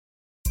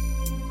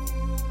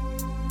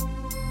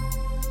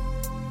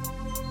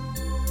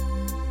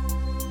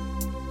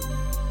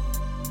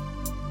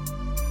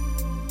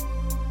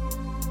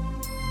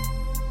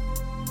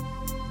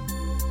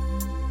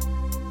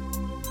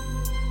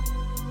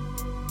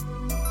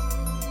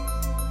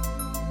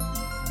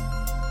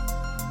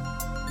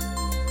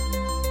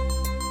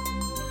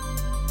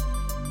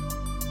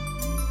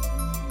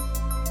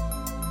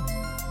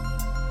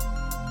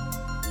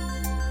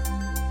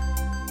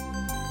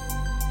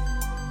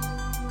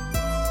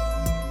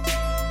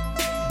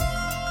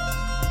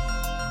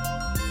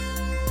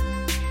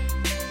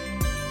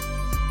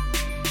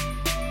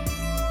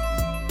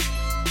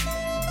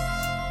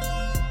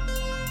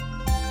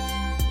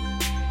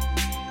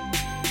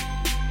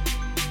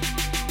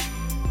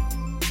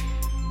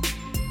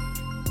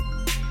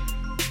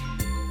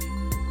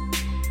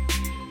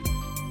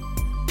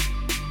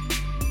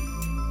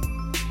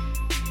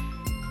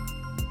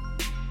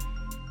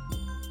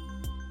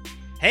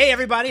Hey,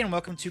 everybody, and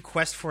welcome to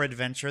Quest for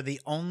Adventure, the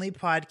only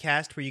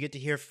podcast where you get to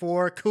hear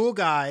four cool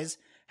guys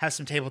have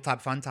some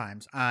tabletop fun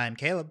times. I'm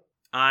Caleb.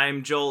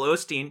 I'm Joel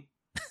Osteen.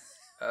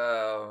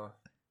 Oh.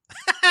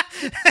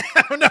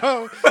 Oh,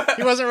 no.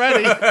 He wasn't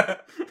ready.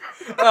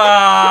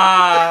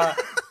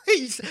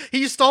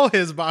 He stole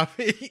his,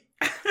 Bobby.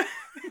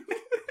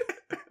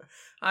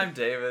 I'm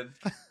David.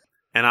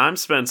 And I'm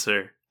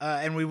Spencer.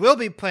 And we will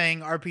be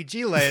playing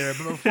RPG later,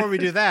 but before we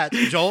do that,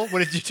 Joel, what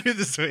did you do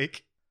this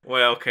week?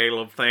 Well,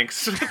 Caleb,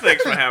 thanks.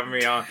 Thanks for having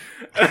me on.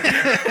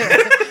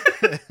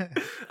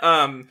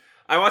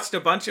 I watched a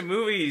bunch of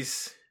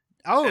movies.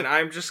 Oh. And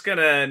I'm just going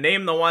to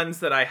name the ones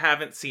that I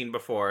haven't seen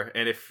before.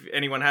 And if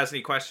anyone has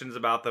any questions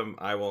about them,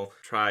 I will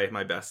try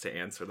my best to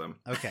answer them.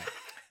 Okay.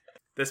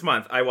 This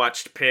month, I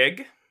watched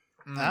Pig.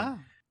 Oh.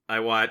 I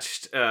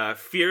watched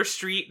Fear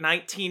Street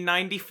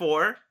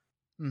 1994.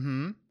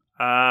 Mm-hmm.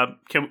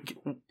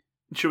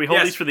 Should we hold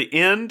Yes. these for the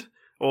end,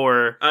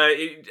 or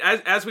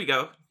As we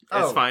go,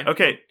 it's Oh. fine.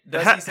 okay?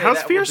 Does he say How's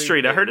that Fear will do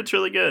Street? I Pig? heard it's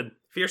really good.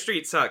 Fear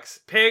Street sucks.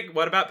 Pig,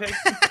 what about Pig?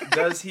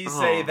 Does he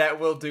say Oh. that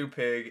will do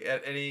pig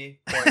at any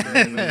point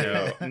during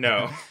the movie?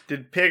 No.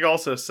 Did Pig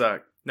also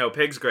suck? No,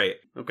 Pig's great.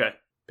 Okay.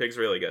 Pig's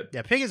really good.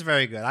 Yeah, Pig is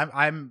very good.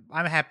 I'm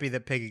happy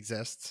that Pig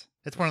exists.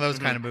 It's one of those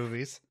kind of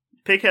movies.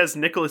 Pig has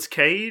Nicolas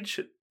Cage.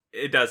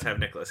 It does have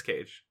Nicolas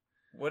Cage.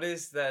 What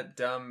is that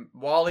dumb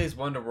Wally's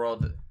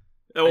Wonderworld?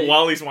 Oh, Are you-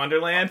 Wally's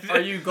Wonderland. Are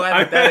you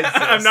glad that exists?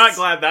 I'm not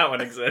glad that one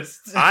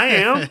exists. I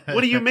am.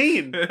 What do you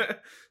mean?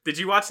 Did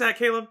you watch that,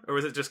 Caleb, or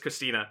was it just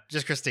Christina?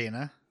 Just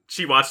Christina.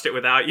 She watched it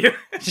without you.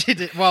 She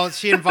did. Well,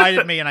 she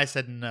invited me, and I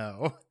said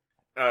no.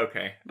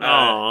 Okay.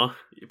 Oh,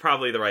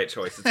 Probably the right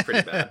choice. It's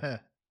pretty bad.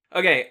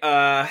 Okay.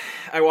 I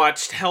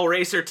watched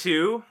Hellraiser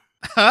 2.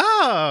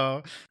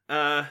 Oh,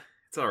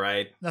 It's all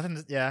right.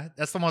 nothing. Yeah,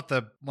 that's the one with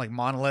the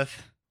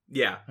monolith.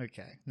 Yeah.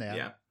 Okay, yeah.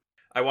 Yeah.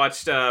 I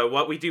watched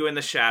What We Do in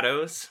the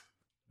Shadows.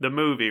 the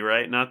movie,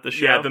 right? Not the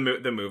show. Yeah, the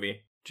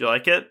movie. Did you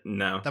like it?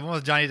 No. That one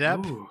with Johnny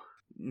Depp. Ooh.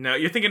 No,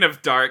 you're thinking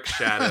of Dark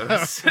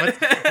Shadows. What's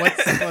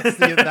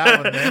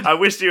that one then? I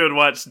wish you had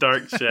watched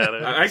Dark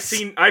Shadows.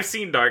 I've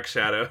seen Dark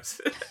Shadows.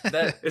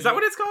 Is that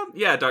what it's called?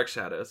 Yeah, Dark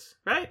Shadows,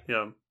 right?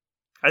 Yeah,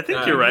 I think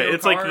Uh, you're right. Video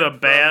It's like card the from-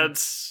 bad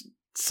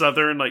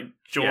southern, like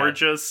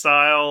Georgia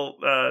style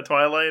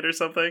Twilight or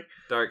something.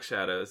 Dark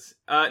Shadows.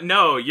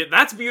 No,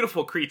 that's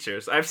Beautiful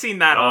Creatures. I've seen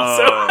that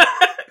also. Oh.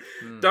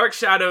 Dark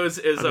Shadows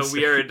is I'm a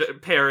sorry.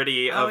 weird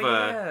parody Oh, of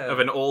yeah. of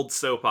an old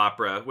soap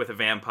opera with a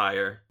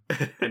vampire,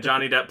 and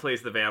Johnny Depp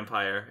plays the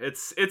vampire.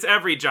 It's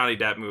every Johnny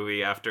Depp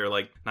movie after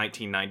like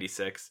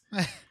 1996.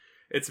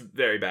 It's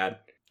very bad.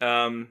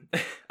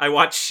 I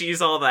watched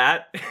She's All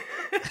That.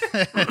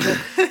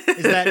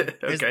 is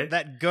Okay.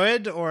 that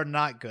good or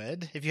not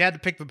good? If you had to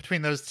pick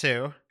between those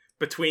two,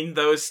 Between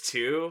those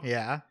two,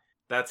 yeah,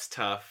 that's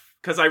tough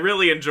because I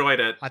really enjoyed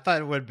it. I thought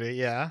it would be.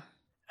 Yeah,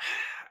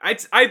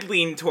 I'd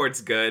lean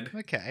towards good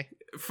okay.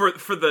 for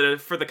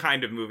the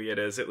kind of movie it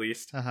is, at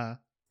least. Uh huh.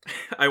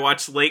 I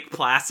watched Lake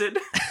Placid.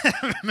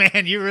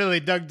 Man, you really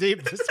dug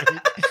deep this week.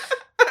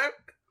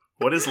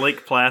 What is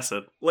Lake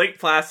Placid? Lake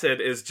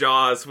Placid is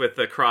Jaws with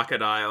the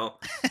crocodile.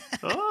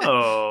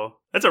 Oh,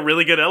 that's a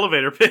really good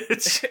elevator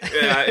pitch.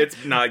 Yeah,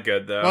 it's not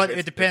good though. Well, It's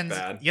it depends.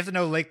 bad. You have to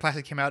know Lake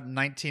Placid came out in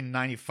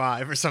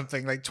 1995 or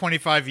something, like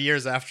 25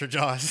 years after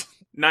Jaws.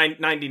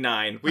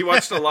 99. We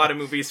watched a lot of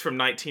movies from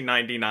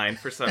 1999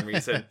 for some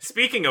reason.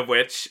 Speaking of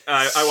which,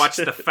 I watched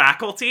The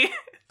Faculty.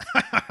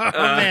 Oh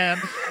man,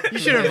 you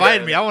should have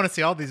invited me. I want to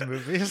see all these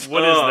movies.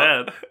 What is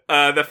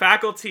that? The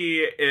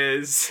Faculty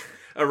is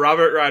a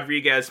Robert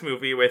Rodriguez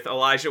movie with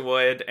Elijah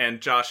Wood and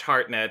Josh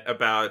Hartnett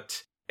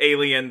about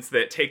aliens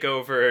that take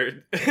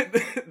over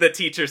the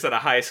teachers at a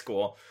high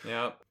school.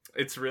 Yep.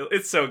 It's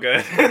so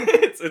good.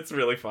 it's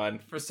really fun.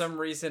 For some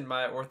reason,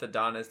 my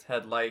orthodontist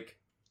had like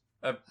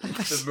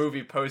the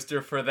movie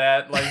poster for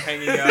that like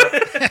hanging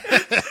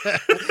up.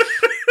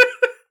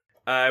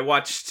 I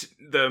watched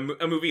a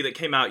movie that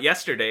came out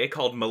yesterday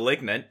called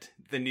Malignant,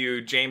 the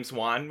new James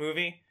Wan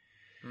movie.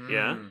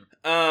 Yeah.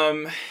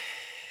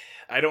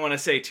 I don't want to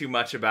say too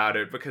much about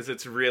it because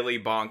it's really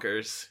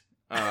bonkers.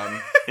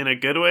 In a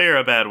good way or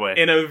a bad way?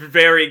 In a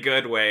very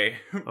good way.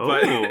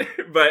 Oh.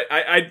 But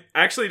I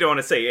actually don't want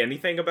to say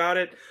anything about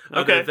it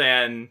other Okay.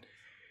 than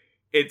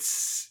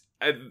it's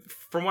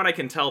from what I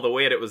can tell, the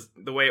way it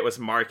was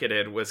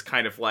marketed was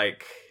kind of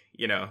like,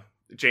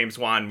 James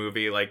Wan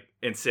movie like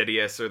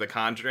Insidious or The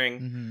Conjuring.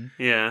 Hmm.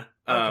 Yeah.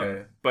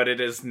 Okay. But it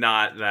is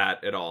not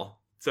that at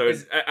all. So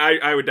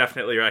I would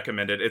definitely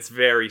recommend it. It's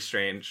very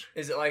strange.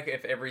 Is it like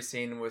if every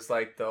scene was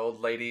like the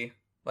old lady,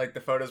 like the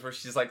photos where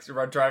she's like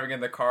driving in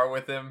the car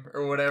with him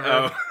or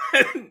whatever?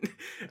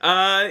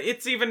 Oh.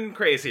 It's even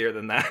crazier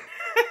than that.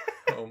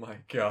 Oh my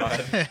god.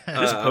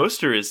 This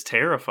poster is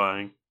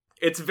terrifying.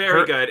 It's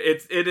very good.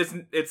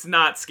 It's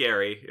not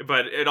scary,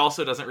 but it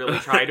also doesn't really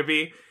try to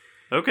be.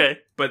 Okay.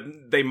 But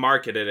they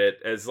marketed it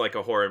as like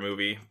a horror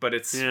movie, but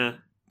it's Yeah.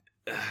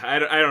 I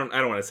don't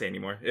want to say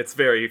anymore. It's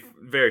very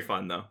very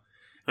fun though.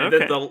 And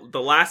Okay. then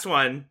the last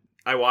one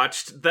I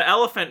watched The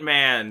Elephant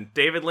Man,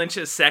 David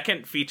Lynch's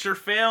second feature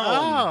film.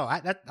 Oh,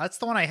 that's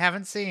the one I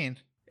haven't seen.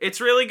 It's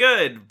really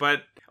good,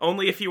 but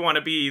only if you want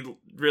to be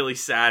really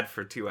sad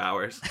for 2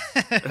 hours.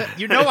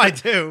 You know I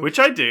do. Which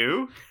I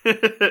do.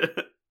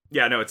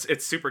 Yeah, no,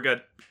 it's super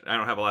good. I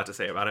don't have a lot to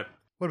say about it.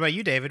 What about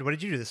you, David? What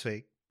did you do this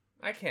week?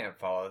 I can't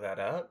follow that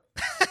up.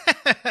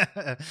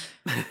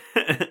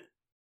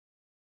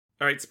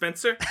 All right,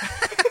 Spencer.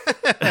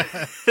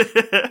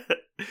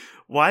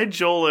 Why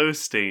Joel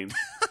Osteen?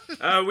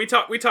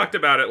 We talked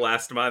about it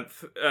last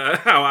month.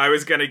 How I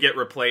was gonna get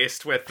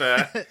replaced with.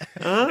 Oh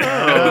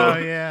Oh,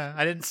 yeah,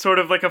 I didn't. sort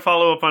of like a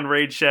follow up on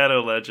Raid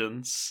Shadow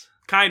Legends.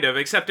 Kind of,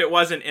 except it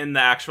wasn't in the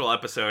actual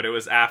episode. It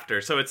was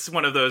after, so it's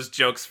one of those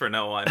jokes for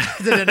no one.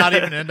 Did it not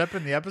even end up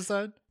in the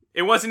episode?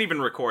 It wasn't even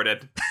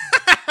recorded.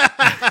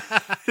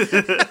 I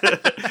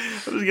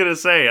was gonna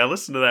say I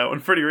listened to that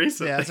one pretty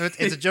recently. Yeah, so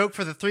it's a joke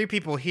for the 3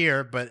 people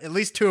here, but at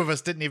least 2 of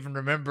us didn't even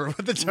remember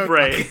what the joke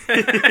Right.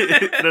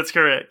 That's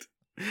correct.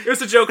 It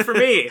was a joke for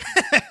me.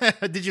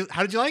 was.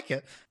 How did you like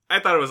it? I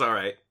thought it was all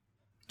right.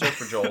 Joke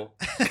for Joel.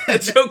 A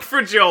joke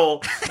for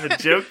Joel. A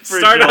joke for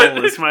Start Joel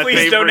on, is my please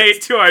favorite.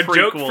 donate to our prequel.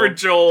 Joke for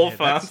Joel Yeah,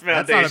 Foundation.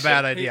 that's not a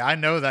bad idea. I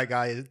know that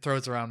guy who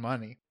throws around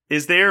money.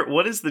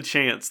 What is the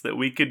chance that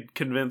we could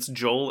convince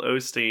Joel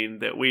Osteen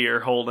that we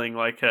are holding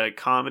like a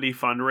comedy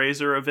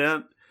fundraiser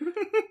event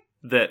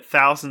that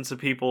thousands of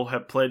people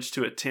have pledged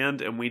to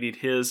attend, and we need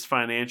his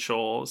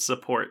financial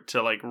support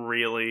to like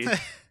really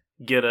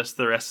get us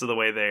the rest of the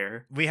way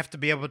there? We have to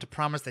be able to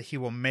promise that he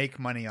will make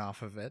money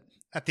off of it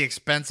at the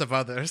expense of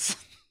others.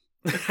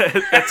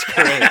 That's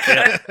correct.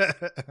 Yeah.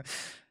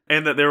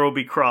 And that there will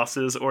be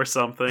crosses or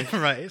something.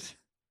 Right.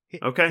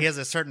 Okay. He has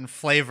a certain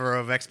flavor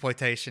of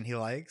exploitation he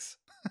likes.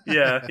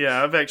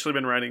 Yeah. I've actually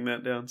been writing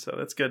that down, so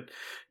that's good.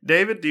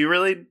 David, do you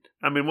really?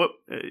 I mean, what?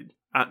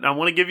 I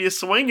want to give you a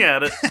swing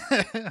at it.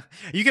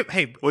 You could.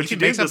 Hey, What'd you you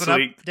can make do this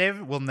something week? up,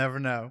 David. We'll never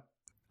know.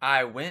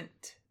 I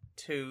went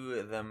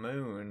to the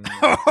moon.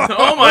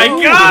 Oh my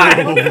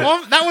god!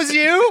 Well, that was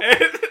you.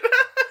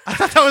 I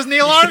thought that was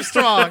Neil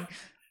Armstrong.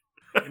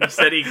 He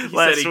said he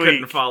Last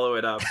couldn't week. follow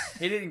it up.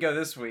 He didn't go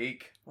this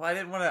week. Well, I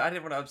didn't want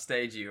to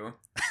upstage you.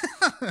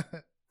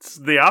 It's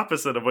the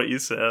opposite of what you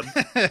said.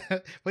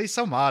 Well, he's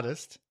so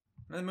modest.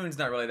 The moon's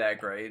not really that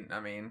great.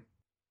 I mean,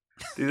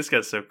 Dude, this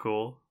guy's so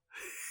cool.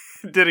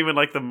 Didn't even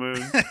like the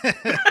moon.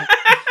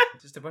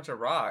 just a bunch of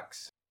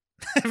rocks.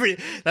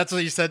 That's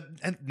what you said.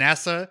 And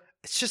NASA.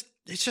 It's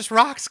just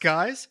rocks,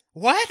 guys.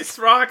 What? It's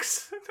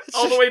rocks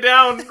all the way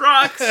down.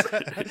 Rocks.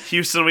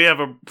 Houston, we have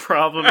a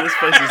problem. This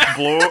place is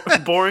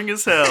boring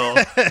as hell.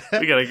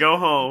 We gotta go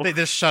home. They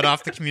just shut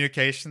off the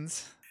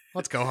communications.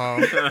 Let's go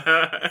home.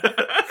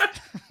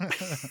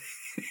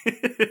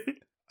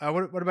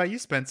 What about you,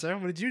 Spencer?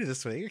 What did you do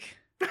this week?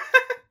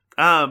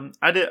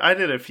 I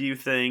did a few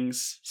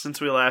things since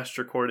we last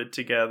recorded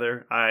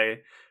together. I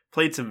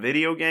played some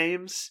video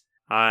games.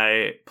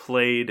 I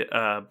played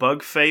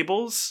Bug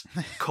Fables: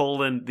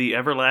 The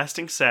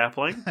Everlasting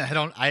Sapling.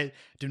 I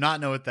do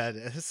not know what that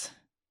is.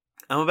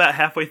 I'm about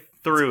halfway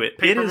through it.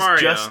 Paper it is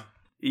Mario.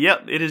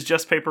 It is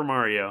just Paper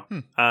Mario.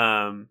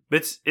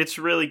 It's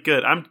really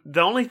good. The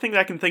only thing that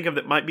I can think of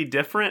that might be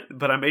different,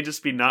 but I may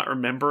just be not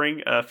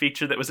remembering a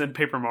feature that was in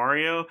Paper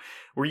Mario.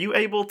 Were you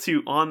able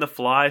to on the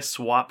fly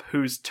swap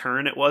whose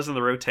turn it was in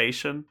the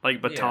rotation,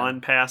 like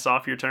baton pass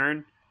off your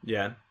turn?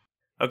 Yeah.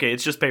 Okay,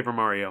 it's just Paper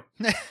Mario.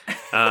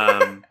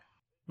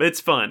 But it's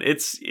fun.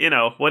 It's,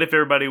 what if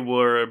everybody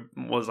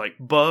was like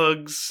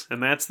bugs,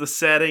 and that's the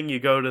setting? You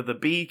go to the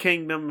bee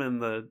kingdom and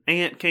the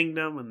ant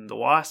kingdom, and the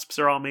wasps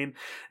are all mean,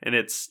 and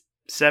it's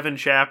 7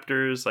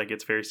 chapters. Like,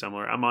 it's very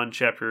similar. I'm on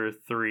chapter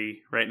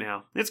 3 right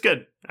now. It's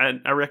good.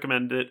 I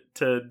recommend it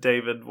to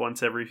David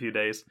once every few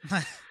days.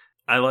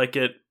 I like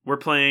it. We're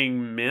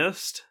playing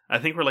Myst. I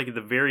think we're like at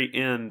the very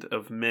end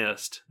of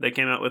Myst. They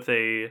came out with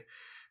a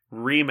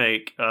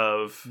remake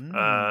of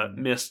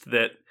Myst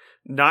that,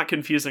 not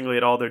confusingly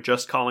at all, they're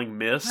just calling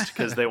Myst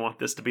because they want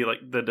this to be like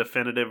the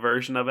definitive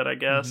version of it, I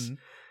guess.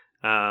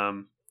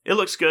 Mm-hmm. It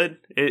looks good.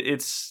 We're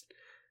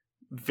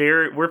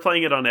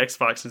playing it on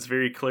Xbox. It's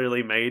very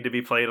clearly made to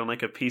be played on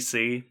like a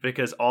PC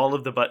because all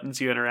of the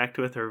buttons you interact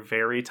with are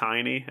very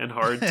tiny and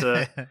hard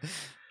to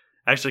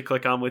actually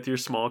click on with your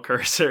small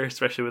cursor,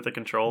 especially with a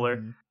controller.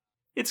 Mm-hmm.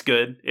 It's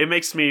good. It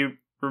makes me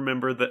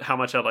remember that how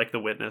much I like The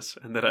Witness,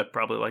 and that I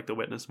probably like The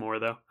Witness more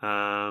though.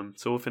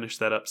 So we'll finish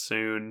that up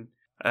soon.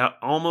 I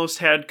almost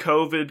had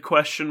COVID ?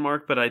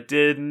 But I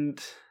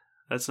didn't.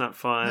 That's not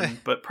fun.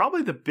 But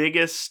probably the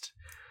biggest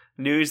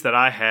news that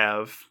I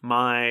have,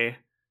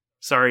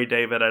 sorry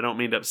David, I don't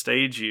mean to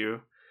upstage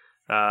you,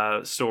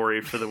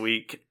 story for the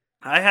week.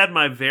 I had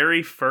my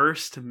very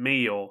first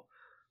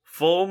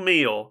full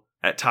meal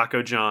at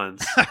Taco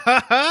John's.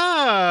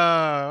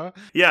 Yeah,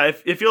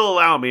 if you'll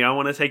allow me, I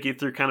want to take you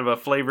through kind of a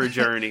flavor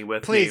journey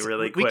with Please, me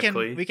really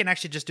quickly. We can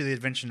actually just do the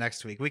adventure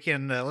next week. We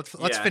can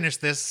let's finish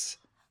this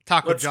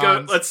Taco Let's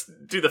John's. Let's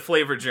do the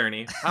flavor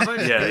journey. How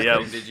much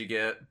cream did you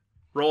get?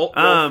 Roll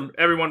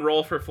everyone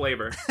roll for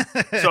flavor.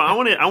 So I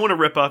want to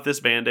rip off this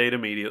Band-Aid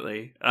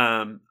immediately.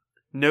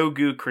 no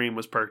goo cream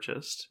was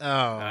purchased.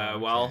 Oh,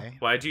 Well, okay.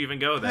 why'd you even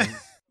go then?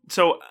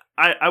 So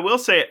I will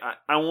say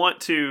I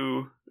want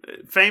to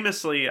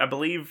famously, I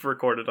believe,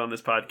 recorded on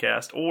this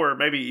podcast, or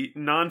maybe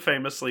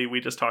non-famously,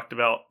 we just talked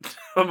about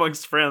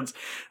amongst friends.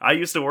 I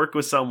used to work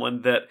with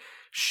someone that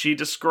she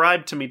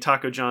described to me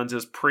Taco John's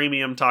as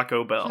premium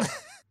Taco Bell.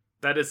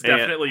 That has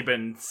definitely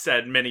been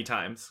said many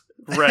times.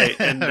 Right,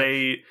 and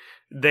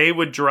they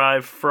would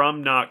drive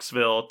from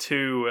Knoxville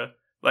to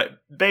like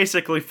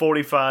basically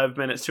 45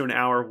 minutes to an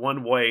hour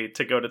one way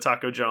to go to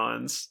Taco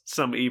John's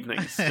some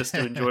evenings just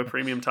to enjoy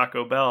premium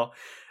Taco Bell.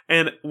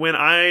 And when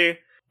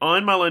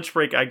on my lunch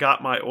break, I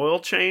got my oil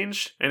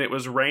changed and it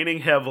was raining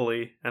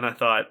heavily, and I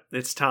thought,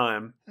 it's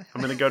time.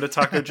 I'm going to go to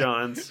Taco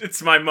John's.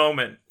 It's my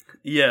moment.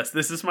 Yes,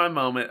 this is my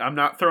moment. I'm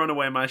not throwing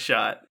away my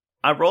shot.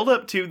 I rolled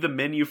up to the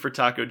menu for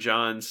Taco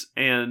John's,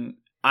 and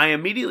I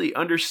immediately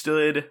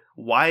understood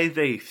why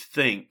they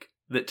think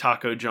that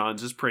Taco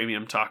John's is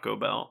premium Taco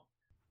Bell.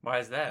 Why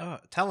is that? Oh,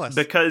 tell us.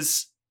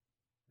 Because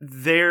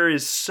there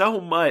is so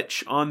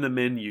much on the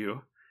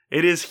menu.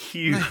 It is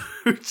huge.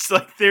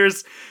 Like,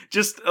 there's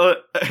just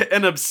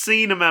an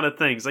obscene amount of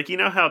things. Like, you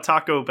know how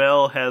Taco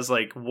Bell has,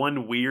 like,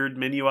 one weird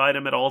menu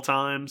item at all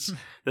times?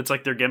 That's,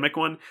 like, their gimmick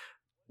one?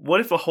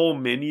 What if a whole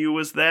menu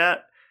was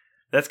that?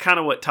 That's kind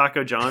of what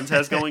Taco John's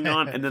has going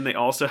on. And then they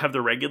also have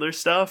the regular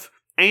stuff.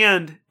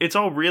 And it's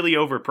all really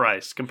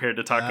overpriced compared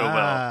to Taco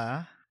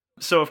Bell.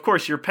 So, of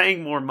course, you're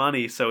paying more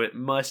money, so it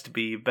must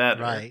be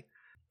better. Right.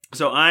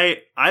 So I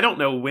don't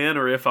know when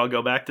or if I'll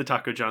go back to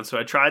Taco John's. So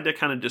I tried to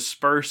kind of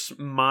disperse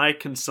my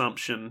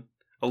consumption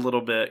a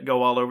little bit,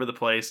 go all over the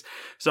place.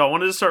 So I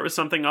wanted to start with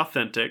something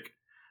authentic.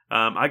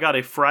 I got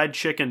a fried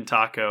chicken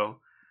taco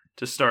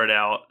to start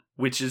out,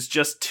 which is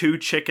just 2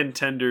 chicken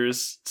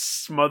tenders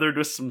smothered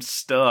with some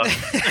stuff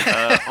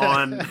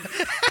on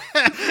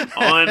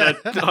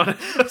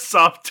a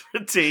soft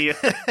tortilla.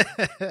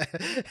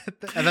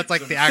 And that's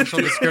like the actual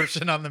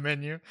description on the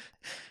menu.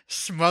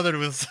 Smothered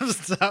with some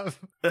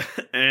stuff.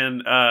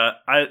 And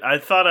I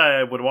thought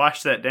I would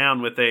wash that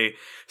down with a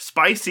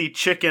spicy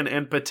chicken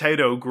and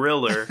potato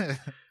griller,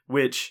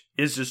 which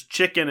is just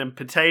chicken and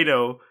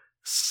potato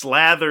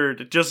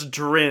slathered, just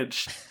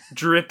drenched,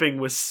 dripping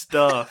with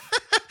stuff.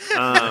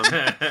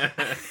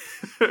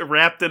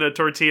 Wrapped in a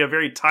tortilla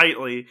very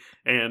tightly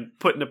and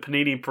put in a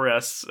panini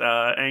press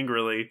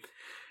angrily.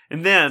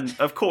 And then,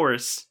 of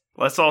course,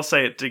 let's all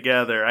say it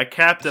together, I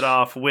capped it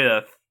off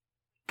with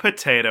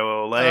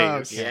potato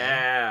olays. Okay.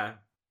 Yeah.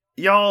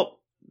 Y'all,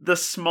 the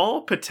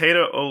small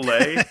potato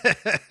olay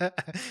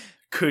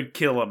could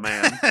kill a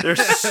man.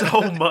 There's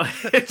so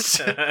much.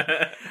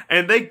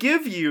 And they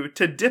give you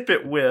to dip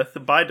it with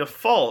by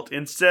default,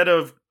 instead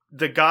of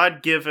the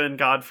God-given,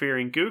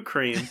 God-fearing goo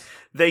cream,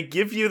 they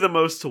give you the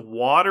most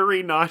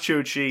watery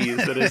nacho cheese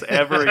that has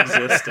ever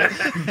existed.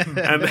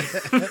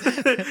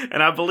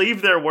 And I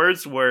believe their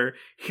words were,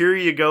 "Here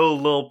you go,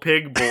 little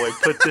pig boy,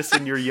 put this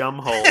in your yum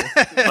hole."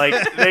 Like,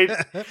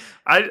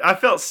 I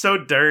felt so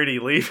dirty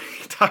leaving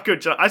Taco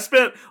John. I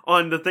spent,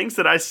 on the things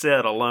that I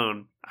said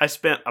alone, I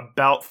spent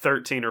about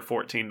 $13 or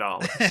 $14.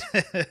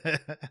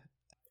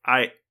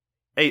 I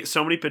ate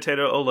so many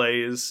potato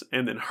olays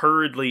and then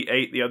hurriedly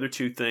ate the other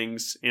 2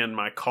 things in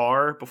my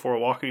car before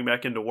walking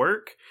back into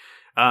work.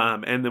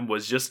 And then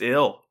was just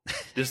ill.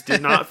 Just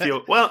did not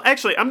feel... Well,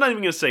 actually, I'm not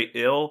even going to say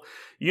ill.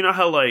 You know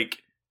how, like,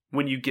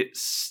 when you get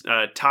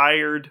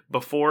tired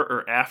before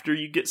or after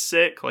you get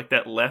sick, like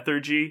that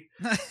lethargy?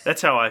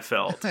 That's how I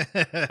felt.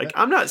 Like,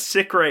 I'm not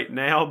sick right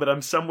now, but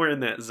I'm somewhere in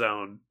that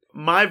zone.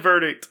 My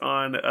verdict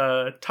on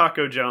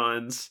Taco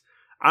John's,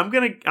 I'm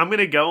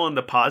gonna go on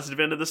the positive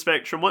end of the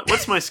spectrum.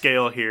 What's my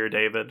scale here,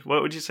 David?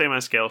 What would you say my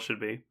scale should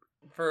be?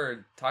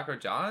 For Taco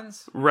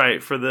John's?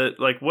 Right, for the,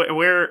 like,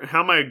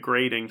 how am I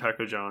grading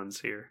Taco John's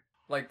here?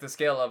 Like the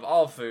scale of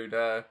all food,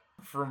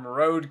 from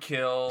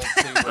roadkill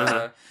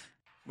to,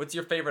 what's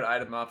your favorite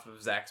item off of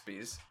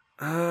Zaxby's?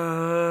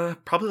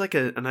 Probably like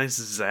a nice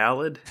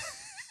salad.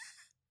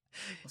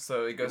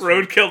 So it goes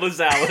Roadkill to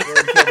salad.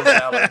 roadkill to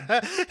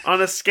salad.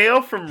 On a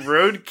scale from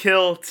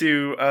roadkill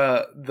to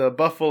the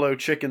buffalo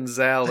chicken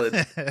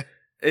salad,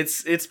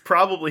 it's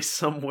probably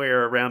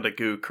somewhere around a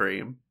goo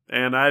cream.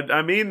 And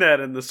I mean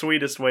that in the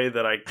sweetest way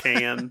that I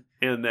can,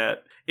 in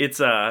that it's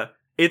the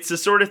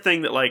sort of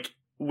thing that, like,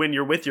 when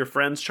you're with your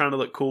friends trying to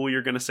look cool,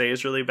 you're going to say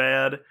is really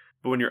bad.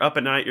 But when you're up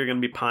at night, you're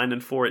going to be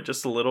pining for it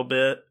just a little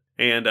bit.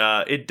 And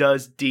it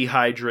does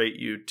dehydrate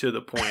you to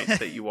the point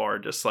that you are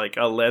just like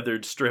a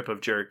leathered strip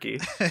of jerky.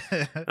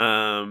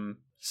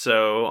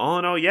 So all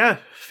in all, yeah,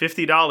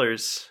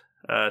 $50,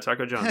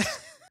 Taco John's.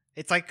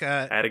 It's like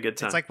had a good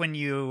time. It's like when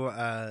you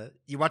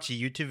watch a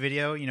YouTube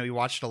video, you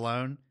watch it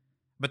alone,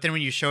 but then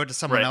when you show it to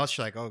someone else,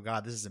 you're like, "Oh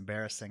God, this is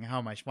embarrassing.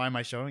 Why am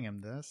I showing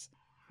him this?"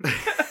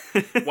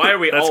 Why are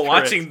we all correct.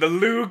 watching the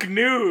Luke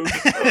Noog?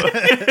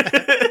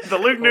 The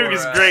Luke Noog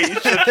is great. You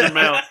shut your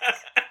mouth.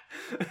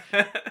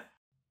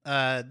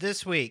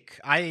 This week,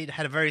 I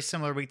had a very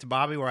similar week to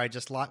Bobby, where I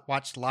just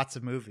watched lots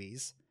of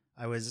movies.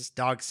 I was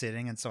dog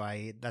sitting, and so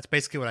that's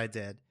basically what I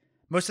did.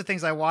 Most of the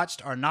things I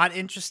watched are not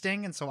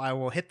interesting, and so I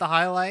will hit the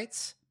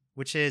highlights,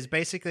 which is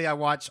basically I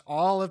watch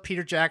all of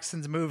Peter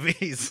Jackson's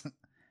movies,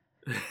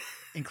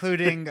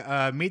 including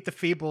Meet the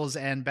Feebles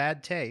and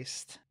Bad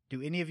Taste.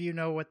 Do any of you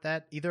know what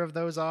either of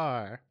those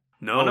are?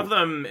 No. One of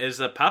them is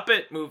a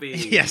puppet movie,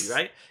 Yes.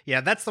 right?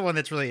 Yeah, that's the one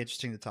that's really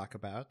interesting to talk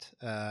about.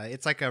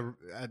 It's like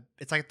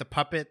it's like the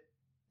puppet.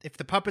 If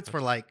the puppets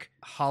were like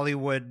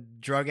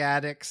Hollywood drug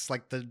addicts,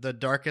 like the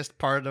darkest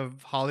part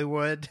of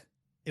Hollywood,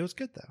 it was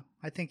good though.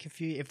 I think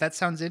if that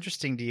sounds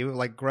interesting to you,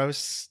 like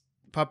gross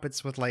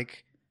puppets with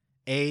like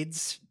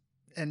AIDS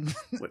and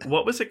Wait,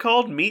 what was it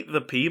called? Meet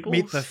the Peebles?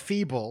 Meet the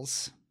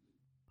Feebles.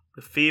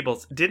 The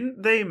Feebles.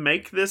 Didn't they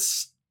make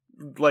this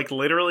like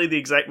literally the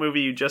exact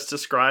movie you just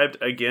described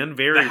again?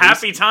 The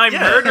Happy Time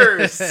Yeah.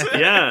 Murders.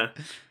 Yeah.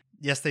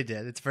 Yes, they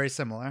did. It's very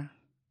similar,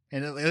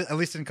 and at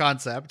least in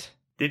concept.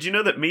 Did you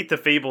know that Meet the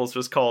Feebles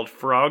was called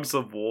Frogs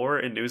of War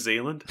in New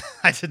Zealand?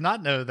 I did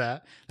not know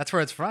that. That's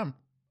where it's from.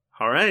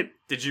 All right.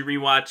 Did you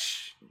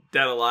rewatch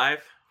Dead Alive?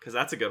 Because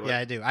that's a good one. Yeah,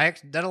 I do.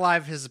 Dead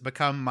Alive has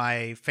become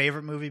my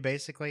favorite movie,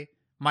 basically.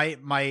 My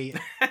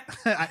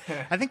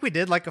I think we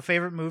did like a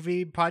favorite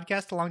movie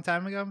podcast a long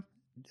time ago.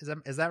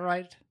 Is that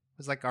right? It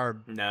was like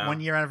our No. 1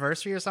 year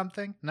anniversary or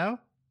something. No?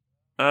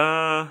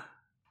 I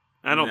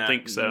don't No,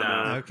 think so.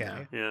 no. No.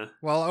 Okay. Yeah.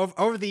 Well,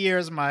 over the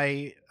years,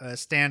 my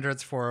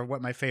standards for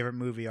what my favorite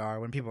movie are,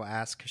 when people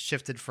ask,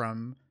 shifted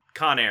from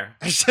Con Air.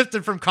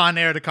 Con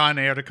Air to Con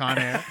Air to Con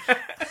Air.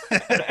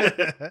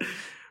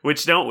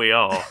 Which don't we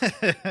all?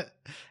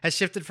 Has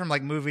shifted from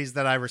like movies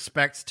that I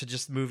respect to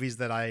just movies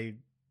that I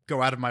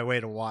go out of my way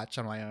to watch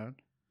on my own.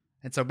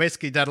 And so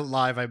basically Dead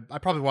Alive, I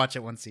probably watch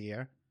it once a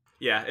year.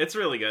 Yeah, it's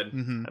really good.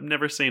 hmm I've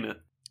never seen it.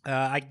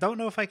 I don't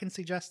know if I can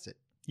suggest it.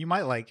 You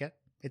might like it.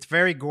 It's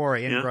very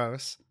gory and Yeah.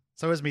 gross.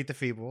 So is Meet the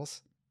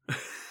Feebles. Are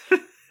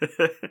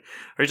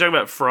you talking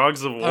about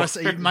Frogs of War? Oh,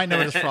 so you might know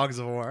it as Frogs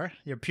of War.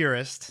 You're a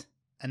purist.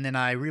 And then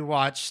I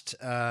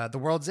rewatched The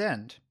World's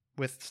End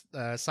with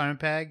Simon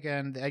Pegg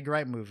and the Edgar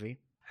Wright movie.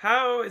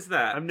 How is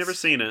that? I've never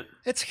seen it.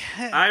 It's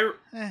I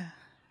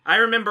eh.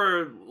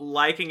 remember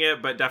liking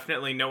it, but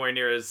definitely nowhere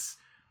near as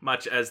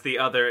much as the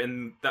other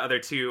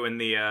two in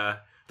the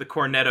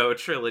Cornetto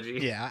trilogy.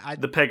 Yeah,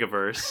 The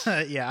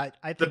Pegaverse. yeah,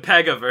 I The think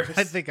Pegaverse.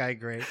 I think I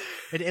agree.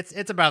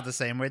 It's about the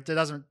same. It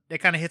doesn't. It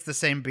kind of hits the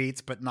same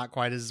beats, but not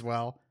quite as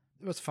well.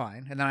 It was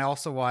fine. And then I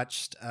also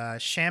watched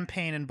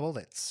Champagne and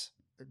Bullets.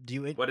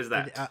 What is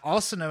that?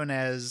 Also known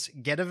as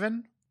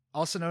Getaven,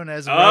 also known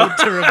as Oh. Road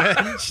to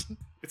Revenge.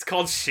 It's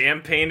called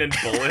Champagne and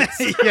Bullets.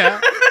 Yeah.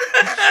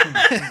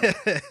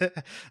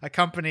 a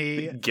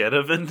company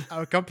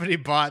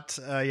bought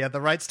the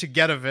rights to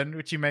Getaven,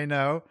 which you may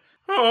know.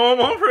 Oh,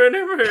 my pretty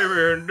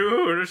baby,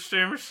 do the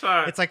same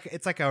side.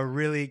 It's like a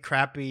really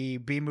crappy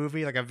B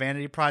movie, like a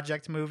vanity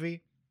project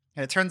movie.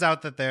 And it turns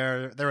out that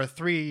there are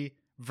 3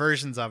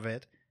 versions of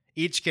it,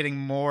 each getting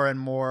more and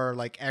more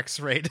like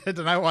X-rated.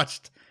 And I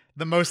watched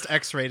the most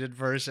X-rated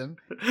version,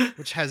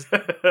 which has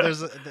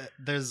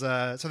there's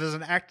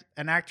an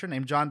actor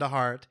named John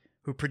DeHart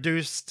who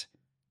produced,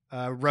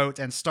 wrote,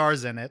 and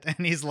stars in it, and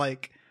he's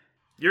like,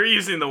 You're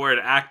using the word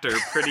actor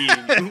pretty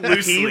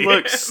loosely. He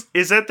looks.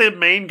 Is that the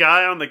main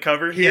guy on the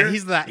cover here? yeah,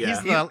 he's that. Yeah.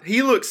 He's the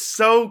He looks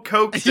so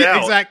coked yeah,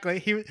 out. exactly.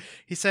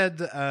 He said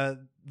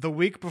the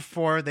week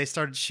before they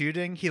started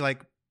shooting, he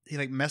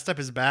messed up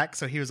his back,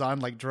 so he was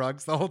on like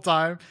drugs the whole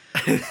time.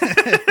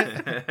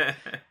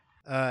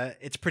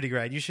 It's pretty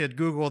great. You should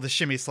Google the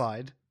shimmy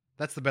slide.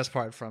 That's the best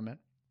part from it.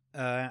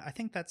 I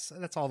think that's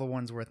all the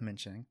ones worth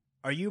mentioning.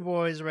 Are you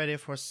boys ready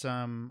for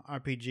some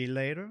RPG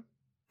later?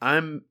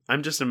 I'm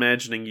just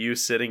imagining you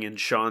sitting in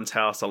Sean's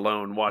house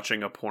alone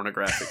watching a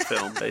pornographic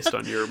film based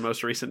on your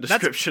most recent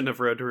description of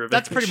Road to Revenge.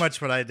 That's pretty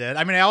much what I did.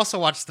 I mean, I also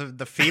watched the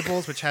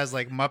Feebles, which has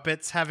like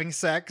Muppets having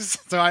sex.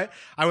 So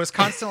I was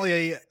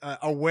constantly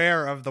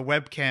aware of the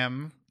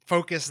webcam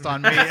focused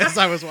on me as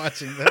I was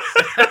watching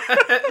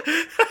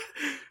this.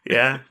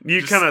 Yeah,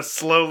 you kind of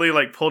slowly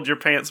like pulled your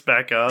pants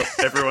back up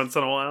every once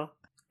in a while.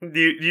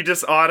 You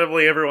just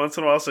audibly every once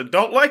in a while said,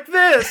 "Don't like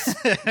this,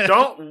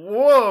 don't,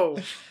 whoa,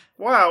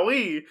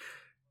 wowee,"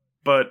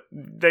 but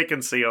they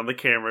can see on the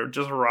camera,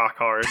 just rock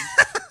hard.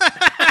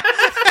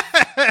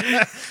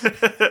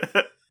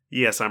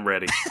 Yes, I'm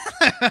ready.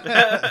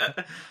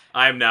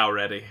 I'm now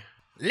ready.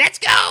 Let's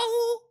go!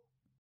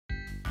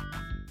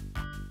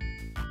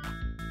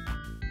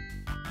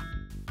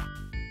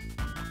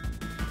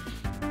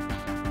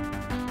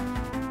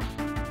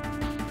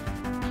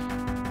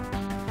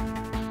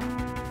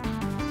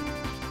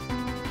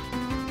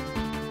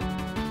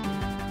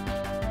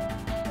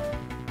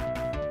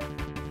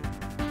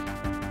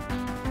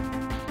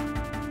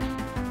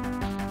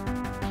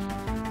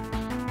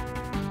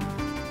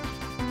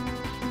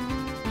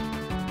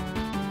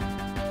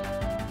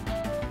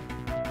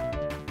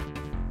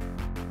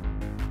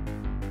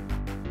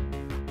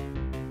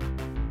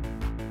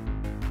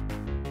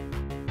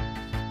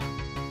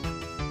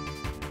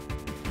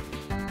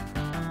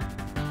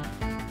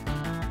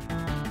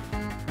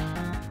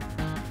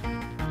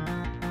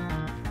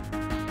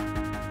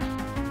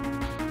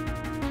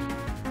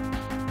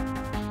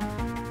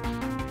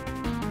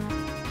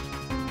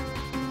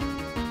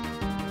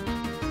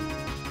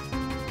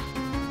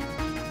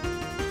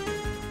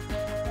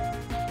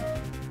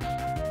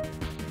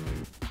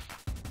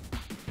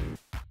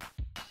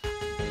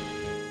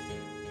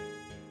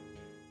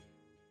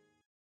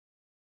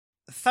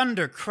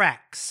 Thunder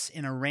cracks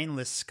in a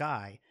rainless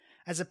sky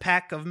as a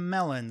pack of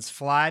melons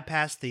fly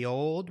past the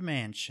old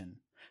mansion.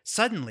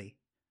 Suddenly,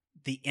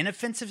 the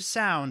inoffensive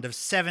sound of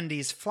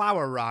 70s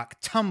flower rock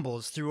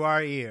tumbles through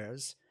our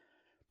ears.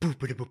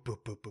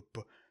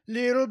 Boop-a-da-boop-boop-boop-boop.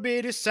 Little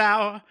bitty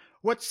sour,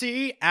 what's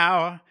the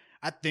hour?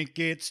 I think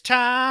it's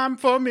time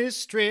for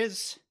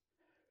mistress.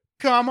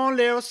 Come on,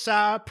 little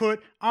sour,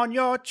 put on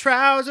your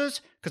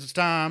trousers, 'cause it's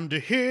time to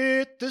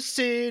hit the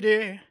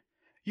city.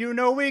 You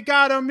know we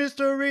got a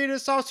mystery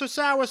that's also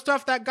sour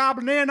stuff that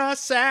goblin in a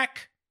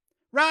sack.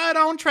 Right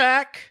on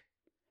track.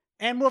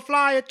 And we'll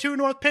fly it to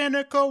North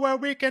Pinnacle where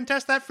we can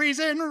test that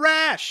freezing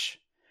rash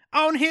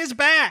on his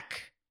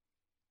back.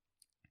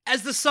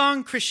 As the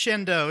song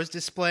crescendos,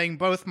 displaying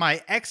both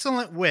my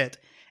excellent wit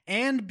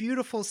and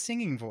beautiful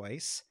singing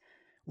voice,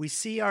 we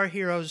see our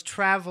heroes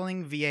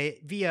traveling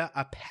via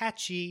a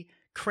patchy,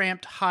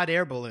 cramped hot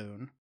air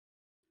balloon.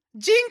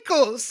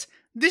 Jinkles!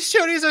 This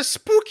sure is a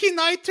spooky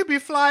night to be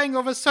flying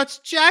over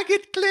such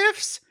jagged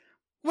cliffs.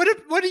 What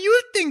do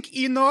you think,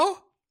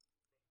 Eno?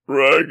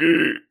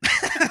 Raggy.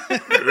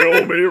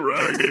 Kill me,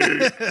 Raggy.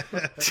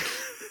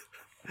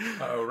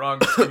 Oh, wrong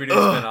Scooby-Doo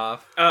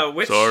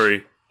spinoff.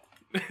 Sorry.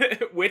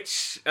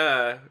 Which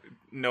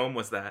gnome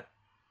was that?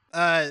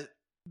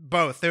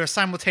 Both. They were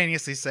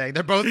simultaneously saying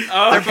they're both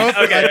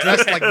okay.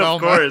 dressed like Velma.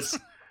 Of course.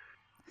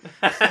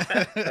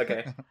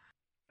 Okay.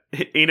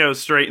 Eno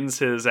straightens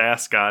his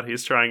ascot.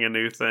 He's trying a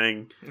new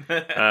thing.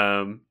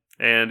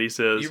 And he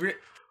says,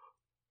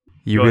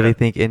 You Go really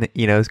ahead. think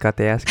Eno's got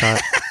the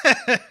ascot?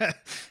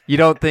 You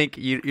don't think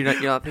you're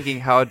not thinking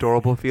how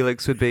adorable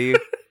Felix would be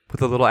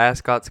with a little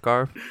ascot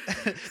scarf?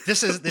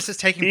 This is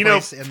taking Eno-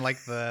 place in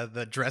like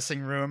the dressing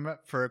room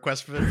for a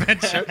Quest for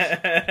Adventure.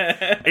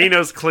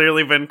 Eno's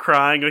clearly been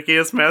crying. Like he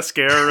has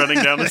mascara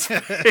running down his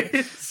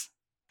face.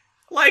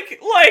 Like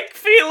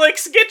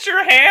Felix, get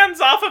your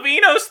hands off of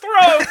Eno's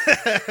throat.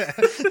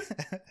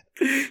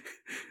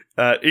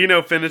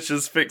 Eno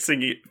finishes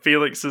fixing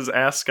Felix's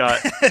ascot,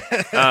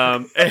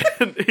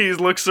 and he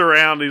looks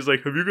around. He's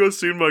like, "Have you guys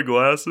seen my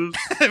glasses?"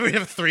 We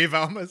have 3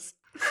 Velmas.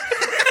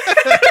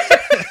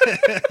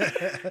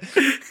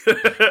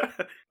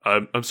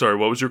 I'm sorry.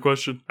 What was your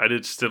question? I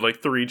just did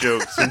like 3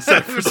 jokes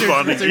instead of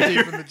responding. Too to deep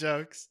you. in the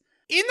jokes.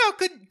 Eno,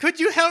 could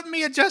you help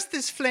me adjust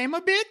this flame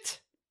a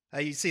bit?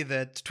 You see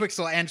that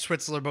Twixel and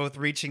Schwitzel are both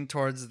reaching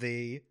towards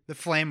the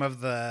flame of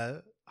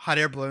the hot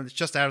air balloon that's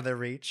just out of their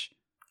reach.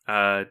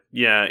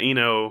 Yeah.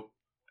 Eno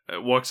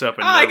walks up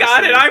and I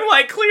got it. nervously- I'm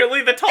like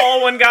clearly the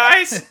tall one,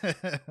 guys.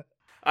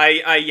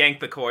 I yank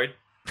the cord.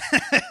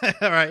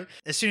 All right.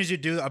 As soon as you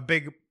do, a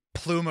big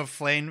plume of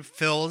flame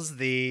fills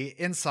the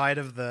inside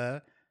of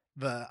the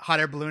hot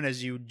air balloon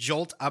as you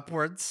jolt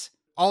upwards.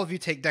 All of you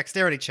take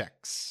dexterity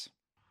checks.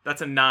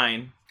 That's a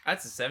 9.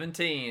 That's a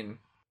 17.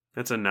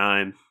 That's a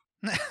 9.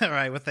 All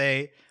right, with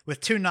 2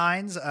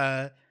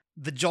 9s,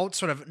 the jolt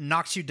sort of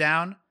knocks you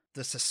down.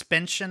 The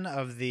suspension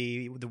of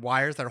the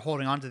wires that are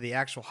holding onto the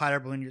actual hot air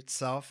balloon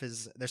itself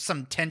there's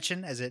some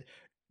tension as it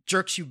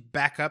jerks you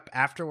back up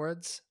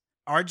afterwards.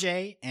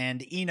 RJ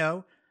and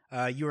Eno,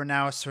 you are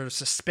now sort of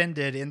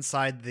suspended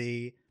inside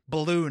the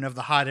balloon of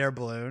the hot air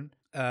balloon.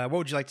 What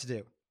would you like to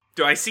do?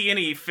 Do I see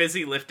any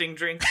fizzy lifting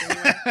drinks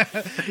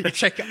anywhere? You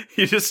check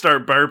You just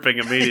start burping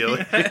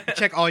immediately.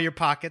 check all your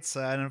pockets,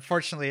 and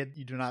unfortunately,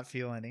 you do not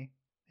feel any.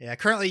 Yeah,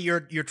 currently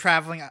you're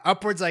traveling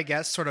upwards, I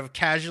guess, sort of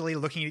casually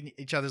looking in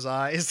each other's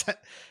eyes,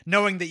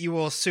 knowing that you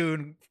will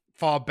soon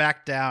fall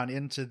back down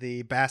into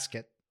the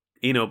basket.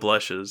 Eno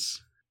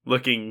blushes,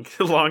 looking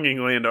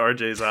longingly into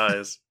RJ's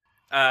eyes.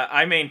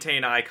 I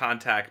maintain eye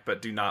contact,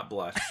 but do not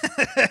blush.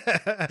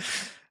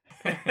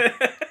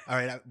 All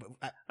right,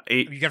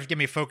 you have to give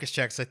me focus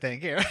checks, I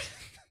think. Here.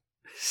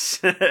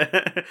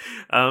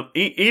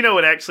 Eno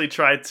would actually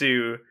try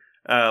to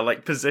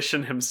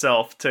position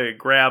himself to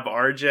grab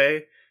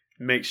RJ,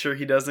 make sure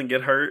he doesn't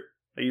get hurt.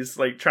 He's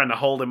like trying to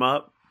hold him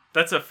up.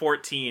 That's a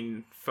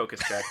 14 focus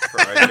check for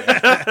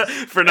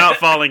RJ. For not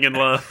falling in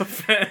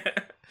love.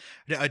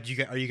 Are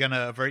you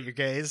gonna avert your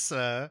gaze?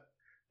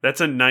 That's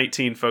a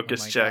 19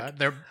 focus Oh my check.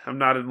 God. I'm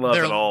not in love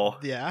They're- at all.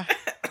 Yeah.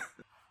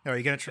 Are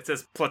you gonna It's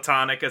as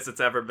platonic as it's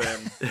ever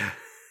been.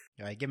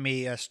 All right, give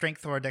me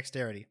strength or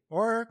dexterity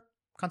or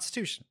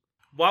constitution.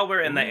 While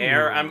we're in the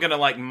air, Ooh. I'm gonna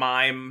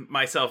mime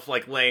myself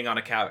laying on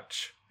a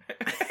couch.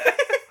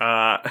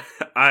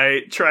 I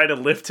try to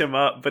lift him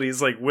up, but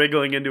he's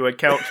wiggling into a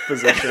couch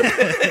position.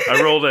 I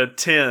rolled a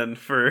 10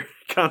 for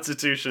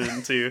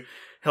Constitution to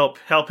help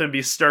him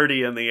be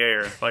sturdy in the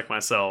air, like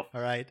myself.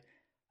 All right.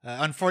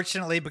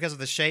 Unfortunately, because of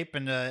the shape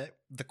and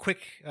the quick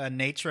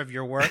nature of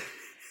your work,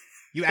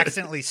 you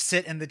accidentally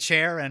sit in the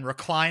chair and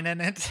recline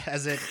in it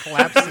as it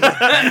collapses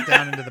back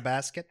down into the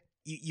basket.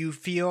 You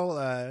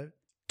feel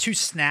 2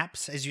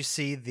 snaps as you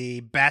see the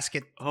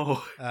basket.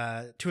 Oh,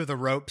 2 of the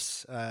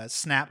ropes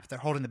snap. They're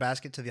holding the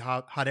basket to the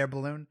hot air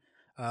balloon.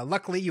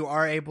 Luckily, you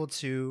are able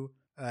to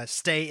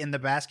stay in the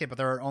basket, but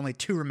there are only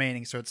 2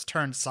 remaining, so it's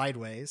turned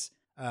sideways.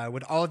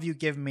 Would all of you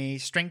give me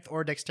strength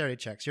or dexterity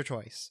checks? Your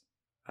choice.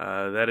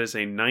 that is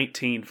a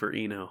 19 for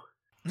Eno.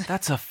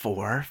 That's a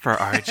 4 for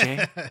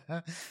RJ.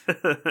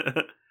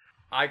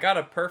 I got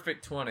a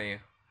perfect 20.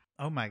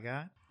 Oh my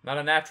god. Not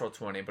a natural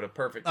 20, but a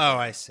perfect 20. Oh,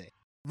 I see.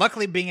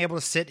 Luckily, being able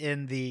to sit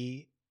in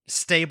the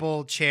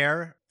stable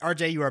chair,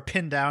 RJ, you are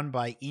pinned down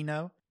by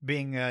Eno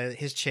being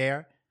his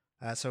chair.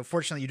 So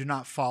fortunately, you do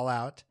not fall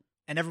out.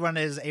 And everyone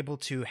is able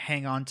to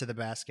hang on to the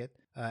basket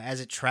as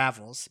it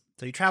travels.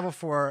 So you travel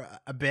for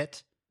a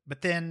bit,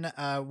 but then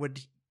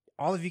would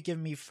all of you give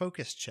me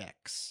focus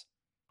checks?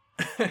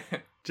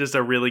 Just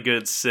a really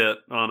good sit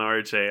on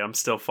RJ. I'm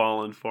still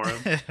falling for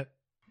him.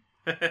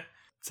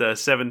 It's a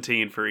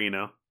 17 for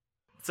Eno.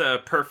 It's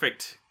a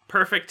perfect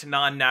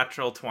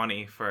non-natural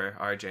 20 for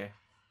RJ.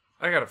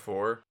 I got a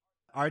 4.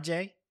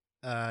 RJ,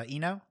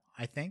 Eno,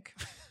 I think.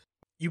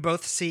 You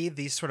both see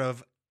these sort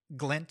of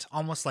glint,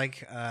 almost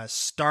like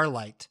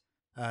starlight,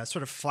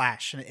 sort of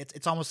flash. And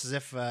it's almost as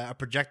if a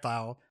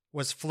projectile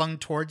was flung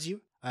towards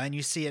you. And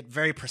you see it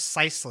very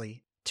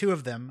precisely. 2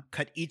 of them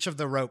cut each of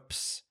the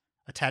ropes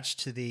attached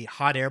to the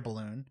hot air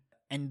balloon,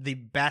 and the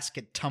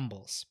basket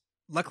tumbles.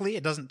 Luckily,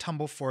 it doesn't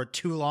tumble for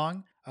too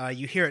long.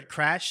 You hear it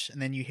crash, and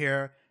then you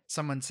hear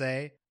someone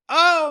say,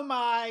 "Oh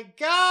my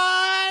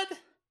god!"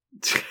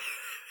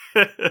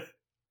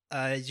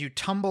 As you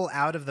tumble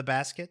out of the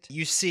basket,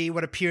 you see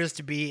what appears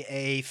to be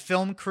a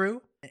film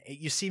crew.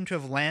 You seem to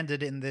have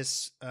landed in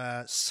this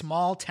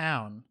small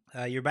town.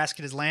 Your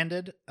basket is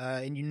landed,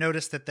 and you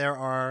notice that there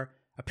are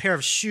a pair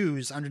of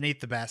shoes underneath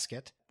the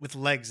basket with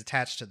legs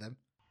attached to them.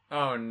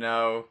 Oh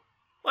no.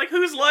 Like,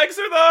 whose legs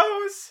are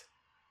those?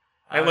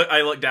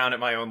 I look down at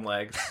my own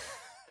legs.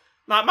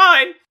 Not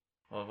mine.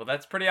 Well,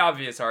 that's pretty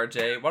obvious,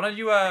 RJ. Why don't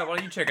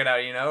you check it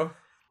out,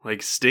 Like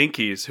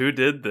Stinkies, who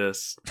did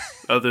this?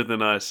 Other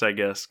than us, I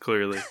guess,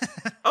 clearly.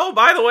 Oh,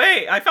 by the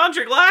way, I found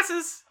your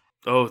glasses.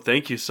 Oh,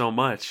 thank you so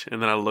much.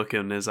 And then I look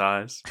in his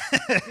eyes.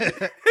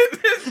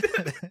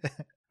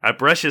 I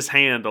brush his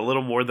hand a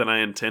little more than I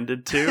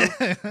intended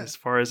to, as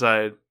far as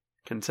I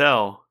can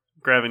tell,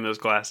 grabbing those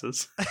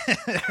glasses.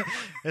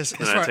 As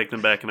And far- I take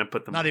them back and I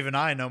put them. Not even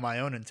I know my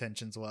own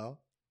intentions well.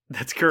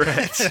 That's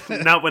correct.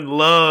 Not when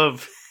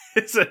love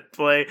is at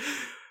play.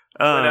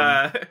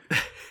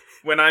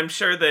 When I'm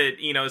sure that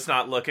Eno's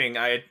not looking,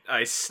 I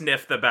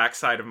sniff the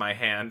backside of my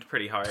hand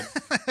pretty hard.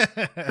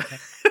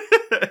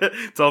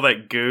 It's all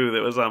that goo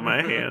that was on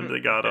my hand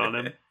that got on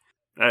him.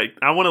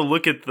 I want to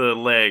look at the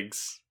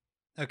legs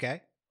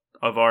Okay.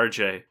 of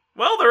RJ.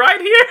 Well, they're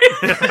right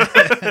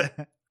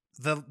here.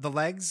 The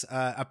legs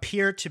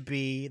appear to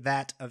be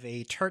that of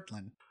a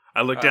turtlin.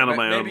 I look down at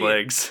my own maybe-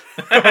 legs.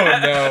 Oh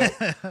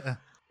no.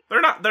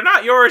 They're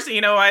not yours,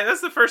 Eno.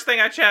 That's the first thing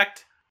I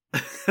checked.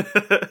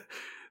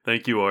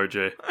 Thank you,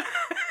 RJ.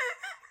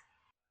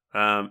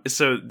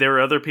 So there were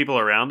other people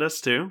around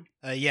us too?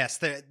 Yes,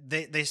 they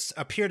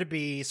appear to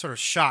be sort of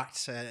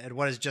shocked at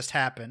what has just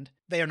happened.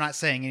 They are not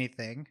saying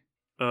anything.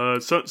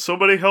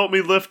 Somebody help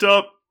me lift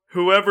up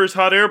whoever's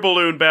hot air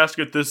balloon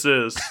basket this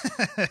is.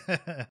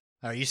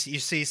 You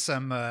see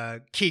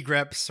some key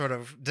grips sort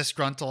of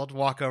disgruntled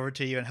walk over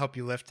to you and help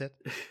you lift it.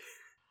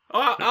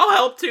 Oh, I'll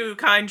help too,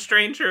 kind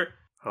stranger.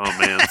 Oh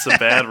man, some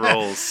bad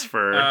rolls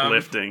for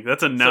lifting.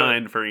 That's a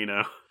 9 for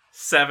Eno.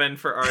 7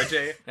 for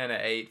RJ. And an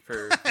 8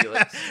 for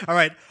Felix. All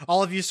right,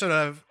 all of you sort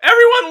of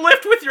Everyone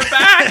lift with your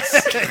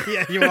backs.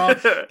 yeah, you all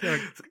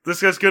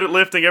This guy's good at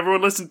lifting.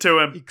 Everyone listen to you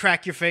him.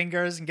 crack your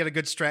fingers and get a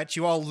good stretch.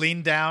 You all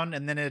lean down,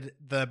 and then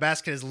the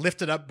basket is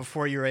lifted up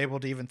before you're able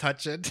to even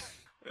touch it.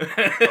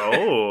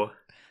 Oh.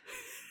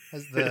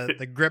 As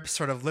the grips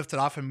sort of lift it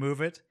off and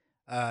move it.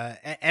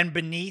 And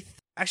beneath,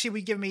 actually,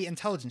 we give me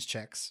intelligence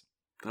checks.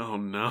 Oh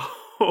no.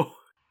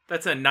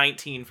 That's a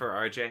 19 for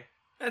RJ.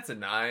 That's a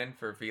 9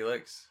 for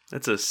Felix.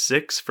 That's a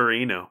 6 for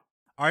Eno.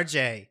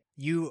 RJ,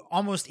 you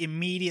almost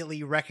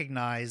immediately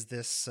recognize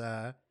this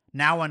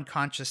now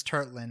unconscious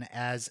turtlin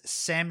as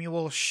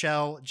Samuel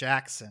Shell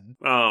Jackson,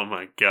 Oh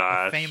my a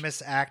gosh.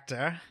 famous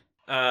actor.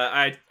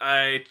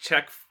 I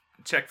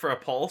check for a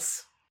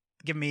pulse.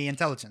 Give me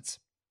intelligence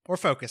or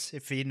focus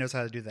if he knows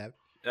how to do that.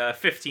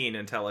 15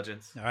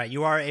 intelligence. All right,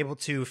 you are able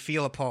to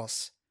feel a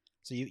pulse.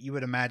 So you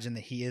would imagine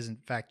that he is in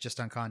fact just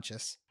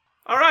unconscious.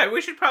 All right,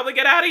 we should probably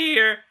get out of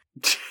here.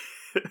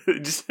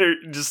 just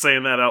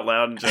saying that out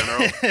loud in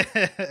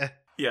general.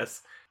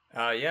 Yes.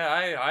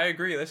 Yeah, I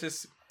agree.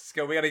 Let's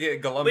go. We gotta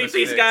get Columbus. Leave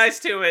these fixed. guys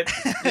to it.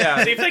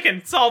 Yeah. See if they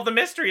can solve the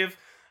mystery of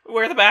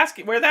where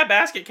that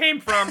basket came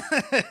from.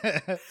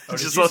 Oh,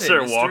 Just did you let's say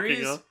start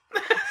mysteries? walking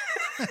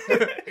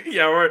up.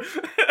 Yeah,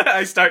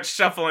 I start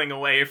shuffling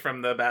away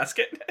from the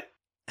basket.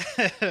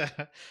 All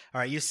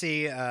right, you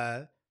see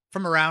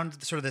from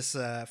around sort of this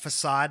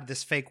facade,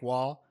 this fake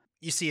wall,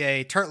 you see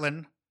a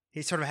turtlin.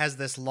 He sort of has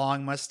this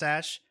long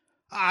mustache.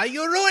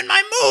 You ruined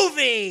my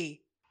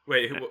movie!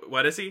 Wait,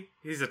 what is he?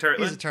 He's a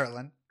turtle. He's a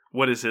turtlin.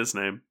 What is his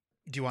name?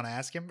 Do you want to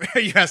ask him?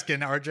 Are you asking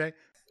RJ?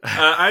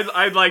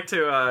 I'd like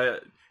to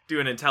do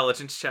an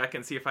intelligence check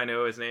and see if I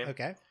know his name.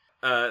 Okay.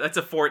 That's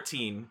a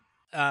 14.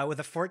 With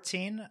a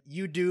 14,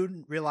 you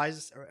do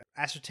realize or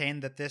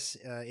ascertain that this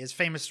is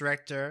famous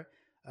director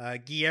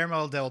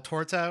Guillermo del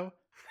Toro.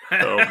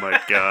 Oh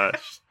my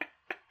gosh.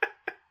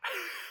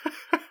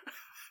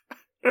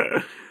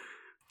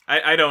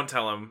 I don't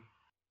tell him.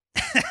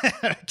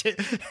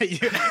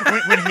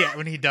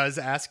 when he does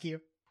ask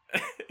you.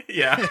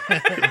 Yeah.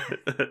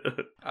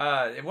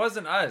 It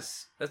wasn't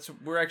us.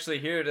 We're actually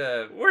here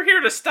to. We're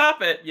here to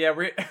stop it. Yeah,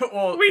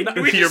 well, We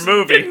You're just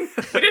moving.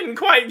 We didn't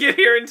quite get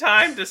here in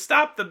time to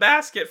stop the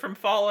basket from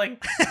falling.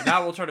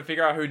 now we'll try to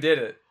figure out who did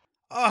it.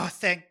 Oh,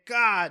 thank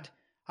God.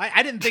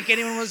 I didn't think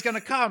anyone was going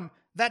to come.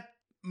 That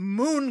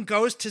moon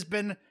ghost has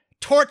been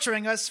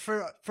torturing us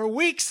for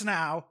weeks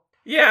now.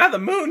 Yeah, the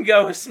moon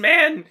ghost,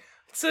 man.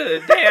 It's a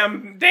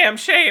damn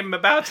shame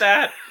about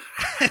that.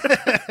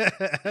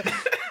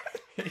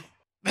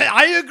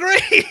 I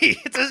agree.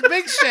 It's a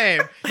big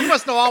shame. You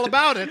must know all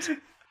about it.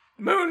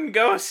 Moon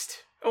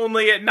ghost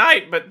only at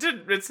night, but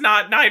it's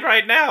not night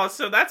right now,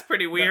 so that's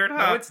pretty weird, huh?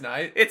 No, it's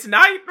night. It's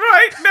night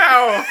right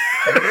now.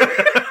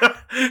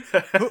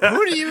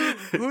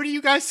 Who do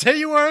you guys say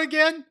you were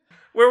again?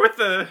 We're with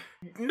the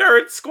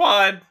nerd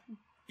squad.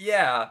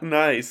 Yeah.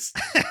 Nice.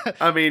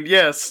 I mean,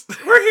 yes.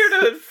 We're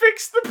here to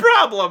fix the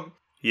problem,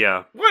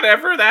 Yeah.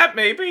 whatever that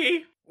may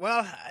be.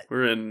 Well,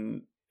 We're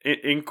in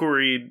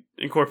Inquiry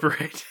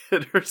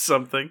Incorporated or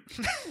something.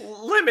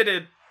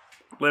 Limited,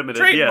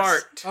 Limited,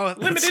 trademarked, oh,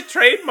 limited oh,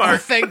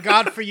 trademark. thank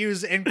God for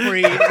use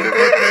Inquiry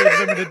Incorporated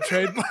Limited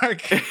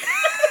Trademark. yes.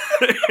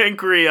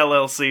 Inquiry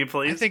LLC, I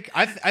please. think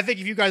if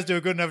you guys do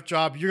a good enough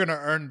job, you're gonna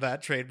earn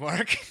that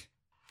trademark.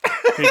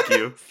 Thank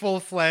you.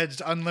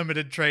 Full-fledged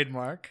unlimited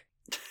trademark.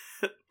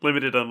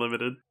 Limited,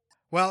 unlimited.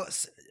 Well,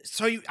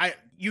 so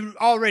you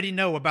already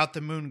know about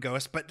the moon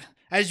ghost, but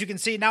as you can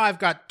see now, I've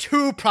got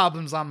 2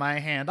 problems on my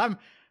hand.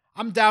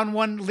 I'm down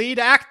 1 lead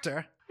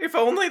actor. If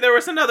only there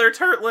was another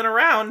turtlin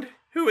around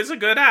who is a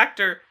good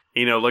actor.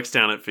 Eno looks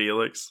down at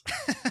Felix.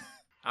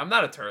 I'm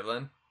not a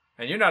turtlin,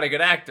 and you're not a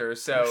good actor,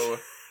 so.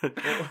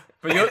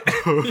 But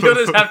you'll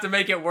just have to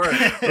make it work.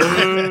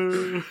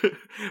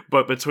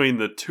 But between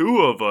the 2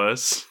 of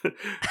us,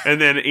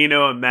 and then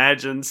Eno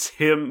imagines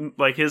him,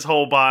 like his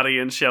whole body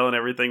and shell and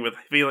everything, with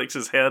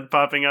Felix's head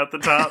popping out the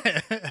top.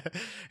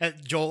 And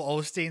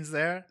Joel Osteen's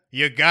there.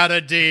 You got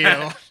a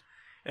deal.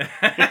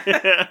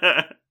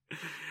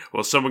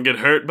 Will someone get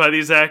hurt by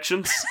these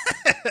actions?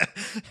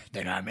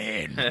 Then I'm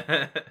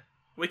in.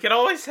 We could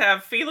always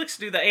have Felix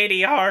do the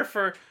ADR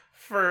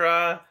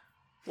for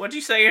what'd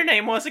you say your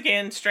name was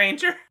again,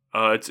 stranger?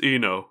 It's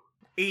Eno.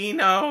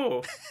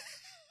 Eno.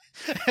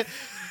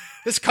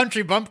 This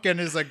country bumpkin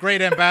is a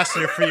great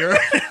ambassador for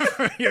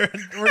your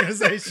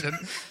organization.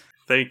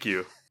 Thank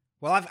you.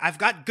 Well, I've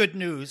got good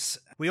news.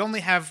 We only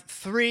have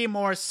 3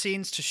 more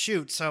scenes to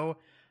shoot, so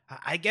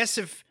I guess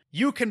if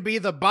you can be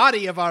the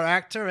body of our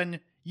actor and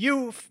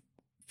you,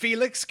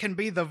 Felix, can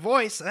be the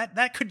voice,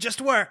 that could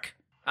just work.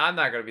 I'm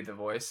not gonna be the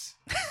voice.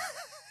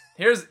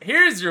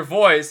 Here's your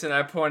voice, and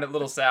I point at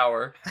Little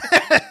Sour.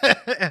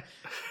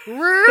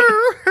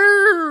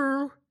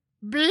 Woo-hoo!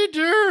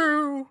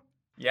 Be-doo!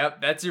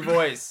 Yep, that's your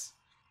voice.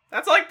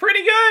 That's like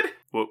pretty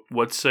good.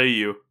 What say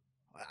you?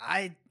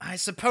 I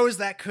suppose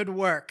that could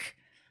work.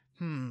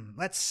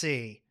 Let's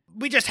see.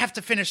 We just have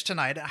to finish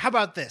tonight. How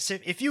about this?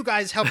 If you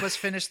guys help us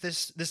finish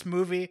this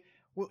movie,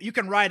 you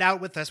can ride out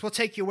with us. We'll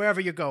take you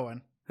wherever you're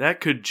going. That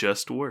could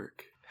just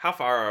work. How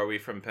far are we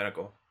from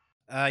Pinnacle?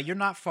 You're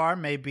not far,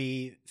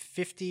 maybe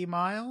 50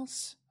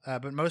 miles,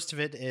 but most of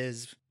it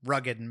is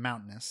rugged and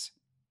mountainous.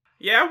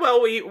 Yeah,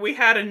 well, we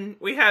had an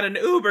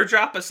Uber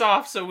drop us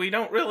off, so we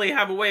don't really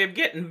have a way of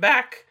getting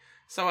back.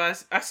 So I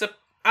suppose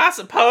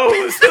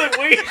that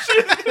we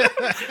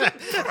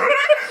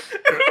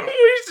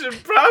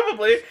should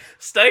probably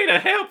stay to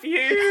help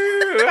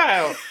you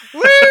out.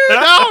 Woo,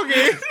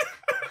 doggy!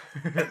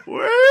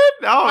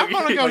 I'm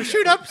gonna go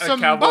shoot up A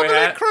some cowboy bubbly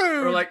hat,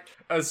 crew. or like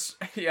a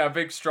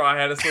big straw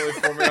hat is slowly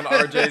forming on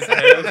RJ's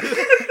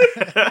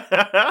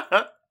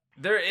head.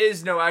 There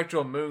is no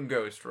actual moon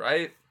ghost,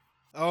 right?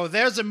 Oh,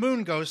 there's a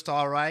moon ghost,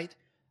 all right.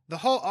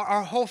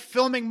 Our whole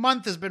filming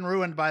month has been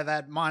ruined by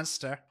that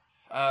monster.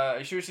 Are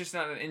you sure it's just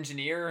not an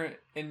engineer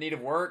in need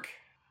of work?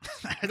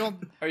 I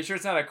don't. Are you sure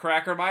it's not a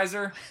cracker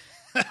miser?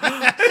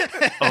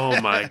 Oh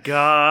my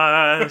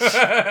gosh.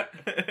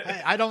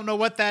 I don't know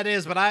what that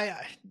is, but I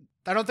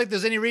don't think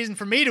there's any reason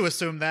for me to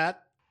assume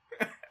that.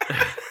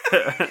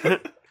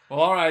 Well,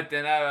 all right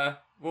then.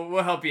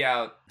 We'll help you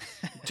out.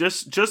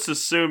 just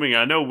assuming,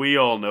 I know we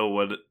all know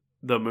what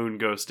the moon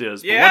ghost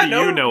is, but Yeah, what do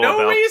you know about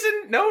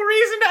no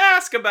reason to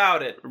ask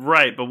about it.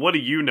 Right, but what do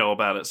you know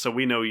about it so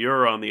we know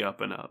you're on the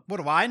up and up?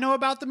 What do I know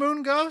about the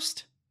moon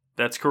ghost?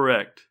 That's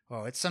correct.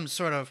 Oh, it's some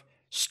sort of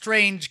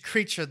strange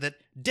creature that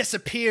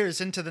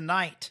disappears into the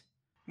night.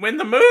 When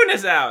the moon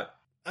is out.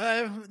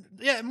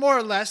 Yeah, more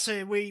or less.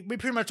 We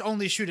pretty much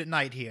only shoot at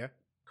night here.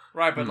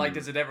 Right, but like,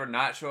 does it ever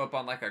not show up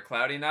on like a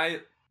cloudy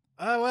night?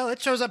 Well,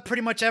 it shows up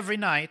pretty much every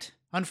night,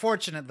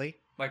 unfortunately.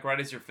 Like right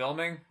as you're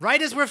filming?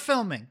 Right as we're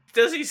filming.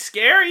 Does he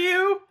scare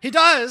you? He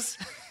does!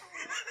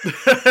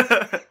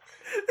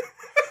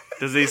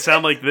 Does he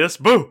sound like this?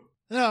 Boo!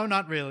 No,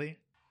 not really.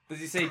 Does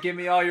he say, "Give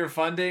me all your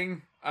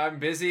funding. I'm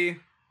busy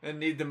and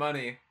need the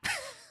money"?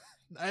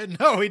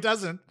 No, he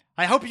doesn't.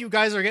 I hope you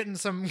guys are getting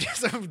some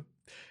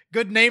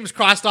good names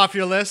crossed off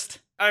your list.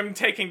 I'm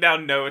taking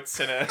down notes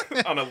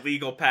on a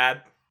legal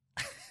pad.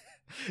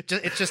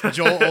 It's just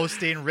Joel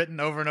Osteen written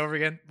over and over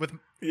again with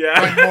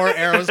Yeah. more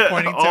arrows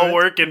pointing to All it.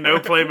 work and no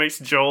play makes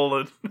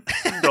Joel a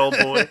dull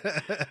boy.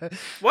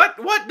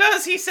 What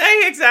does he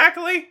say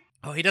exactly?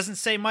 Oh, he doesn't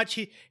say much.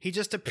 He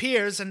just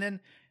appears and then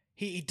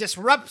he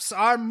disrupts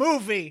our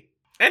movie.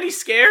 And he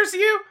scares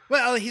you?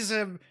 Well, he's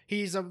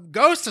a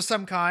ghost of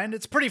some kind.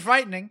 It's pretty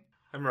frightening.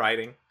 I'm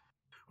writing.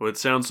 Well, it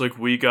sounds like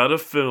we got a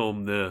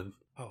film then.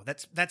 Oh,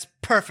 that's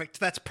perfect.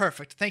 That's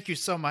perfect. Thank you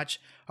so much.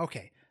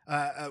 Okay.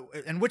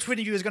 And which one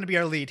of you is going to be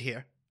our lead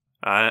here?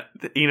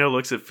 Eno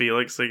looks at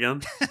Felix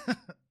again,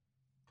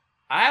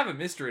 I have a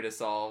mystery to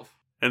solve.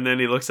 and then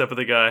he looks up at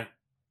the guy.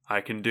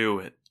 I can do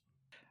it.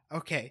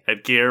 Okay.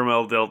 At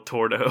Guillermo del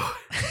Toro.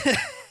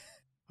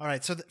 All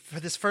right. So for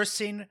this first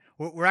scene,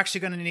 we're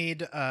actually going to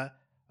need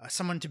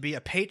someone to be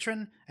a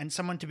patron and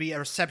someone to be a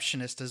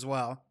receptionist as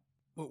well.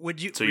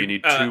 Would you? So you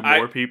need two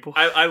more people?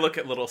 I look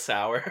at Little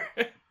Sour.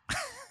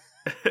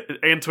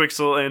 And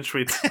Twixel and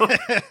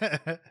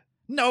Schweitzel.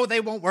 No,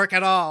 they won't work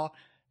at all.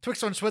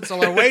 Twixel and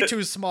Schwitzel are way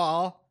too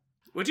small.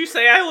 Would you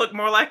say I look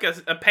more like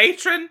a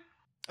patron?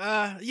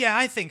 Yeah,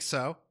 I think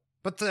so.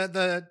 But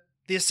the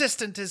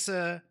assistant is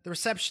the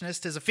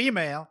receptionist is a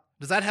female.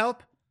 Does that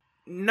help?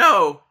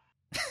 No.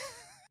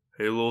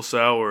 Hey, Little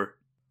Sour.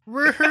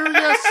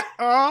 Yes.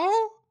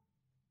 Oh.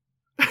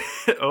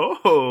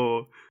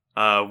 Oh.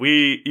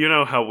 You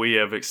know how we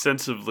have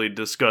extensively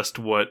discussed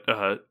what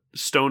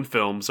stone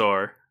films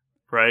are,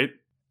 right?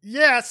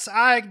 Yes,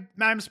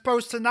 I'm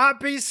supposed to not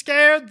be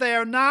scared.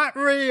 They're not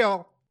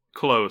real.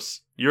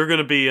 Close. You're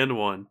gonna be in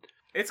one.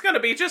 It's gonna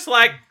be just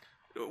like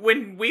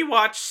when we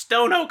watch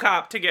Stono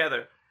Cop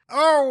together.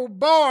 Oh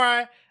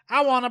boy,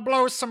 I want to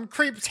blow some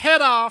creep's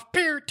head off.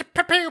 Pew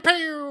pew pew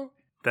pew.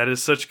 That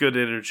is such good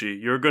energy.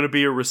 You're gonna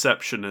be a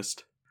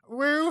receptionist.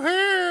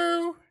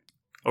 Woohoo!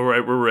 All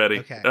right, we're ready.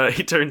 Okay.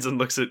 He turns and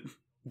looks at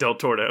Del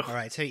Toro. All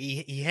right, so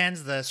he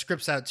hands the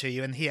scripts out to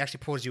you, and he actually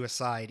pulls you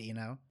aside.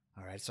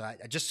 All right, so I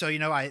just so you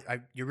know,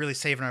 you're really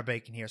saving our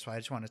bacon here. So I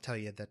just want to tell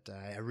you that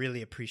I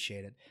really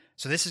appreciate it.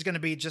 So this is going to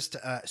be just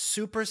a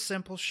super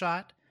simple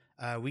shot.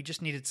 We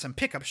just needed some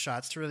pickup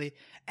shots to really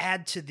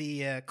add to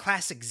the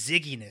classic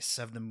zigginess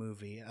of the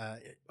movie.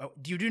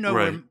 You do know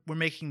Right. we're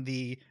making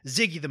the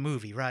Ziggy the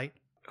movie, right?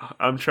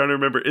 I'm trying to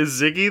remember.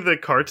 Is Ziggy the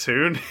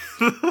cartoon?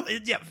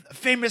 Yeah,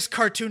 famous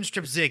cartoon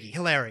strip Ziggy,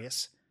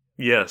 hilarious.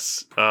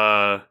 Yes.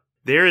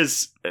 There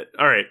is.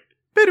 All right.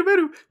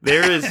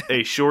 There is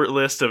a short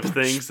list of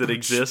things that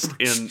exist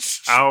in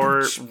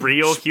our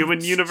real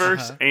human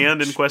universe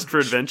and in Quest for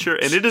Adventure,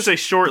 and it is a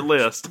short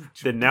list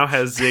that now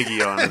has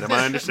Ziggy on it. Am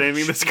I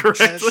understanding this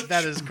correctly?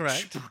 That is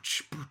correct.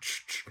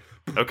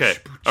 Okay.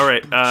 All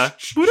right.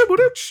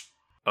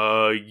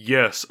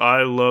 Yes,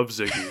 I love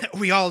Ziggy.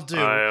 We all do.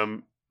 I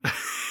am.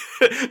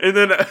 And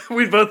then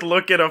we both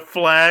look at a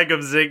flag of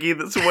Ziggy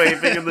that's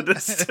waving in the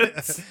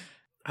distance.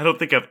 I don't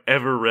think I've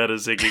ever read a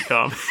Ziggy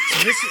comic.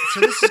 So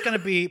this is going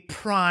to be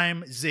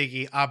prime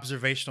Ziggy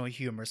observational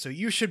humor, so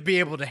you should be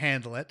able to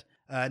handle it.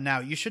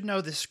 Now, you should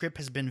know this script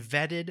has been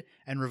vetted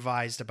and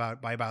revised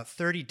by about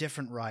 30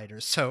 different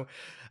writers, so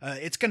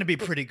it's going to be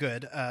pretty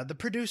good. The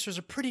producers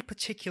are pretty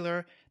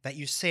particular that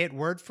you say it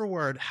word for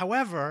word.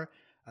 However,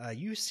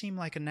 you seem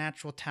like a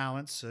natural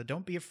talent, so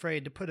don't be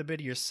afraid to put a bit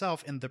of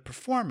yourself in the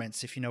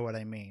performance, if you know what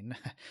I mean.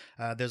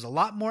 There's a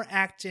lot more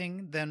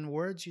acting than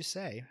words you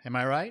say. Am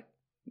I right?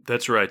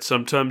 That's right.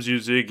 Sometimes you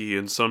Ziggy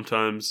and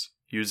sometimes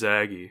you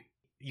Zaggy.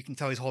 You can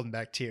tell he's holding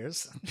back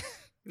tears.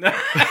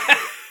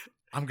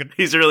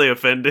 He's really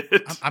offended.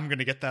 I'm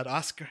gonna get that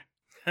Oscar.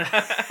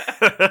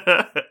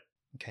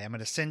 Okay, I'm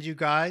gonna send you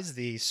guys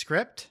the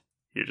script.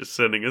 You're just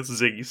sending us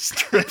Ziggy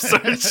strips,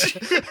 aren't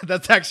you?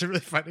 That's actually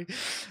really funny.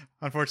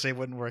 Unfortunately, it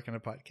wouldn't work in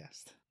a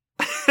podcast.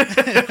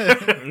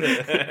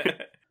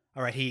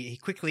 All right, he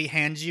quickly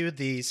hands you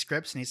the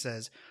scripts and he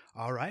says,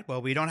 "All right,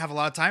 well, we don't have a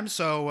lot of time,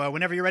 so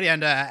whenever you're ready,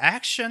 and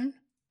action."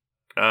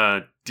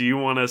 Do you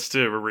want us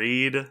to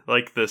read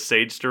like the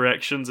stage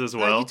directions as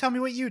well? You tell me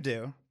what you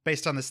do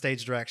based on the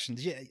stage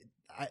directions.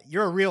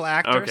 You're a real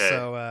actor, Okay.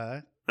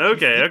 so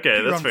Okay, you that's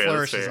run fair. That's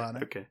flourishes fair. on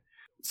it. Okay.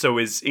 So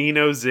is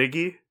Eno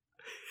Ziggy?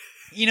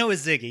 Eno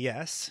is Ziggy,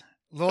 yes.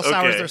 Little Sour's the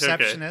Okay, okay.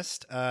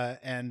 receptionist,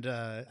 and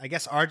I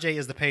guess RJ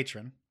is the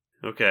patron.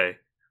 Okay.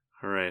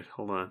 All right.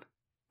 Hold on.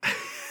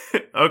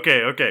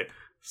 Okay.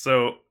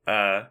 So,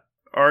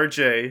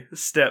 RJ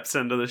steps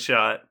into the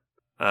shot.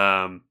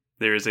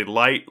 There is a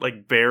light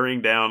like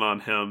bearing down on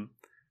him,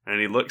 and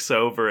he looks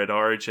over at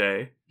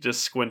RJ,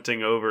 just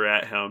squinting over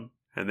at him.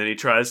 And then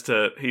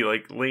he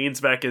like leans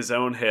back his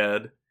own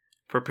head,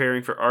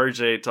 preparing for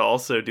RJ to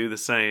also do the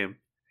same.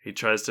 He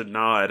tries to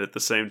nod at the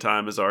same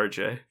time as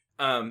RJ.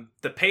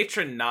 The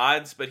patron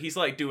nods, but he's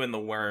like doing the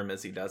worm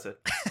as he does it.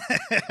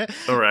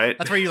 All right.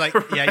 That's where you like,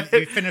 yeah,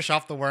 you finish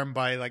off the worm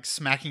by like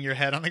smacking your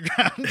head on the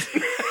ground.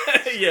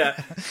 Yeah.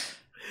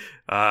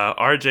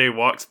 RJ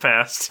walks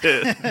past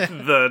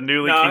the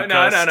newly No.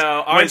 concussed.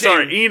 RJ, Wait,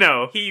 sorry,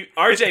 Eno.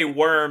 RJ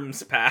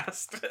worms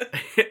past.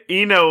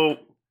 Eno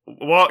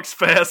walks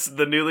past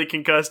the newly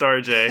concussed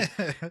RJ,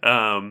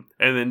 and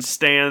then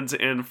stands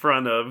in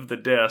front of the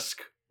desk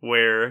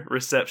where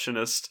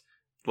receptionist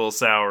Lil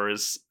Sour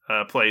is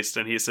placed,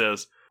 and he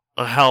says,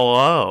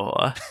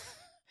 "Hello."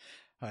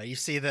 You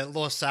see that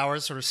little Sour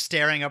sort of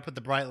staring up at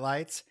the bright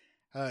lights,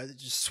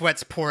 just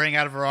sweat's pouring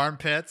out of her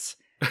armpits.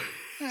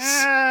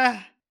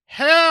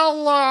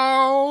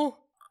 Hello.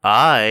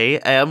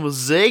 I am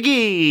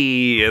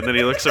Ziggy, and then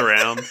he looks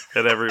around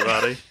at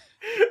everybody.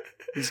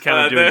 He's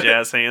kind of doing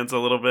jazz hands a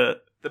little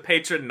bit. The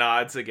patron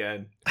nods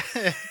again.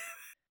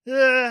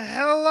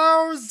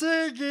 Hello,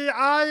 Ziggy.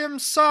 I am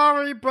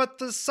sorry, but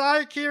the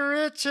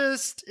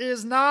psychiatrist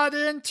is not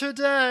in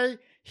today.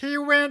 He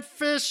went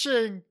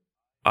fishing.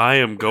 I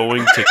am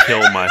going to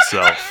kill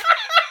myself.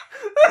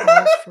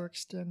 Pause for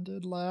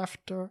extended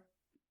laughter.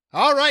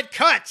 All right,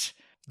 cut.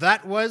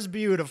 That was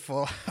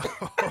beautiful.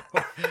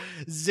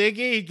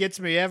 Ziggy gets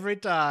me every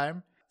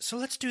time. So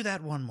let's do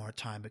that one more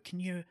time. But can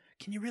you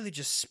really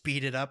just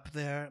speed it up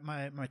there,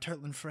 my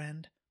turtling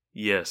friend?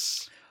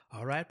 Yes.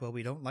 All right. Well,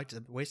 we don't like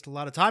to waste a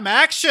lot of time.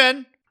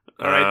 Action!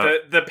 All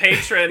right, the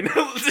patron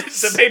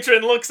the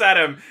patron looks at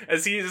him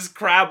as he's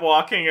crab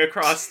walking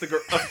across the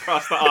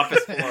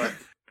office floor.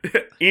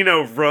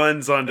 Eno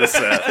runs onto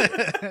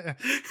set,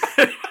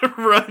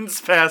 runs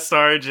past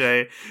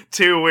RJ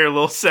to where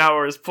Lil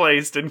Sour is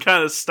placed, and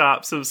kind of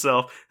stops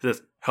himself.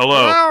 Says,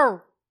 "Hello."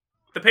 Hello.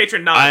 The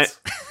patron nods.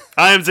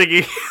 I am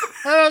Ziggy.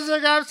 Hello,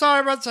 Ziggy. I'm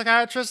sorry, but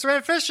psychiatrist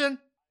went fishing.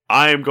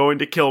 I am going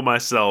to kill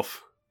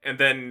myself. And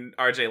then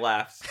RJ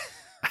laughs.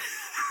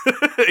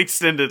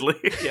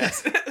 Extendedly.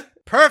 Yes.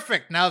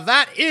 Perfect. Now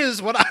that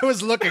is what I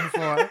was looking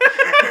for.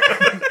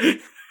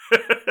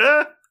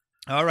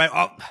 All right.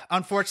 Oh,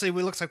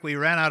 unfortunately, it looks like we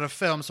ran out of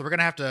film, so we're going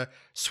to have to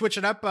switch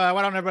it up.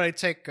 Why don't everybody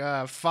take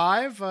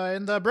 5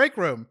 in the break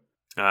room?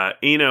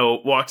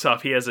 Eno walks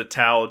off. He has a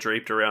towel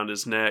draped around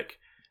his neck,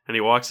 and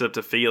he walks up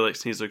to Felix,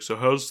 and he's like, "So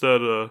how's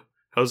the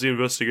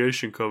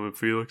investigation coming,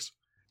 Felix?"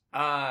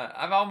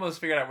 I've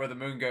almost figured out where the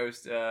moon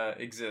ghost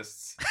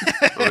exists.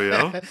 Oh,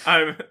 yeah?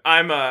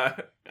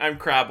 I'm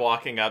crab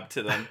walking up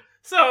to them.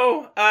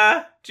 So,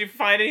 did you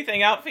find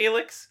anything out,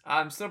 Felix?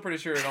 I'm still pretty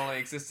sure it only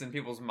exists in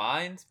people's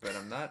minds, but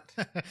I'm not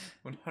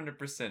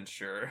 100%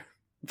 sure.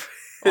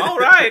 All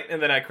right.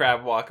 And then I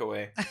crab walk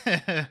away.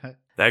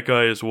 That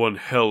guy is one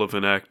hell of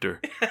an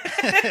actor.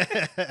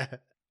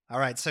 All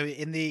right, so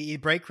in the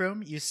break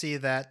room, you see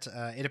that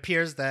it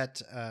appears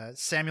that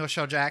Samuel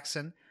L.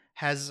 Jackson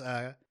has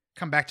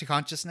come back to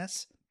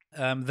consciousness.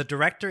 The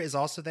director is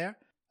also there,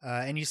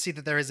 and you see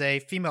that there is a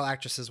female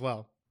actress as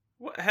well.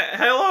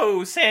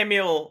 Hello,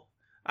 Samuel.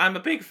 I'm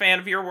a big fan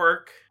of your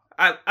work.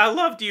 I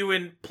loved you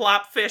in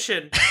Plop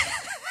Fishing.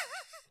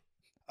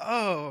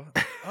 Oh,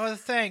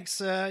 thanks.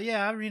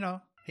 Yeah, you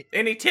know.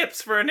 Any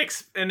tips for an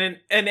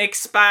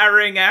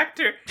expiring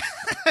actor?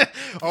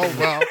 Oh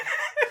well,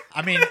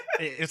 I mean,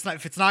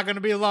 if it's not going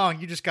to be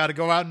long, you just got to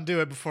go out and do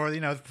it before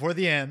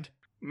the end.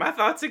 My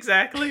thoughts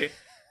exactly.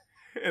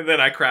 And then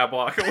I crab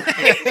walk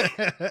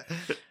away.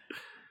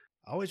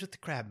 Always with the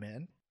crab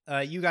man.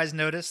 You guys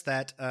notice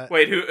that.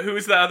 Wait,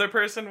 who's the other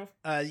person?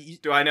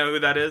 Do I know who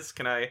that is?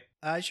 Can I?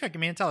 Sure.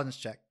 Give me an intelligence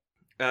check.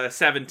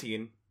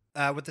 17.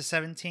 With the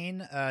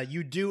 17,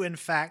 you do in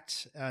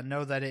fact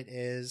know that it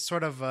is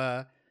sort of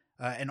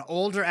an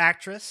older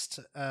actress,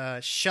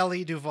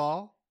 Shelley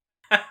Duvall.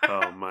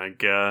 Oh my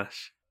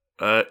gosh.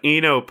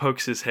 Eno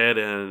pokes his head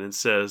in and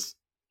says,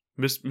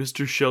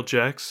 Mr. Shell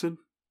Jackson?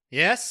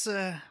 Yes,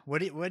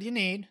 what do you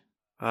need?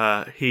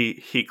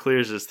 He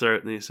clears his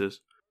throat and he says,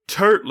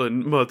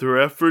 "Turtlin, mother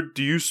effort,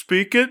 do you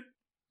speak it?"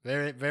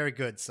 Very, very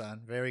good,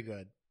 son. Very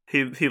good.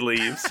 He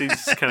leaves.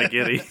 He's kind of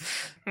giddy.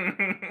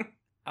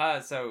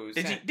 So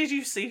Did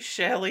you see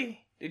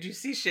Shelley? Did you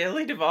see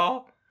Shelley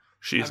Duvall?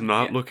 She's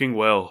not looking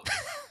well.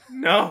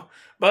 No,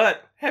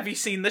 but have you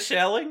seen the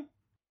shelling?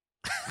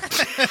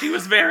 She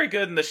was very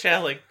good in the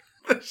shelling.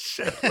 The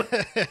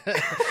shelling.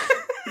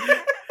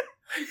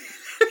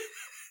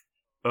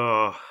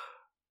 Oh.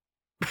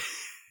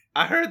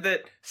 I heard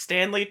that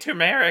Stanley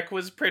Turmeric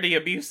was pretty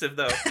abusive,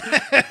 though.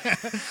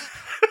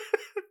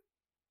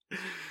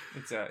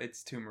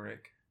 It's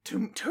turmeric.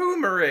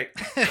 Turmeric.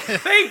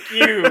 Thank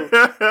you.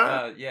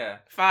 Yeah.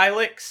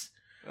 Felix.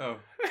 Oh.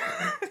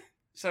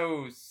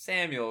 So,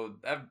 Samuel,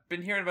 I've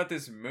been hearing about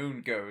this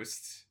moon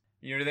ghost.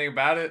 You know anything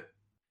about it?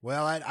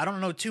 Well, I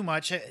don't know too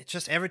much. It's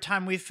just every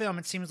time we film,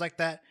 it seems like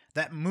that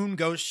moon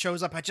ghost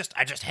shows up. I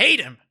just hate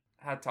him.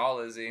 How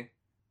tall is he?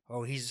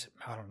 Oh, he's,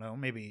 I don't know,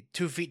 maybe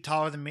 2 feet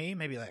taller than me,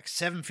 maybe like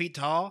 7 feet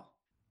tall.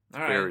 All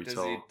right. Very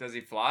tall. Does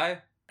he fly?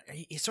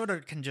 He sort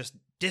of can just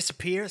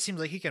disappear. It seems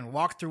like he can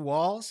walk through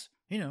walls.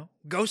 You know,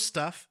 ghost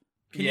stuff.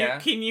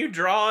 Can you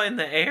draw in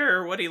the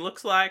air what he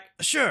looks like?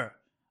 Sure.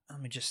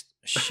 Let me just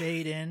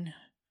shade in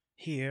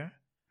here.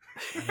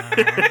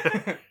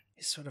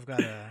 He's sort of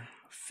got a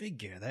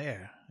figure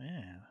there.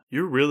 Yeah.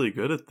 You're really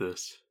good at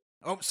this.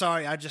 Oh,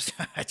 sorry. I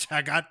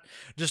got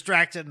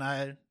distracted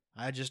and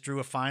I just drew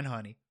a fine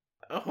honey.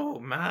 Oh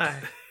my.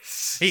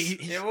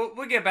 Yeah,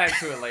 we'll get back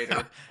to it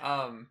later.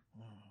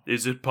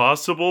 Is it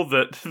possible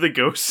that the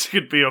ghost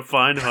could be a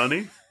fine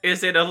honey?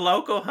 Is it a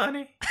local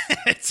honey?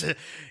 it's a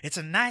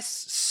nice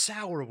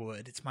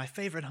sourwood. It's my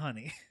favorite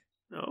honey.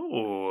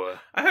 Oh.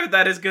 I heard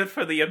that is good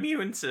for the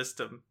immune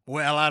system.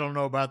 Well, I don't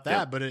know about that,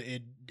 Yep. but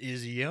it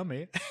is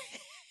yummy.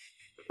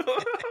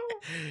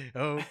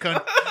 Oh,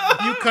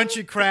 you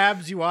country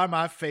crabs, you are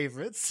my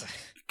favorites.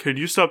 Can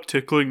you stop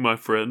tickling my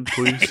friend,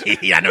 please?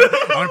 Yeah, no,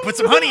 I'm gonna put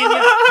some honey in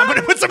you. I'm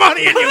gonna put some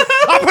honey in you.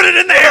 I'll put it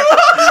in there.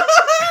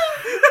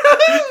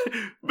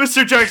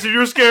 Mr. Jackson,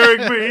 you're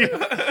scaring me.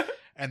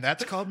 And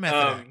that's called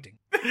method acting.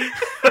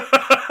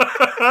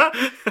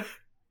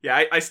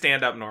 Yeah, I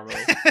stand up normally.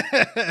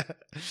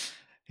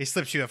 He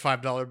slips you a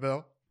 $5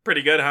 bill.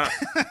 Pretty good, huh?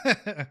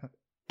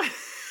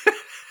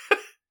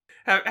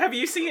 Have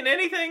you seen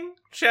anything,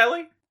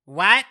 Shelley?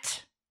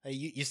 What?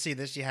 You see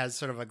this? She has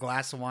sort of a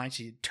glass of wine.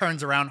 She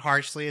turns around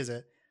harshly as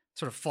it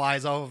sort of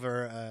flies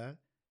over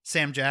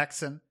Sam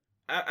Jackson.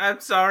 I'm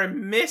sorry,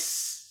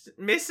 Miss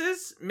Duval.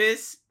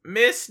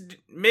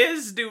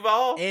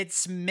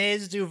 It's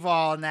Ms.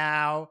 Duval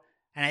now,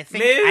 and I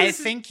Ms.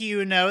 think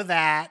you know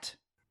that.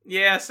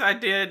 Yes, I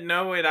did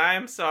know it. I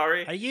am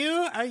sorry. Are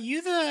you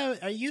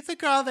the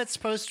girl that's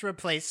supposed to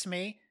replace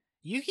me?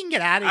 You can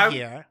get out of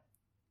here.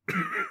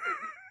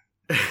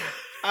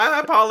 I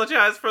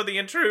apologize for the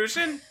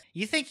intrusion.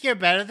 You think you're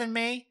better than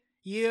me?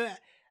 Do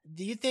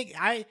you think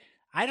I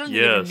don't even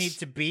Yes. need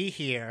to be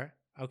here,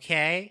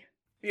 okay?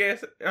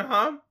 Yes,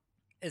 uh-huh.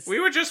 It's We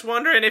were just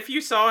wondering if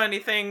you saw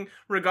anything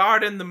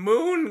regarding the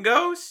moon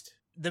ghost.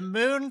 the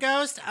moon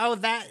ghost? Oh,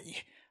 that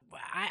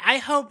I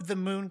hope the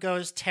moon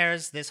ghost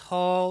tears this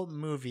whole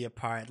movie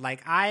apart.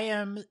 Like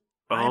I'm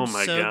Oh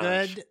my so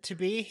gosh. good to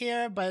be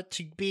here, but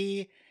to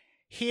be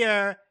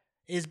here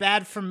is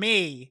bad for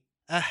me.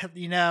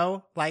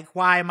 Like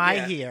why am I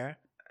Yeah. here?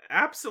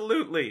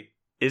 Absolutely.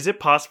 Is it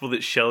possible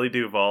that Shelley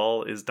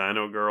Duvall is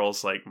Dino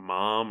Girl's like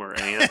mom or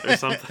aunt or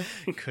something?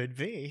 Could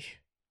be.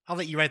 I'll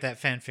let you write that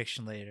fan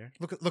fiction later.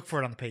 Look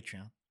for it on the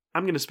Patreon.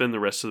 I'm going to spend the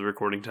rest of the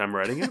recording time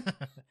writing it.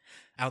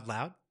 Out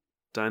loud.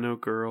 Dino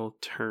Girl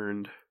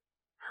turned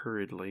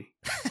hurriedly.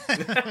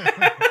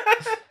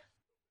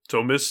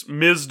 So,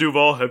 Ms.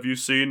 Duvall, have you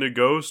seen a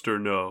ghost or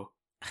no?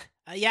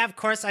 Yeah, of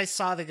course I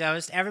saw the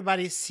ghost.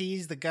 Everybody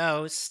sees the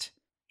ghost.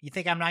 You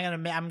think I'm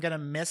gonna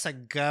miss a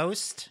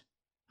ghost?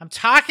 I'm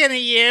talking to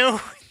you.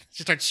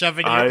 She starts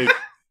shoving you.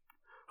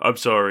 I'm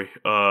sorry.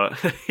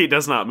 He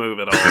does not move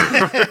at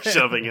all. We're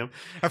shoving him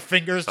Her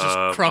fingers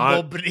just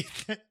crumble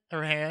beneath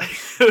her hand.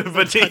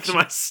 beneath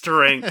my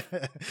strength.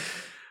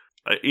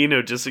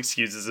 Eno just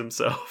excuses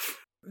himself.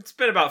 It's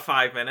been about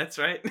 5 minutes,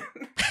 right?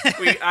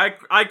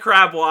 I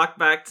crab walk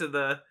back to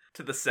the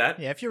set.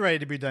 Yeah, if you're ready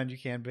to be done, you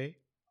can be.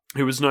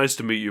 It was nice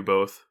to meet you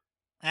both.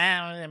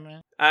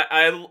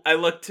 I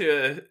look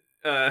to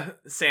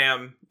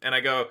Sam and I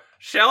go,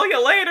 "Shall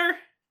you later?"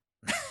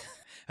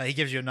 He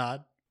gives you a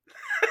nod.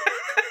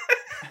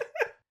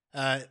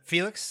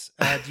 Felix,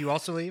 do you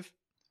also leave?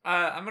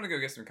 I'm gonna go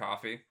get some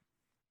coffee.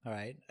 All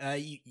right.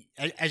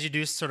 As you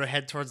do sort of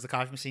head towards the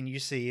coffee machine, you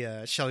see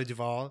Shelley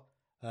Duvall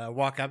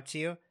walk up to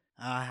you.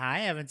 Hi, I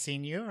haven't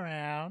seen you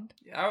around.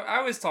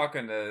 I was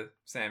talking to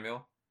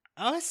Samuel.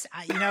 Oh,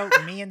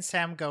 me and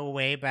Sam go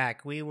way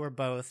back. We were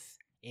both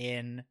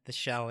in the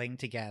Shelling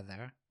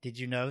together. Did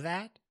you know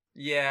that?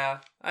 Yeah,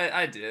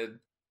 I did.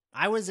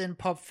 I was in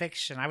Pulp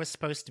Fiction. I was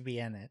supposed to be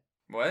in it.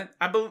 What?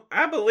 I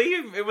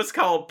believe it was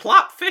called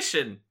plot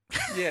fishing.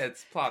 Yeah,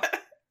 it's plot.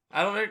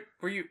 I don't know.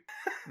 Were you?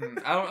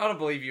 I don't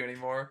believe you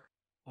anymore.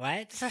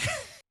 What?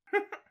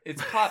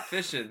 It's plot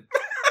fishing.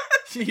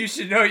 You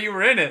should know you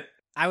were in it.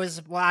 I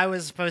was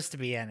supposed to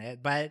be in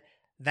it, but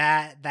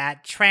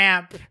that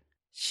tramp,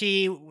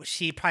 she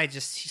probably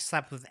she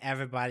slept with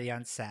everybody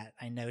on set.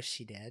 I know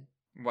she did.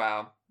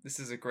 Wow, this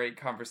is a great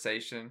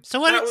conversation. So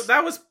what?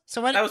 That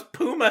was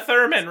Puma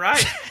Thurman,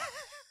 right?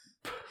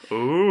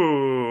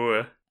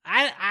 Ooh.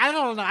 I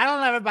don't know. I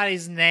don't know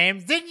everybody's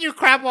names. Didn't you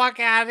crab walk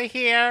out of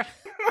here?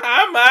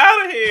 I'm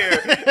out of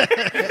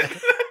here.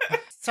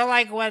 So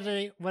like, what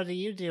are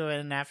you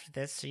doing after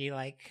this? Are you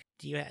like,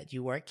 do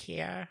you work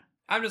here?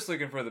 I'm just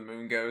looking for the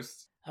moon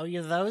ghost. Oh,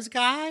 you're those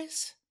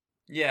guys?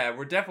 Yeah,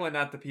 we're definitely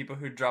not the people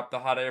who dropped the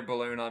hot air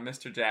balloon on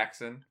Mr.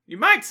 Jackson. You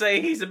might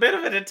say he's a bit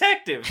of a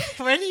detective.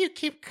 Where do you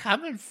keep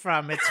coming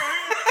from? It's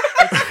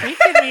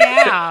freaking me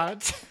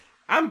out.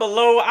 I'm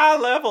below eye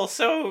level,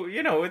 so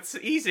it's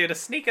easier to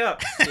sneak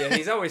up. Yeah,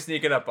 he's always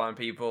sneaking up on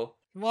people.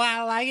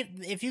 Well,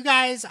 if you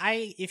guys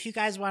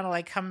want to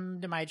like come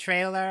to my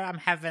trailer, I'm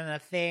having a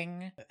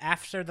thing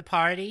after the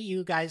party.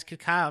 You guys could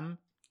come.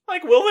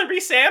 Like, will there be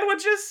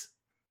sandwiches?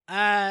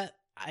 I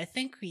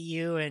think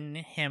you and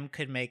him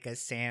could make a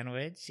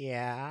sandwich.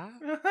 Yeah.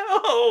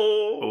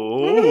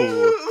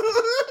 Oh.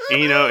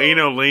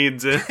 Eno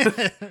leans in.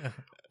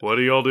 What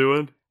are y'all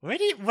doing? Where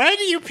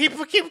do you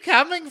people keep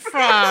coming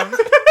from?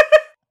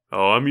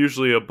 Oh, I'm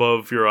usually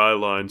above your eye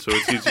line, so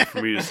it's easy for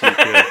me to sneak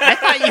in. I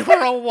thought you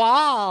were a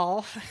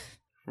wall.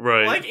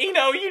 Right. Like,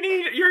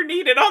 you're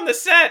needed on the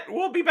set.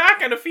 We'll be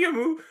back in a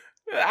few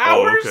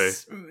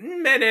hours,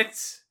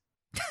 minutes.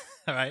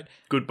 All right.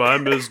 Goodbye,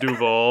 Ms.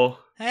 Duval.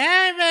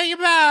 Hey, there you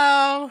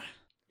go.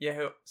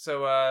 Yeah,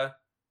 so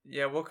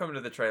Yeah, we'll come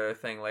to the trailer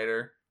thing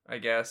later, I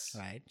guess.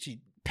 Right.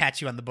 She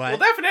pats you on the We'll butt.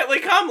 definitely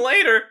come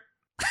later.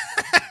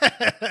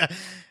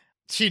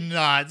 She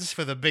nods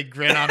with a big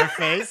grin on her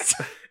face.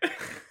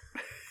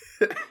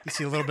 You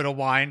see a little bit of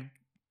wine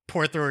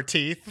pour through her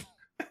teeth.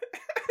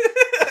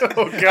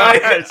 Oh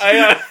gosh.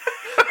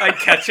 I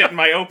catch it in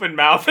my open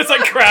mouth as I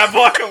crab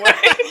walk away.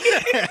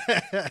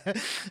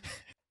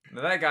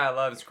 Now, that guy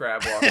loves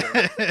crab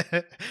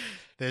walking.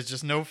 There's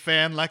just no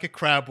fan like a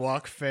crab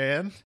walk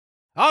fan.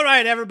 All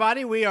right,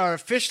 everybody, we are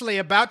officially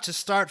about to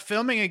start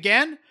filming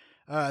again.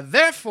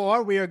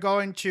 Therefore, we are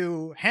going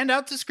to hand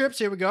out the scripts.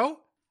 Here we go.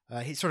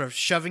 He's sort of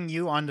shoving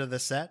you onto the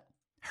set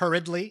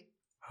hurriedly.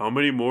 How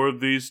many more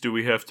of these do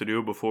we have to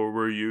do before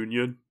we're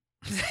union?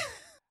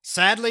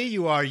 Sadly,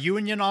 you are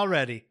union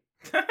already.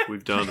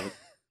 We've done it.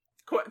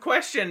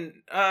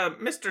 Question,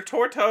 Mr.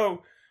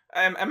 Torto,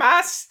 am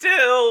I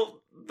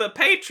still the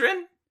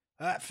patron?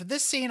 For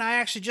this scene, I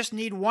actually just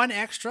need one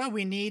extra.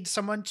 We need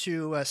someone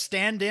to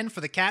stand in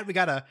for the cat. We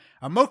got a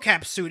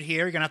mocap suit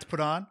here you're going to have to put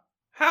on.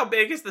 How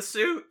big is the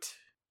suit?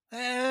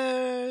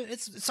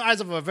 It's the size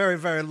of a very,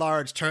 very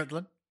large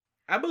turtle.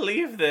 I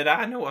believe that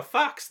I know a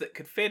fox that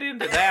could fit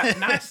into that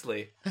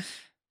nicely.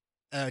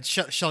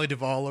 Shelley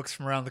Duvall looks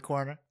from around the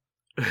corner.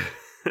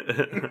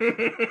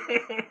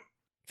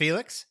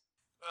 Felix?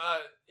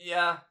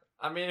 Yeah.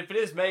 I mean, if it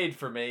is made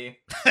for me.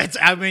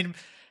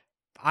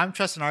 I'm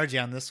trusting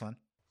RJ on this one.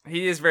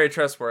 He is very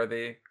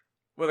trustworthy.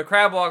 With a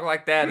crab walk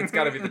like that, it's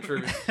got to be the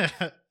truth.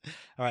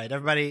 All right,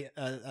 everybody,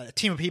 a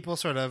team of people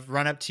sort of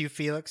run up to you,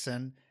 Felix,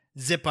 and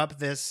zip up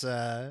this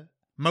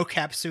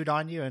mocap suit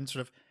on you and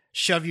sort of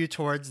shove you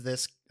towards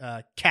this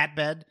cat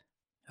bed.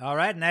 All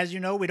right, and as you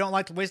know, we don't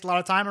like to waste a lot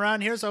of time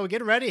around here, so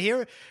get ready.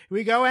 Here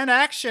we go, and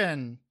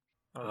action.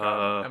 Oh,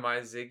 God. Am I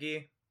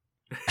Ziggy?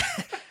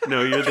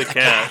 No, you're the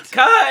cat.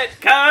 Cut!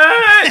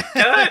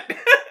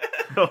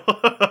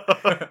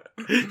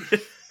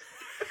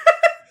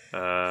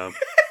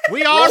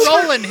 We are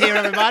rolling here,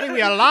 everybody.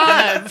 We are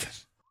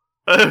live.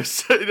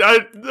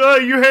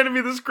 You handed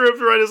me the script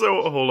right as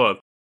hold on.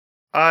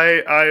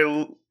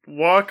 I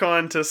walk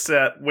onto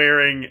set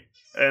wearing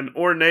an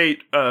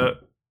ornate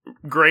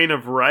grain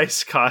of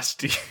rice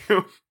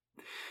costume,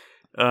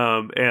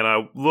 and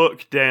I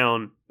look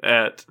down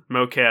at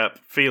mocap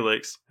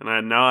Felix and I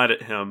nod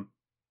at him.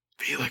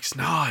 Felix,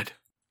 nod.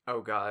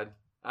 Oh God,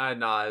 I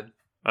nod.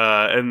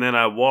 And then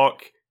I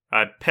walk.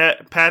 I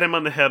pat him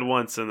on the head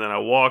once, and then I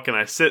walk and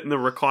I sit in the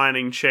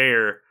reclining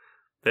chair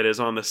that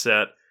is on the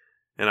set,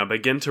 and I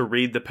begin to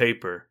read the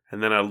paper,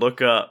 and then I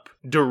look up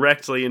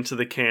directly into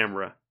the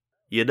camera.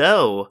 You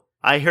know,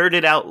 I heard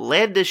an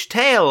outlandish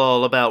tale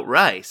all about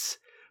rice,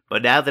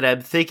 but now that I'm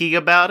thinking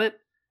about it,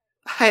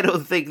 I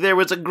don't think there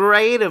was a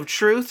grain of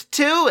truth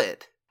to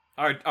it.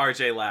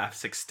 RJ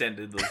laughs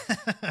extendedly.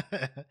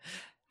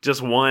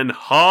 Just one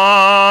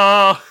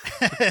ha.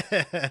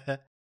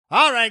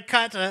 All right,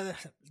 cut.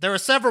 There were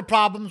several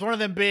problems, one of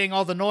them being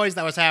all the noise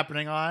that was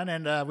happening on,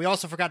 and we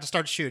also forgot to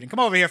start shooting. Come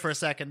over here for a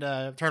second,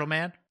 Turtle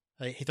Man.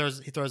 He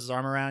throws his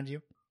arm around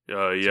you.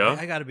 Yeah? So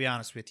I gotta be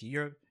honest with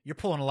you. You're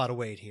pulling a lot of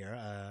weight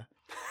here.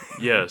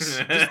 Yes.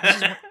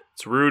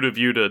 It's rude of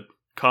you to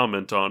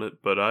comment on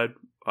it, but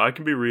I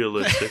can be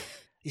realistic.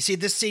 You see,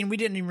 this scene, we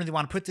didn't even really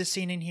want to put this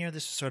scene in here.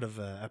 This is sort of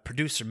a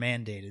producer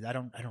mandated. I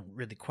don't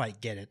really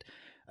quite get it.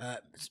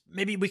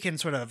 Maybe we can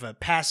sort of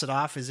pass it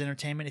off as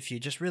entertainment if you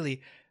just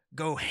really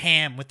go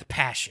ham with the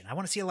passion. I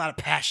want to see a lot of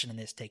passion in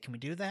this take. Can we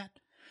do that?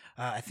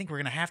 I think we're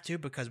going to have to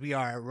because we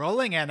are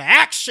rolling in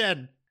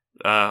action.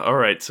 All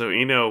right, so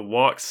Eno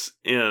walks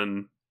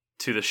in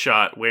to the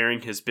shot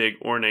wearing his big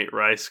ornate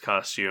rice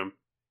costume,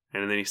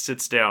 and then he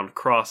sits down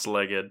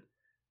cross-legged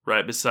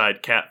right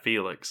beside Cat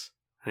Felix,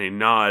 and he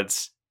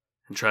nods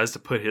and tries to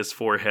put his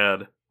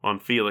forehead on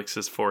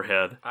Felix's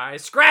forehead. I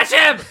scratch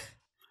him!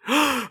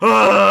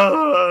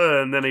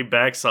 And then he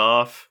backs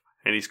off,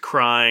 and he's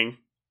crying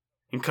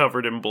and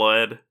covered in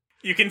blood.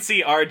 You can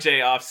see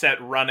RJ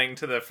offset running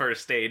to the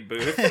first aid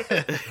booth.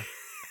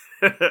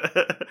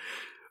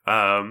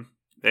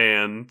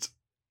 And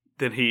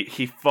then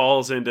he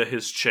falls into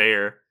his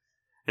chair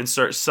and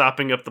starts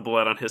sopping up the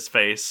blood on his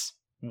face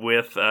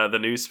with the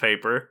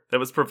newspaper that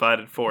was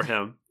provided for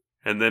him.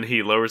 And then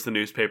he lowers the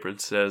newspaper and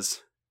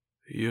says,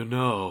 "You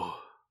know,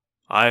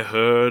 I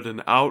heard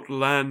an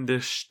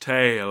outlandish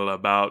tale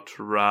about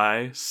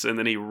rice." And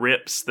then he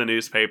rips the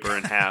newspaper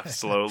in half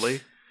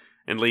slowly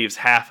and leaves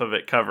half of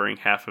it covering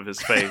half of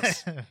his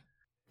face.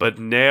 "But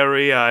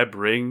nary I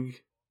bring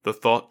the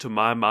thought to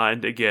my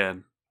mind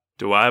again.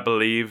 Do I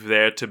believe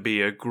there to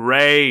be a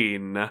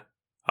grain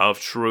of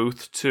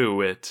truth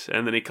to it?"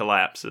 And then he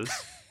collapses.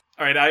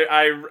 All right,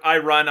 I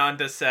run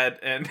onto set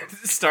and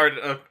start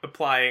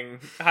applying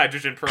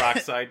hydrogen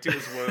peroxide to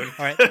his wound.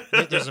 All right,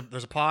 there's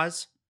a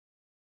pause.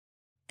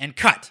 And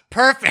cut.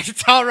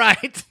 Perfect. All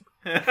right.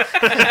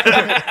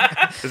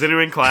 Is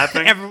anyone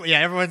clapping?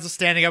 Everyone's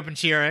standing up and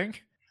cheering.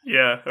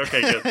 Yeah,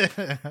 okay,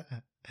 good.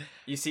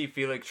 You see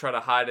Felix try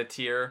to hide a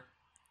tear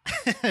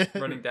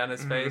running down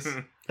his face.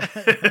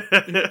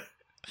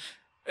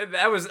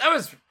 That was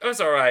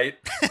all right.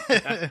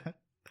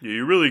 Yeah,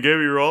 you really gave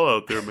your all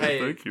out there, man. Hey,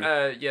 Thank you.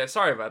 yeah,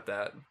 sorry about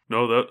that.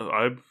 No,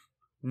 I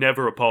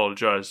never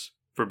apologize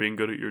for being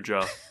good at your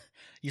job.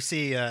 You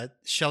see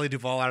Shelley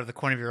Duvall out of the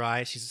corner of your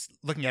eye. She's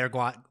looking at her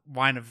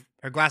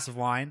glass of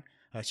wine.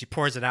 She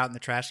pours it out in the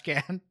trash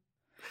can.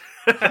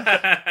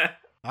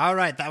 All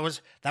right, that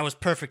was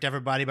perfect,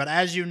 everybody. But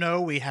as you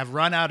know, we have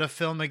run out of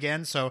film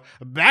again. So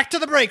back to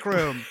the break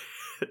room.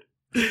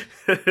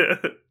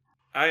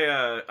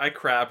 I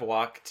crab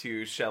walk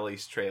to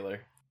Shelley's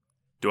trailer.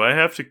 Do I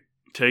have to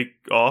take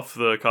off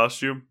the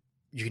costume?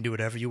 You can do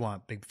whatever you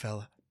want, big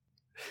fella.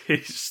 He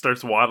just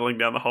starts waddling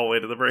down the hallway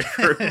to the break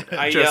room.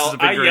 I dressed as a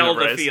big grain yell of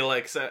to rice.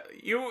 Felix,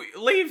 "You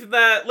leave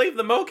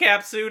the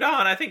mocap suit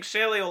on. I think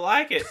Shelley will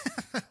like it."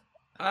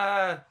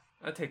 I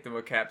take the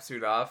mocap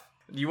suit off.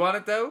 You want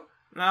it though?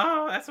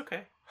 No, that's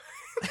okay.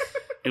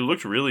 It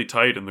looked really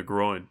tight in the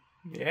groin.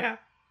 Yeah.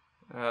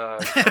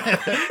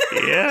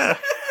 Yeah.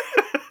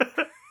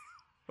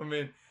 I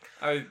mean,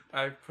 I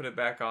put it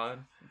back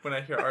on when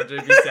I hear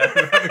RJ be sad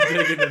about me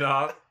taking it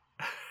off.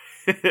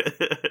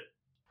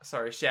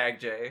 Sorry, Shag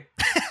J.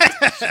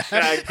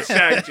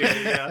 Shag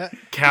J, yeah.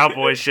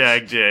 Cowboy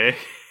Shag J.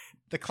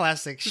 The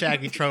classic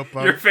Shaggy trope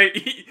of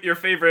Your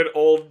favorite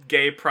old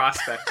gay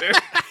prospector.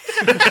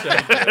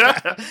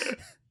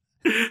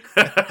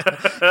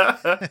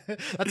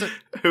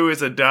 Who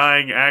is a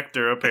dying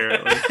actor,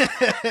 apparently.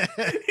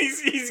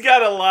 He's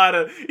got a lot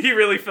of. He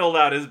really filled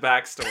out his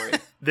backstory.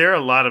 There are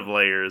a lot of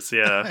layers,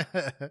 yeah.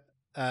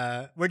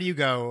 Where do you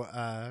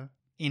go,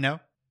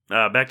 Eno?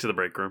 Back to the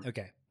break room.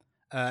 Okay.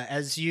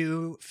 As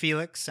you,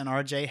 Felix, and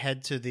RJ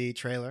head to the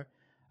trailer,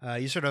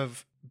 you sort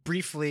of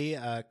briefly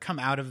come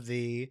out of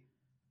the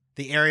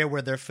area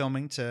where they're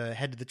filming to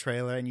head to the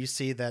trailer, and you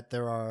see that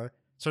there are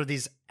sort of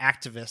these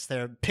activists.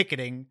 They're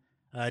picketing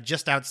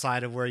just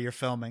outside of where you're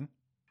filming.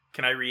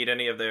 Can I read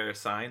any of their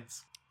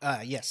signs?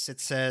 Yes, it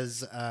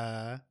says,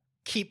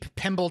 "Keep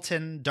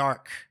Pimbleton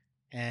dark,"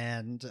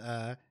 and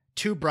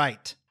 "Too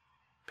bright."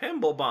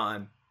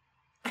 Pimblebon.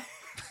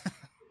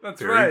 That's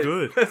Very right.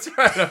 good. That's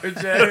right,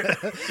 RJ.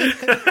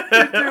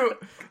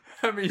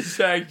 I mean,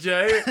 Shag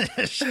J.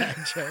 Shag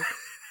J.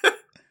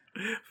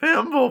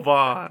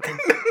 Fimblebon.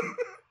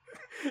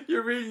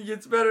 Your reading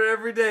gets better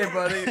every day,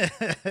 buddy.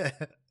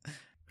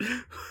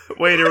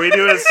 Wait, are we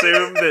to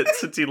assume that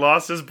since he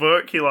lost his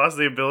book, he lost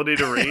the ability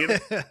to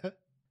read?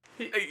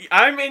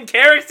 I'm in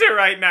character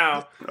right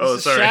now. Oh,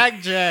 This is sorry.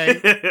 Shag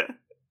J.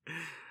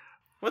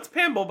 What's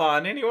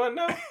Pimblebon? Anyone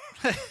know?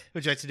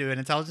 Would you like to do an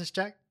intelligence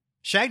check?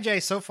 Shag J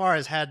so far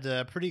has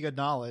had pretty good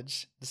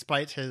knowledge,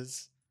 despite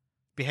his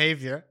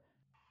behavior.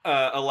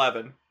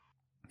 11.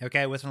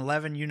 Okay, with an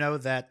 11, you know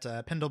that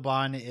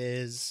Pindlebon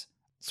is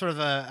sort of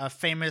a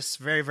famous,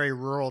 very, very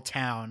rural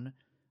town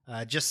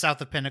just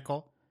south of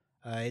Pinnacle.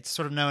 It's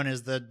sort of known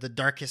as the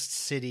darkest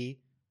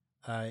city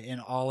in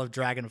all of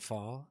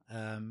Dragonfall.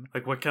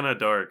 Like, what kind of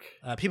dark?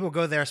 People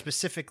go there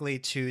specifically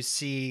to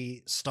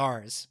see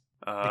stars.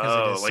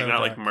 Oh, is like so not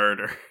dark. like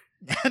murder.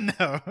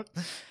 No.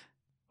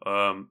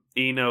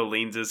 Eno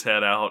leans his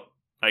head out,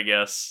 I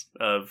guess,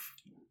 of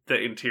the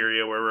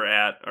interior where we're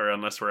at, or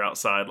unless we're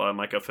outside on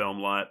like a film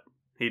lot.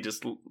 He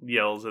just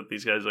yells at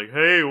these guys like,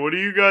 "Hey, what are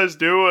you guys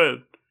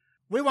doing?"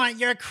 We want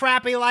your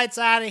crappy lights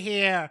out of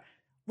here.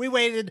 We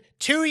waited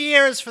 2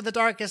 years for the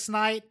darkest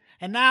night,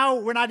 and now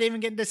we're not even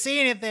getting to see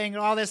anything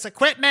with all this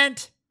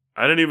equipment.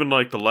 I didn't even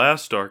like the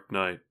last Dark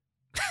Knight.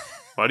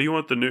 Why do you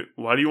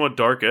want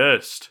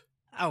Darkest?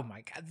 Oh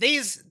my god.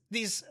 These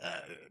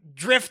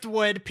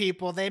Driftwood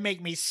people, they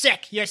make me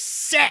sick. You're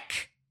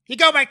sick. You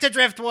go back to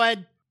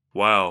Driftwood.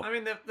 Wow. I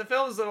mean, the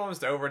film's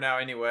almost over now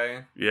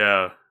anyway.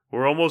 Yeah,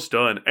 we're almost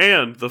done.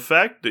 And the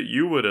fact that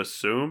you would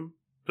assume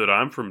that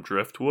I'm from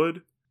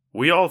Driftwood,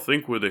 we all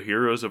think we're the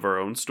heroes of our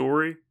own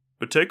story,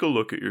 but take a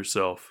look at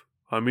yourself.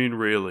 I mean,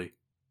 really.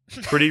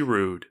 Pretty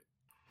rude.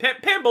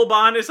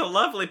 Pimblebon is a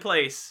lovely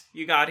place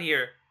you got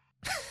here.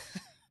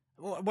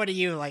 What are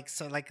you, like,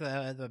 so like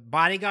the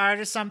bodyguard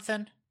or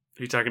something?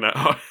 Are you talking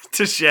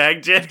to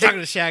Shag J? I'm talking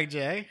to Shag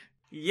J.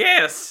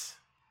 Yes.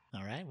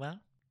 All right, well,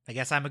 I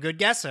guess I'm a good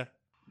guesser.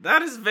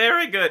 That is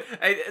very good.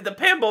 The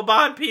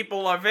Pimblebon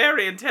people are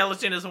very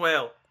intelligent as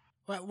well.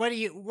 What do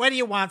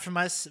you want from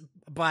us,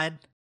 bud?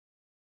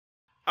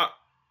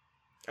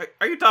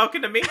 Are you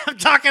talking to me? I'm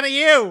talking to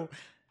you.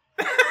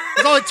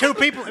 There's only two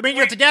people. I mean,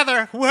 you're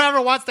together. Whoever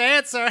wants to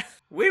answer.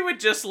 We would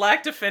just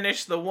like to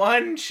finish the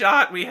one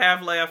shot we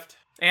have left,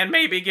 and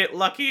maybe get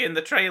lucky in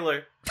the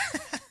trailer.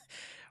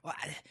 Well,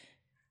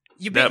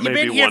 you've That been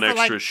may be here one for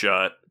extra like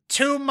shot.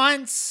 2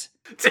 months.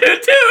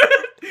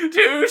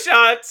 Two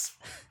shots,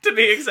 to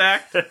be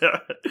exact.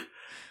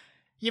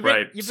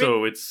 Right,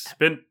 so it's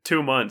been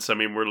 2 months. I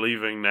mean, we're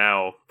leaving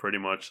now, pretty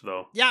much,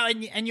 though. Yeah,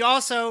 and you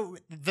also,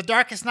 the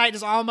darkest night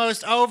is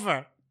almost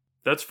over.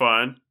 That's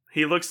fine.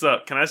 He looks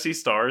up. Can I see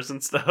stars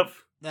and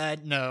stuff?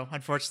 No,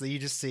 unfortunately, you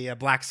just see a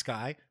black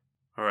sky.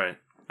 All right.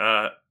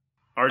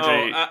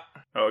 RJ.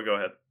 Oh, go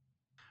ahead.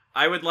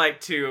 I would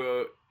like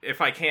to,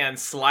 if I can,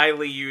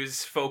 slyly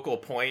use focal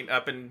point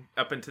up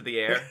into the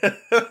air.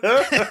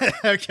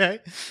 Okay.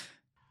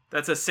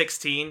 That's a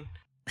 16.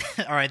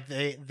 All right,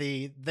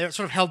 they're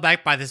sort of held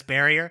back by this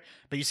barrier,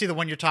 but you see the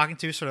one you're talking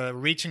to sort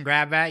of reach and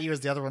grab at you as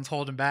the other one's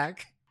holding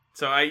back.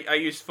 So I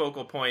use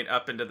focal point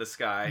up into the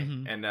sky,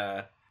 Mhm.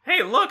 and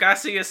hey, look, I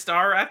see a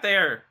star right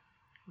there.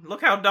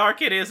 Look how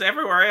dark it is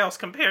everywhere else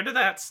compared to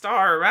that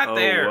star right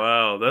there. Oh,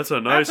 wow. That's a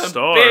nice That's a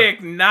star.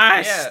 big,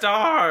 nice Yeah.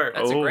 star.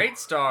 That's a Oh. great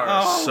star.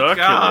 Oh, Succulent.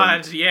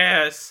 God,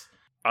 yes.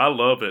 I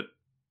love it.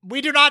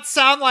 We do not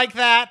sound like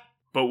that.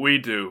 But we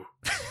do.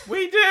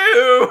 We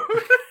do.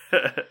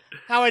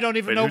 Now I don't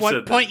even Wait, know who what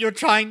said point that? you're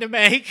trying to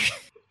make.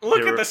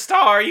 Look They at were- the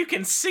star. You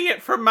can see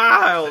it for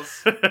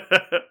miles.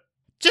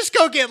 Just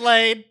go get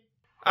laid.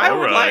 I All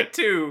would right. like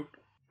to.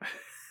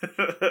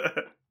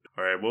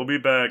 All right, we'll be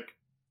back,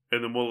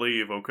 and then we'll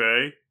leave,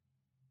 okay?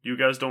 You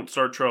guys don't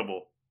start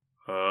trouble.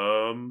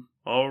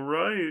 All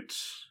right.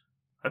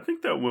 I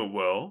think that went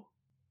well.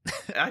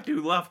 I do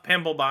love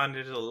Pimblebond.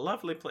 It is a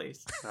lovely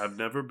place. I've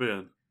never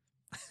been.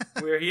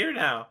 We're here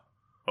now.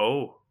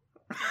 Oh.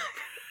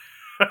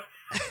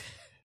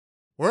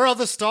 Where are all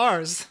the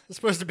stars? They're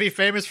supposed to be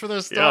famous for their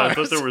Yeah, stars. I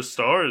thought there were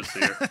stars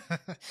here.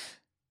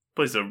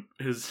 Place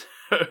is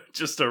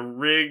just a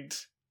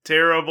rigged,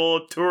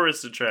 terrible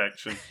tourist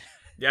attraction.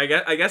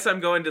 Yeah, I guess I'm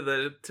going to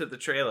the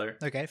trailer.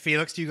 Okay,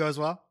 Felix, do you go as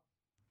well?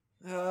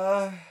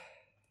 Yeah.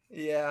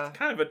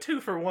 Kind of a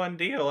 2-for-1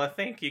 deal. I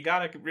think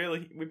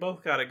we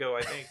both gotta go.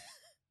 I think.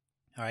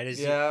 All right,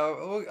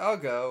 I'll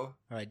go.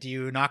 all right. Do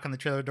you knock on the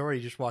trailer door or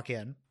you just walk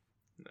in?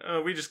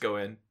 We just go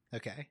in.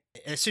 Okay.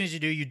 As soon as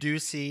you do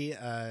see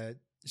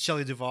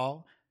Shelley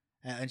Duvall,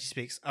 and she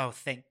speaks. Oh,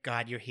 thank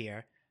God you're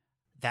here.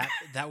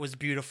 That was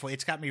beautiful.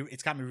 It's got me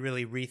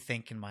really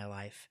rethinking my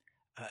life.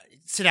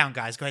 Sit down,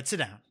 guys. Go ahead, sit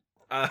down.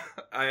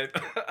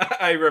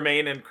 I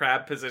remain in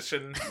crab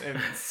position and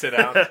sit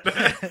down.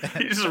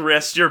 You just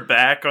rest your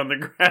back on the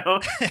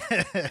ground.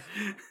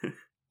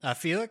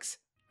 Felix?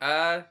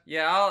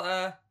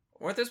 Yeah,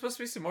 weren't there supposed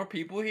to be some more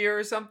people here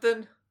or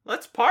something?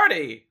 Let's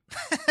party.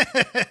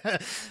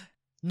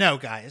 No,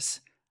 guys.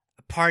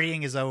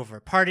 Partying is over.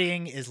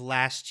 Partying is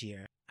last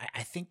year.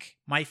 I think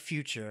my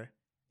future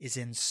is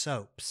in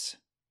soaps.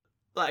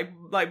 Like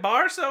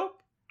bar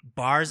soap?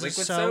 Bars Liquid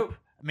of soap. soap?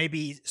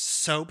 Maybe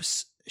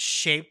soaps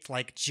shaped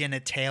like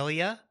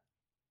genitalia.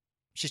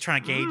 She's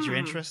trying to gauge your Mm.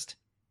 interest.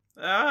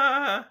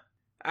 I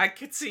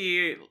could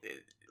see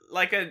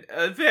like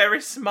a very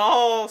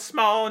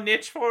small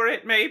niche for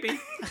it, maybe.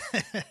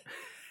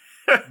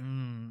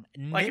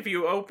 Like if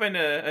you open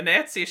an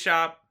Etsy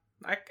shop,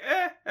 like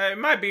it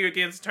might be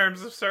against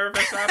terms of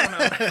service.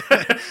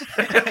 I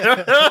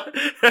don't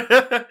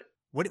know.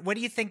 What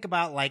do you think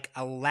about like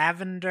a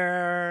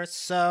lavender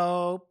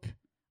soap?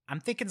 I'm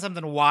thinking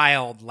something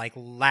wild like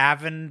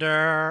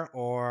lavender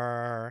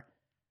or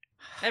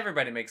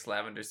Everybody makes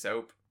lavender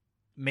soap.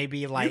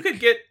 maybe like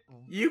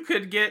you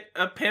could get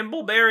a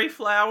pimbleberry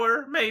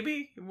flower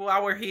maybe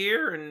while we're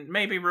here, and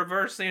maybe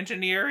reverse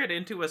engineer it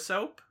into a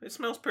soap. It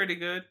smells pretty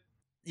good.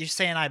 you're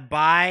saying I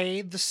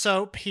buy the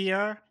soap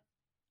here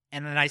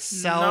and then I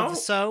sell No. the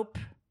soap?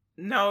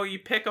 No, you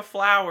pick a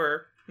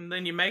flower and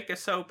then you make a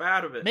soap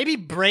out of it. Maybe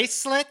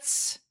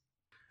bracelets?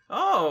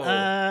 Oh,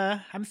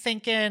 I'm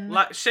thinking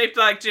shaped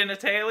like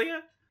genitalia.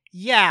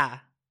 yeah.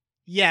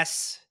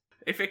 Yes.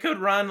 If it could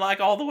run like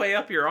all the way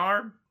up your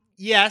arm.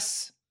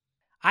 Yes.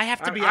 I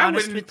have to be I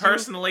honest wouldn't with you.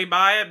 personally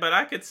buy it, but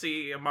I could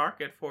see a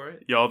market for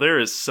it. Y'all, there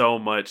is so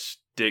much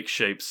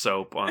dick-shaped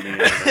soap on the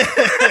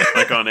internet.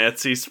 Like on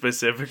Etsy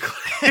specifically.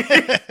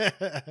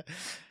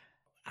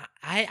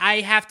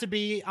 I have to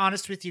be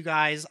honest with you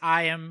guys.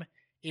 I am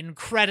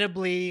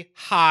incredibly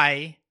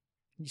high.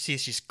 You see,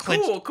 she's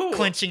Cool.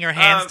 clenching her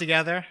hands Um,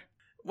 together.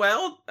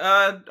 Well,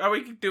 are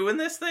we doing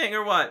this thing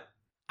or what?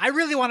 I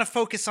really want to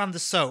focus on the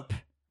soap.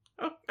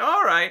 Oh,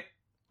 all right.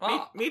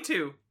 Oh, Me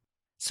too.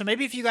 So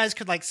maybe if you guys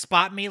could like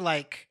spot me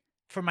like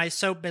for my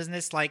soap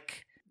business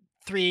like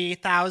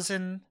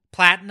 3,000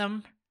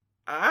 platinum.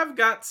 I've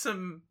got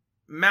some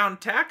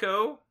Mount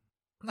Taco.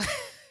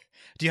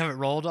 Do you have it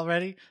rolled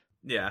already?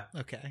 Yeah.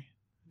 Okay.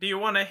 Do you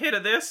want a hit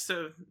of this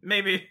to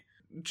maybe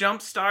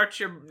jumpstart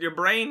your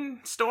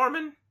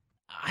brainstorming?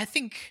 I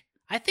think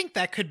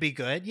that could be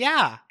good.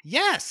 Yeah.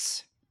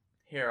 Yes.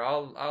 here,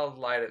 I'll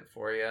light it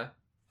for you.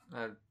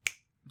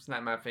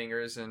 Snap my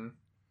fingers and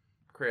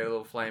create a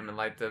little flame and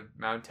light the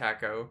Mount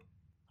Taco.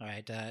 All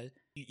right.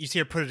 You see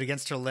her put it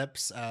against her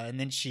lips, and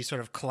then she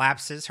sort of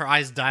collapses. Her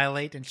eyes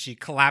dilate, and she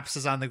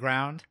collapses on the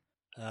ground,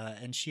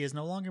 and she is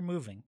no longer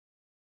moving.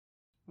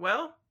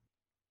 Well,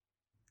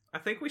 I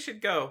think we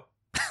should go.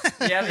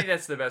 Yeah, I think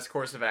that's the best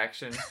course of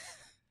action.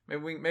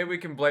 Maybe we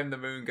can blame the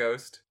moon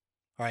ghost.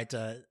 All right.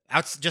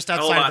 Just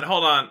outside.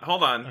 Hold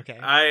on. Okay.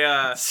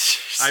 I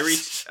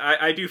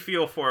do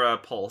feel for a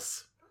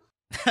pulse.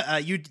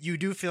 You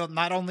do feel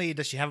not only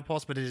does she have a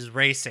pulse, but it is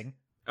racing.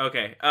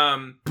 Okay.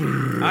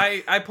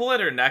 I pull at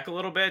her neck a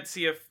little bit,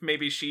 see if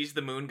maybe she's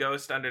the moon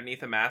ghost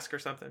underneath a mask or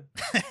something.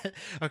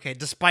 Okay.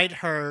 Despite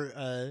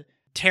her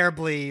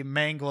terribly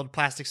mangled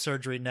plastic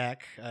surgery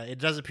neck, it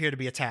does appear to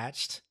be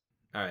attached.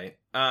 All right.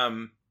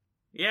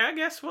 Yeah, I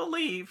guess we'll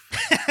leave.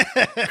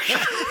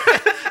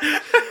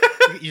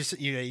 you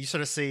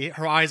sort of see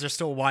her eyes are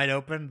still wide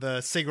open,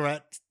 the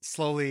cigarette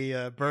slowly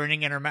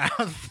burning in her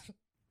mouth.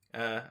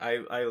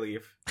 I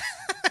leave.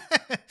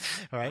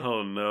 All right,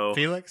 Oh no.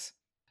 Felix.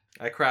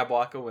 I crab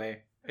walk away.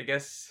 I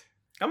guess.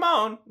 Come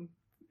on.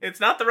 It's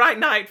not the right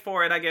night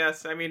for it, I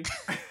guess. I mean,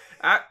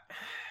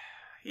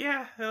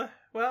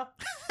 well,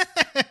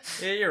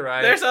 Yeah, you're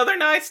right. there's other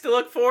nights to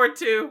look forward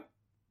to.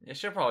 Yeah,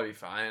 she'll probably be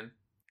fine.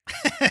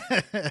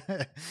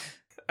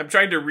 I'm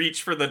trying to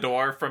reach for the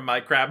door from my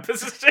crab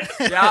position.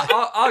 Yeah,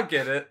 I'll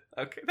get it.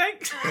 Okay,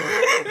 thanks.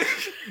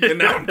 And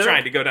now I'm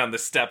trying to go down the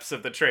steps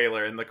of the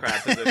trailer in the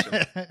crab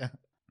position.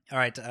 All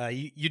right,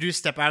 you do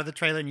step out of the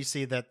trailer and you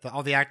see that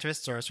all the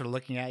activists are sort of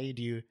looking at you.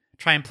 Do you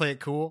try and play it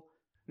cool?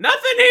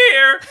 Nothing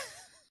here.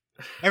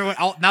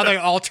 Now they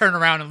all turn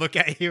around and look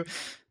at you.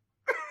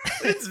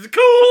 It's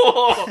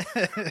cool.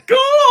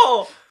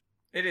 Cool.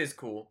 It is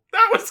cool.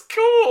 That was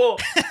cool.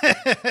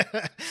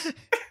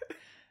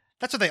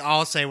 That's what they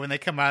all say when they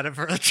come out of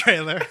the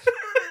trailer.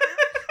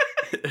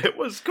 It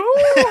was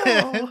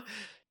cool.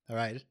 All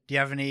right. Do you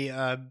have any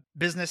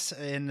business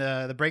in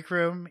the break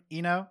room,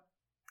 Eno?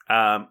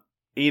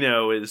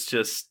 Eno is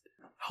just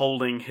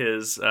holding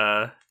his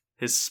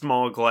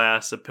small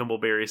glass of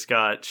Pimbleberry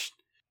Scotch,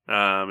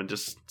 and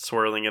just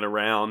swirling it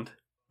around,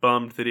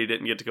 bummed that he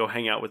didn't get to go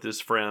hang out with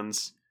his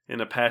friends in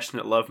a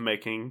passionate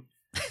lovemaking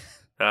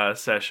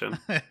session.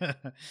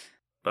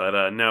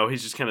 But no,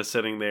 he's just kind of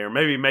sitting there,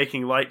 maybe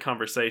making light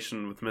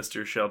conversation with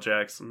Mr. Shell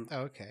Jackson.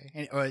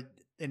 Okay.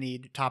 Any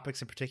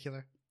topics in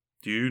particular?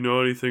 Do you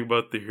know anything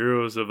about the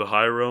heroes of the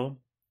High Realm?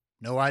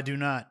 No, I do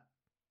not.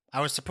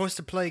 I was supposed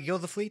to play Gil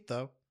the Fleet,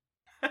 though.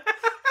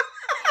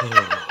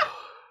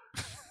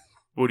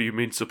 What do you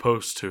mean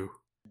supposed to?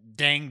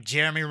 Dang,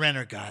 Jeremy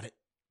Renner got it.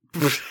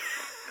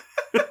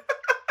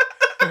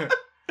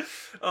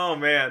 Oh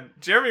man,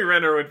 Jeremy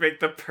Renner would make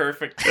the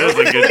perfect. That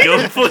was a good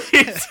Gil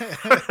Fleet.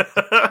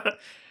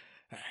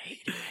 I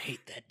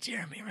hate that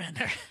Jeremy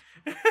Renner.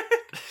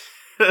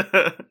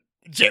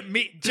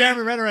 Jeremy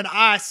Renner and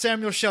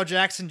Samuel Shell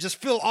Jackson, just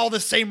fill all the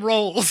same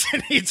roles,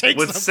 and he takes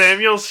Would them.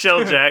 Samuel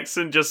Shell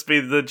Jackson just be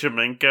the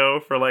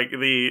Jaminko for like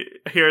the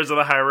Heroes of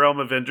the High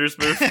Realm Avengers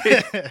movie?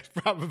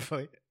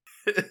 Probably.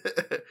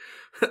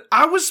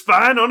 I was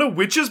spying on a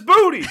witch's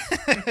booty.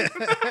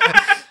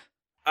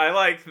 I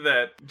like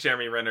that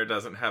Jeremy Renner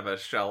doesn't have a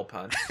shell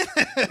punch.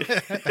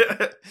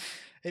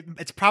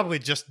 It's probably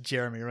just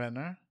Jeremy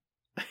Renner.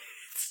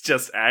 It's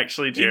just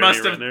actually Jeremy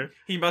Renner.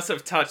 He must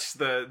have touched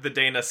the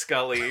Dana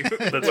Scully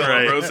That's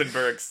right.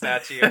 Rosenberg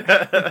statue.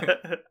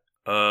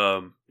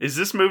 Is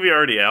this movie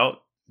already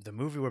out? The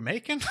movie we're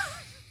making?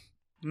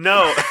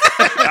 No,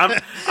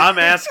 I'm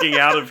asking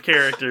out of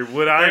character.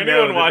 Would I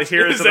know that the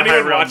Heroes of the High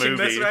Realm watching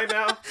movie? this right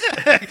now?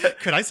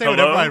 Could I say Hello?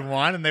 whatever I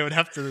want and they would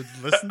have to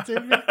listen to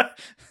me?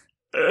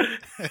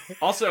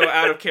 Also,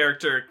 out of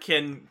character,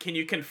 can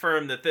you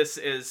confirm that this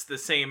is the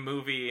same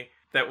movie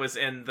that was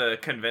in the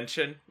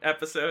convention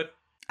episode?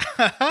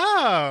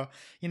 Oh,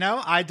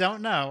 I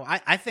don't know.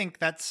 I think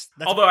that's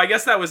Although I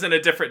guess that was in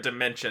a different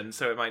dimension,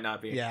 so it might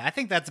not be. yeah, I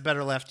think that's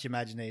better left to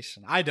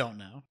imagination. I don't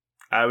know.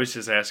 I was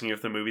just asking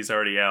if the movie's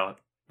already out.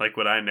 Like,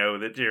 would I know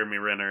that Jeremy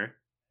Renner,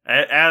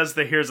 as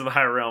the Heroes of the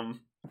High Realm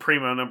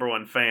primo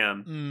 #1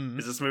 fan,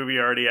 is this movie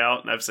already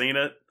out and I've seen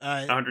it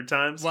 100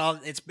 times?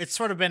 Well, it's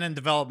sort of been in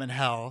development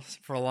hell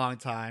for a long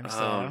time. So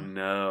Oh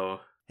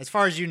no! as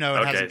far as you know, it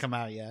Okay. hasn't come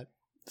out yet.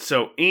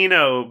 So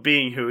Eno,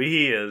 being who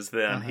he is,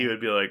 then he would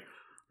be like,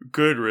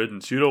 "Good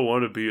riddance. You don't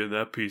want to be in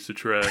that piece of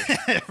trash.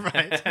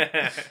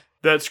 Right.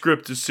 That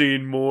script has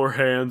seen more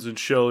hands than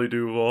Shelley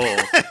Duvall."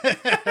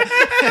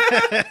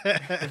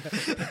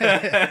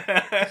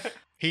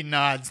 He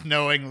nods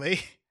knowingly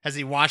as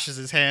he washes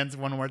his hands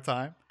one more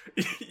time.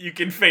 You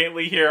can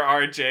faintly hear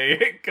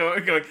RJ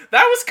going,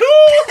 "That was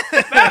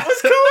cool! That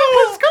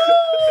was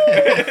cool!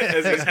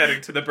 As he's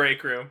heading to the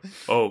break room.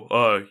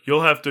 Oh,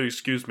 you'll have to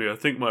excuse me. I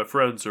think my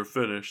friends are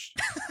finished.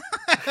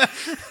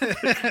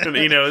 And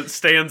Eno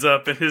stands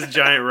up in his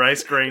giant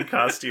rice grain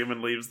costume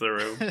and leaves the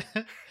room.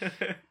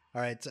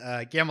 All right,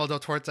 Guillermo del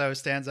Toro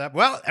stands up.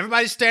 Well,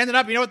 everybody's standing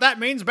up. You know what that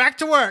means? Back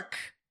to work.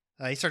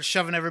 He starts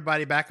shoving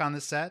everybody back on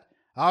the set.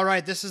 All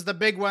right, this is the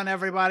big one,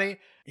 everybody.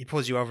 He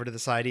pulls you over to the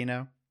side,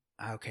 Eno.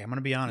 Okay, I'm going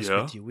to be honest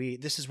with you.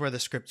 This is where the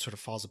script sort of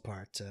falls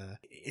apart.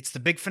 It's the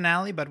big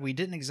finale, but we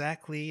didn't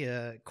exactly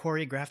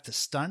choreograph the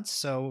stunts,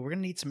 so we're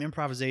going to need some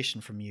improvisation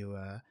from you.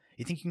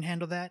 You think you can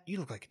handle that? You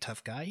look like a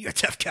tough guy. You're a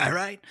tough guy,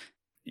 right?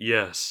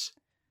 Yes.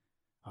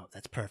 Oh,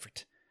 that's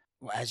perfect.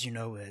 Well, as you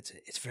know,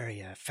 it's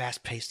very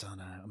fast-paced on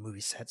a movie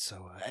set,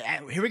 so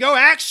here we go,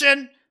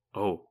 action!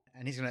 Oh.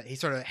 And he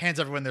sort of hands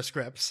everyone their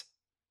scripts.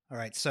 All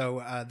right,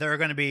 so there are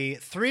going to be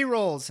 3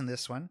 roles in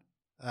this one.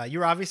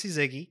 You're obviously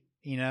Ziggy,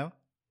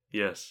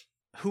 Yes.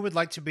 Who would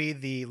like to be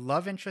the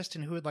love interest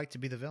and who would like to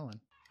be the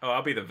villain? Oh,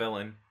 I'll be the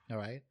villain. All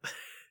right.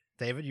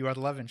 David, you are the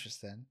love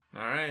interest then.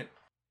 All right.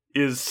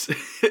 Is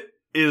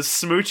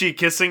Smoochie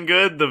Kissing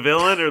Good the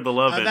villain or the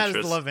love interest? That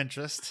is the love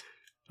interest.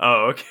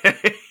 Oh,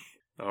 okay.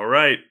 All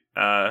right.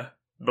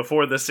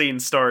 Before the scene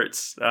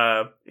starts,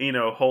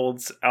 Eno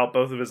holds out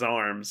both of his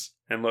arms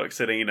and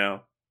looks at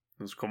Eno.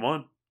 Says, come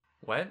on.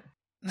 What?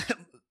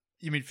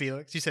 You mean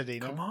Felix? You said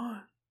Eno. Come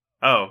on.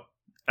 Oh,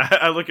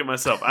 I look at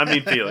myself. I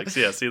mean Felix.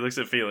 Yes, he looks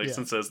at Felix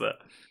and says that.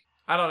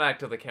 I don't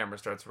act till the camera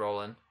starts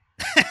rolling.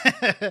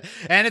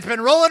 And it's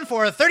been rolling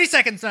for 30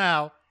 seconds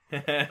now.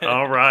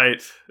 All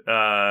right.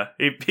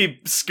 He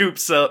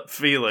scoops up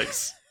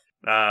Felix.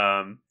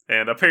 And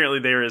apparently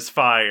there is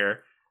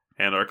fire,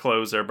 and our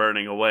clothes are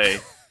burning away.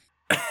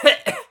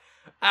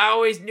 I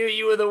always knew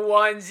you were the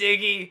one,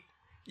 Ziggy.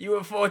 You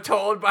were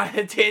foretold by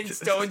the 10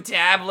 stone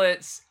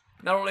tablets.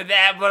 Not only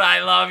that, but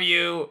I love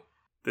you.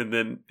 And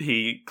then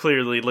he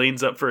clearly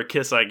leans up for a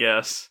kiss, I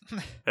guess.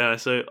 And I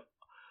say,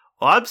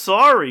 I'm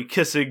sorry,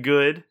 Kissing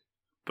Good,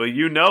 but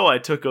you know I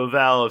took a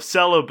vow of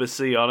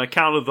celibacy on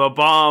account of the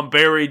bomb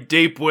buried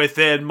deep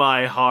within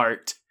my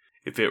heart.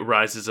 If it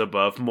rises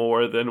above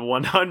more than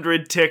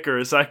 100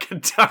 tickers, I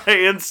can die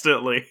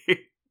instantly.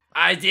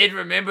 I did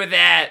remember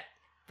that.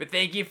 But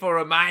thank you for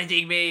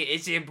reminding me.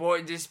 It's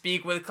important to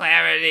speak with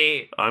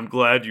clarity. I'm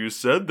glad you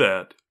said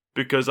that,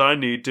 because I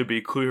need to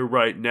be clear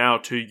right now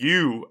to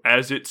you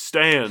as it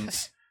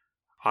stands.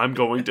 I'm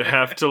going to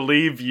have to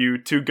leave you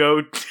to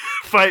go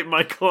fight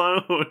my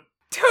clone.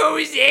 2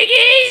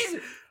 Ziggies?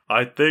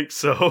 I think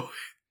so.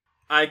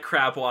 I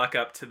crab walk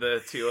up to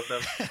the two of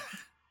them.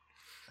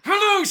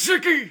 Hello,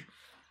 Ziggy!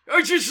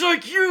 I just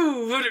like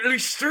you, but at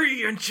least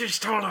 3 inches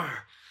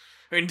taller.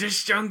 In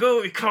this jungle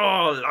we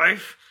call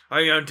life,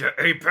 I am the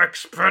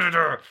apex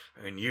predator,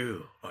 and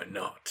you are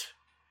not.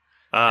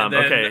 And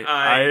then Okay.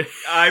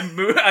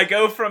 I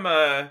go from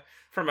a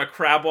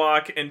crab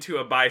walk into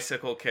a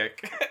bicycle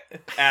kick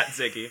at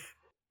Ziggy.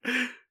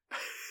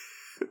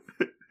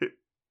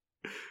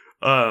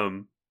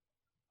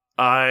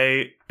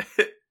 I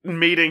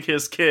meeting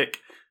his kick,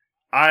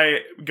 I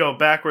go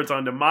backwards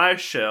onto my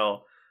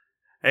shell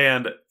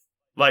and,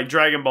 like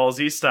Dragon Ball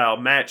Z style,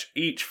 match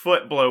each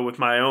foot blow with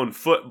my own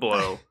foot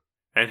blow.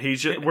 And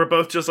we're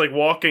both just like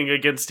walking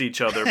against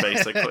each other,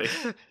 basically.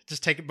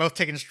 Just both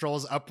taking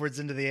strolls upwards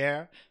into the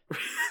air.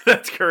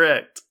 That's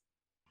correct.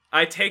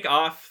 I take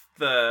off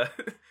the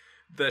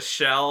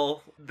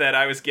shell that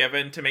I was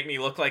given to make me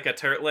look like a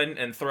turtlin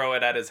and throw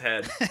it at his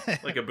head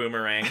like a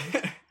boomerang.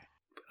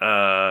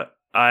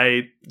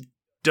 I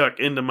duck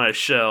into my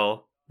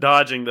shell,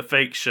 dodging the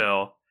fake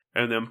shell,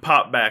 and then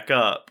pop back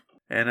up.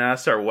 And I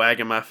start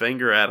wagging my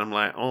finger at him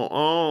like,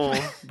 oh,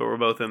 but we're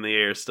both in the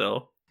air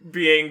still.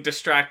 Being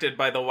distracted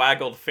by the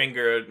waggled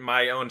finger,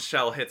 my own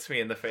shell hits me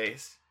in the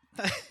face.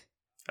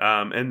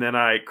 And then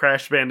I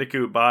Crash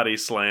Bandicoot body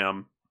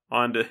slam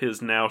onto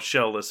his now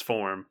shellless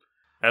form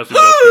as we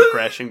both go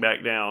crashing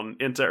back down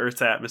into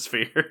Earth's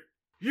atmosphere.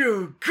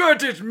 You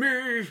gutted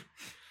me!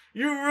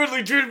 You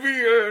really did me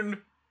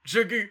in,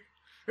 Ziggy.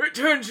 It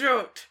turns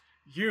out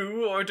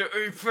you are the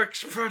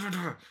apex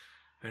predator,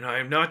 and I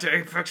am not the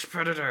apex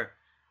predator.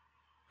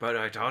 But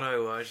I thought I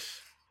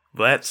was.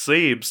 That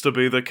seems to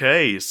be the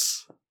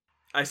case.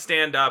 I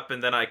stand up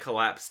and then I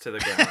collapse to the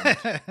ground.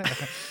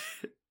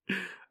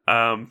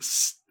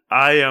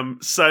 I am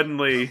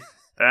suddenly...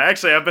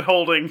 Actually, I've been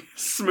holding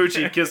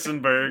Smoochy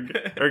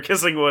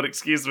Kissingwood,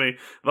 excuse me,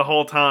 the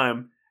whole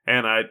time,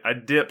 and I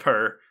dip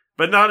her,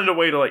 but not in a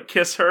way to, like,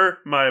 kiss her.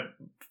 My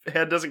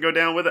head doesn't go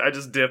down with it. I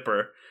just dip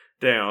her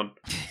down,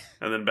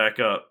 and then back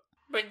up.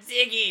 But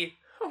Ziggy,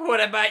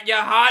 what about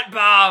your heart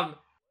bomb?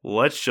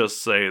 Let's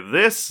just say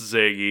this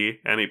Ziggy,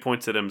 and he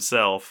points at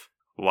himself,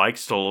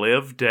 likes to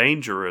live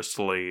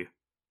dangerously.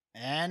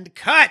 And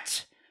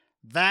cut!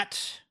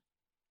 That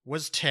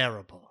was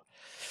terrible.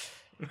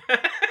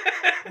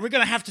 We're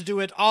gonna have to do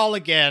it all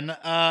again.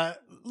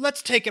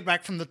 Let's take it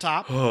back from the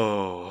top.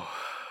 Oh.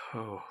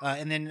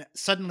 And then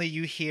suddenly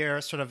you hear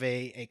sort of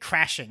a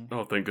crashing.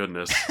 Oh, thank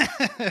goodness.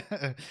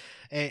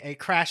 a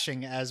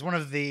crashing as one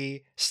of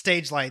the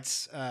stage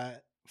lights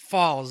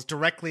falls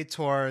directly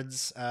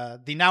towards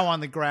the now on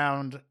the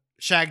ground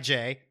Shag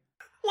J.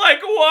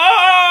 Like,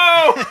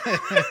 whoa!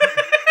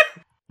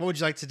 What would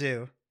you like to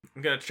do?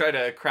 I'm gonna try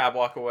to crab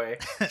walk away.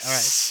 All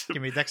right,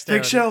 give me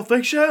dexterity.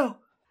 Fake shell.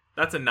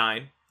 That's a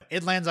 9.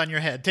 It lands on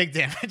your head. Take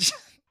damage.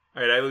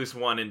 All right, I lose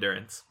 1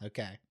 endurance.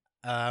 Okay.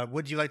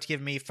 Would you like to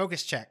give me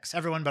focus checks?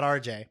 Everyone but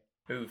RJ.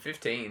 Ooh,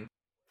 15.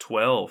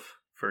 12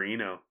 for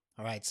Eno.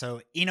 All right.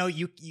 So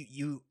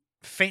you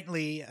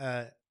faintly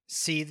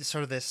see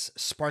sort of this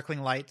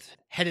sparkling light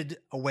headed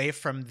away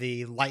from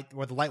the light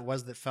where the light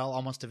was that fell,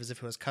 almost as if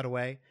it was cut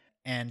away.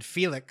 And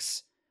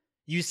Felix,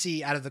 you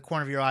see out of the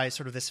corner of your eye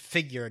sort of this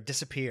figure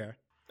disappear.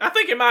 I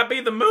think it might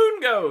be the moon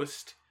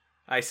ghost,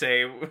 I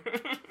say.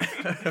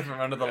 From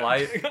under the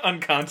light.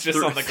 Unconscious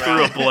Through, on the through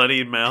ground. a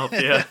bloodied mouth,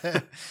 yeah.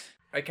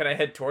 Can I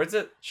head towards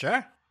it?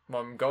 Sure.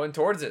 Well, I'm going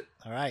towards it.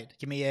 All right.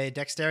 Give me a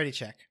dexterity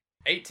check.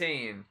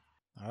 18.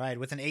 All right.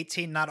 With an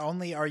 18, not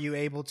only are you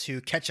able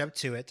to catch up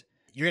to it,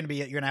 you're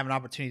gonna have an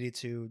opportunity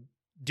to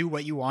do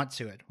what you want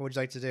to it. What would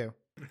you like to do?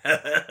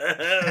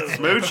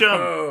 Smooch him.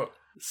 Oh,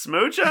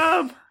 Smooch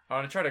him. I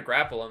want to try to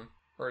grapple him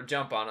or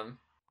jump on him.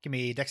 Give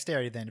me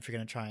dexterity then if you're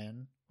gonna try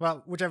and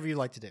whichever you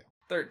like to do.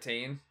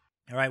 13.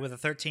 All right, with a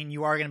 13,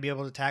 you are going to be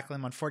able to tackle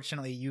him.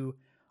 Unfortunately, you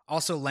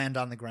also land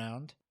on the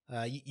ground.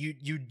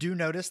 You do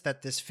notice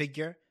that this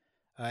figure,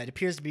 it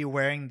appears to be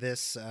wearing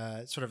this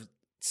sort of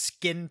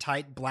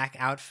skin-tight black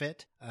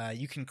outfit.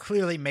 You can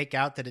clearly make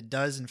out that it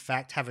does, in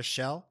fact, have a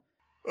shell.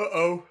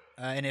 Uh-oh.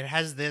 And it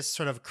has this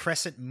sort of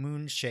crescent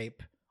moon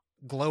shape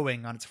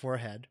glowing on its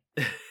forehead.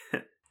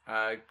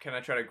 Can I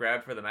try to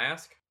grab for the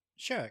mask?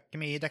 Sure, give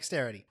me a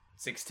dexterity.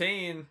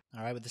 16.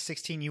 All right, with the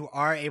 16, you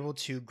are able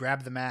to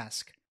grab the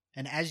mask.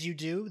 And as you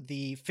do,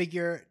 the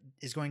figure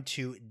is going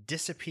to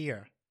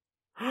disappear.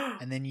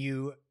 And then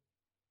you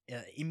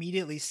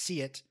immediately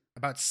see it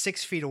about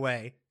 6 feet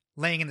away,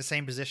 laying in the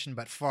same position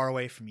but far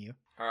away from you.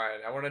 Alright,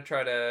 I want to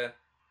try to...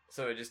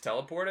 So it just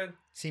teleported?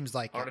 Seems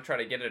like I want it. to try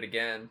to get it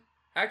again.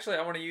 Actually,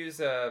 I want to use...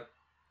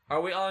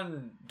 Are we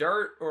on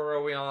dirt, or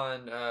are we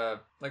on...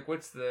 Like,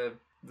 what's the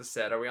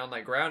set? Are we on,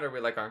 like, ground, or are we,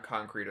 like, on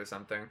concrete or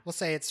something? We'll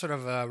say it's sort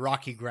of a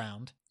rocky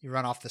ground. You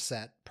run off the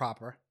set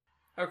proper.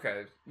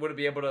 Okay. Would it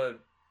be able to...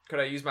 Could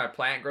I use my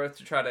plant growth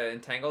to try to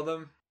entangle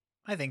them?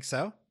 I think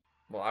so.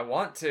 Well, I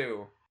want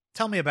to.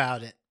 Tell me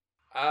about it.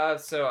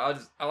 So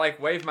I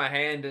like wave my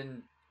hand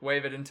and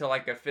wave it into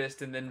like a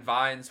fist, and then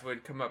vines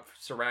would come up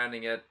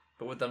surrounding it.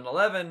 But with an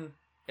 11,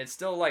 it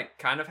still like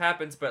kind of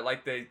happens, but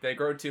like they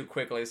grow too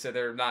quickly, so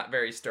they're not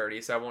very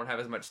sturdy. So I won't have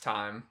as much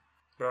time.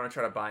 But I want to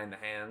try to bind the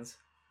hands.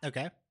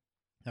 Okay.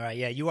 All right,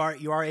 yeah, you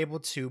are able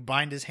to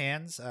bind his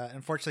hands.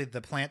 Unfortunately,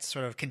 the plants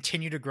sort of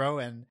continue to grow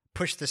and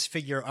push this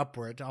figure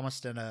upward,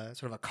 almost in a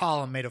sort of a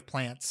column made of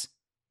plants.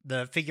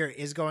 The figure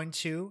is going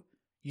to...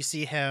 You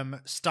see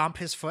him stomp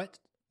his foot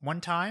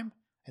one time,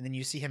 and then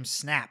you see him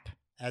snap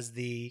as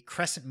the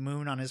crescent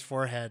moon on his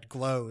forehead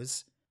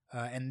glows.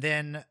 And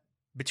then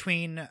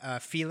between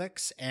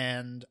Felix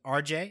and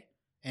RJ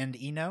and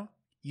Eno,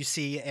 you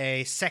see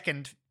a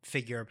second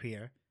figure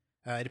appear.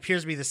 It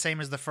appears to be the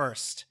same as the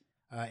first.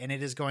 And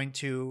it is going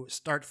to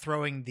start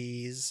throwing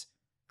these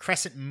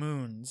crescent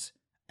moons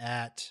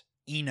at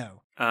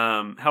Eno.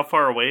 How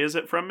far away is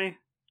it from me?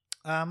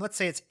 Let's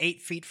say it's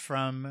 8 feet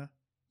from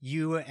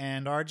you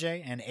and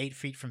RJ, and 8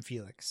 feet from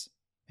Felix,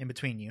 in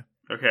between you.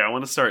 Okay, I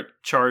want to start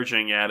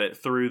charging at it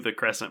through the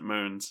crescent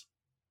moons.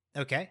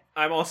 Okay.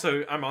 I'm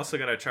also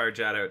gonna charge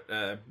at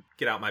it.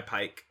 Get out my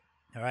pike.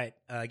 All right.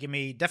 Give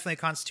me definitely a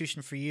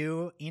Constitution for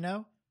you,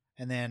 Eno,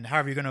 and then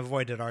however you're going to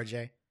avoid it,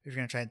 RJ. If you're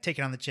going to try and take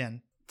it on the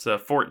chin. It's a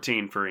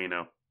 14 for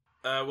Eno.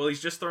 Well,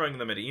 he's just throwing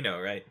them at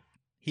Eno, right?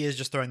 He is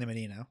just throwing them at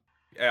Eno.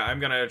 Yeah, I'm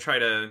gonna try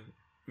to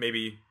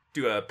maybe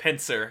do a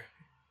pincer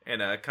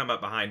and come up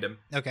behind him.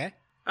 Okay.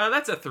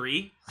 That's a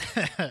 3.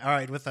 All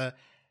right. With a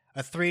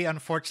 3,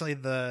 unfortunately,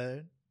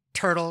 the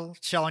turtle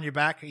shell on your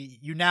back,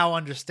 you now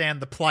understand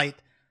the plight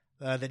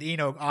that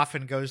Eno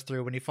often goes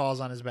through when he falls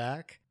on his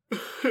back.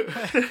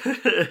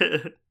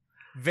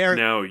 Very.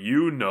 Now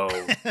you know.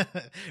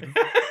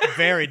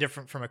 Very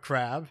different from a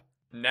crab.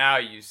 Now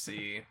you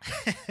see.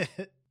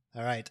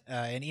 All right.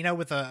 And Eno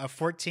with a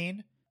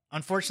 14.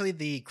 Unfortunately,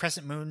 the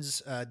crescent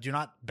moons do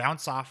not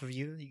bounce off of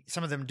you.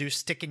 Some of them do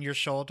stick in your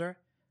shoulder.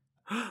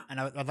 And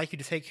I'd like you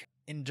to take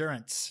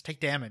endurance. Take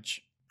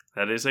damage.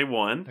 That is a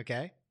 1.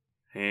 Okay.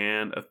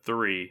 And a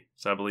 3.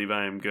 So I believe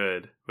I am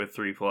good with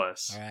 3+.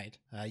 All right.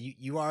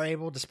 You are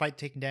able, despite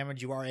taking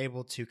damage, you are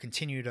able to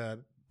continue to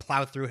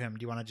plow through him.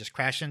 Do you want to just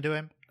crash into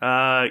him?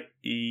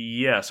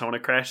 Yes. I want to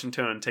crash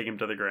into him and take him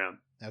to the ground.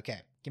 Okay.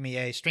 Give me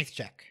a strength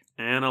check.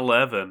 And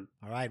 11.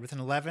 All right. With an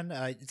 11,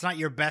 it's not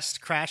your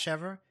best crash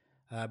ever,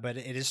 but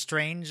it is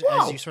strange.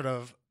 Whoa. As you sort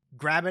of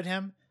grab at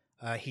him,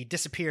 he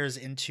disappears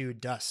into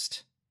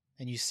dust.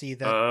 And you see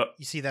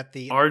that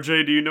the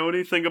RJ, do you know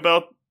anything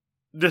about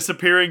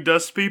disappearing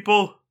dust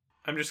people?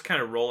 I'm just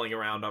kind of rolling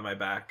around on my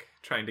back,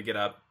 trying to get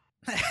up.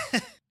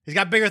 He's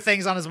got bigger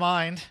things on his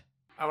mind.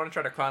 I want to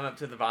try to climb up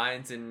to the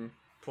vines and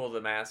pull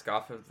the mask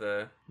off of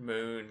the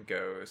moon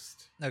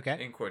ghost.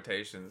 Okay. In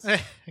quotations.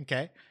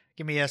 Okay.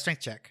 Give me a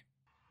strength check.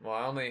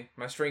 Well,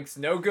 my strength's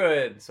no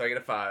good, so I get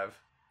a 5.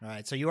 All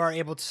right. So you are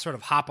able to sort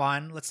of hop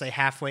on, let's say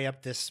halfway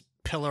up this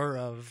pillar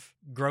of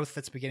growth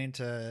that's beginning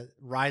to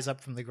rise up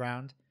from the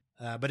ground.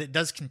 But it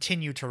does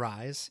continue to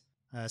rise.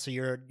 So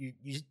you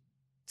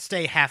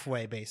stay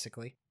halfway,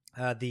 basically.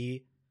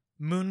 The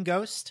moon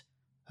ghost,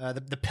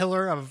 the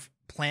pillar of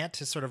plant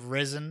has sort of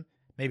risen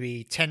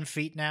maybe 10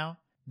 feet now.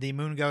 The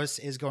moon ghost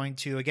is going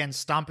to, again,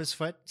 stomp his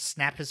foot,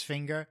 snap his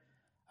finger,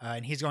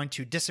 and he's going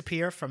to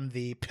disappear from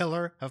the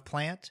pillar of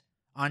plant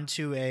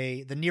onto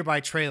the nearby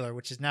trailer,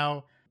 which is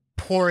now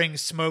pouring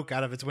smoke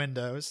out of its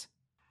windows.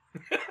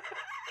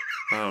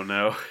 Oh,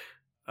 no.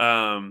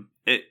 I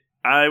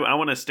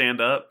want to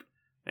stand up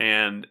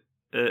and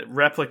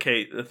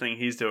replicate the thing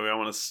he's doing. I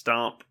want to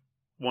stomp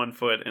one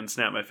foot and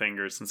snap my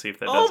fingers and see if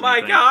that does Oh my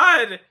anything.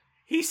 god!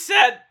 He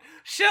set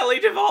Shelley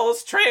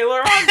Duvall's trailer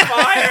on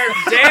fire!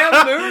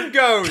 Damn moon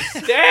ghost!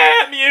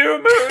 Damn you,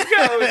 moon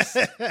ghost!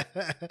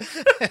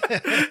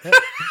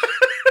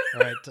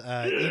 All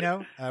right,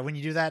 Eno, when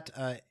you do that,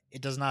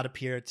 it does not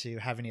appear to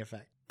have any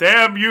effect.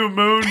 Damn you,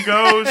 moon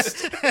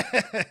ghost!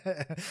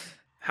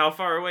 How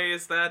far away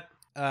is that?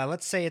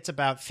 Let's say it's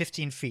about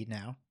 15 feet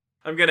now.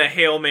 I'm gonna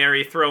Hail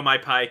Mary throw my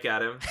pike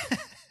at him.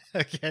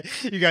 Okay,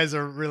 you guys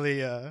are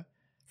really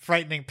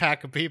frightening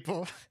pack of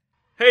people.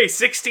 Hey,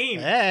 16.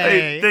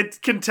 Hey. That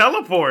can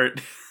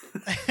teleport.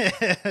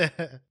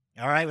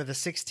 All right, with a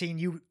 16,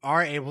 you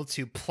are able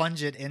to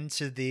plunge it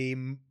into the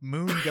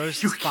moon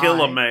ghost's You thigh. kill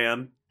a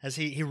man. As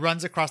he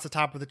runs across the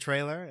top of the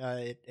trailer.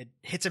 It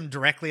hits him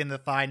directly in the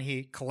thigh and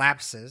he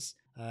collapses.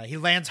 He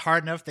lands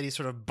hard enough that he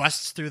sort of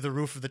busts through the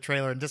roof of the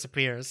trailer and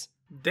disappears.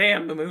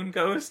 Damn the moon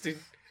ghost. At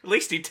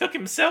least he took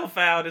himself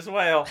out as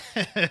well.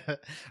 All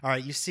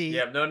right, you see...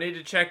 Yeah, no need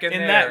to check in In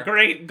there. that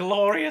great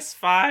glorious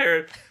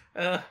fire.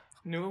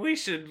 We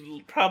should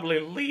probably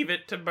leave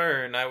it to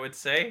burn, I would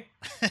say.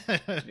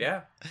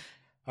 Yeah.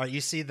 All right,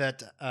 you see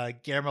that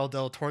Guillermo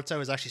del Toro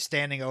is actually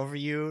standing over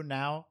you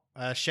now,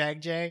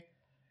 Shag J.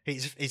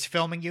 He's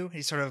filming you.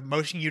 He's sort of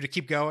motioning you to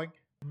keep going.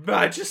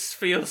 I just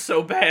feel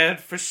so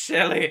bad for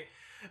Shelley.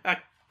 I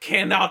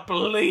cannot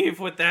believe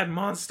what that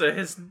monster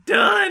has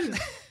done.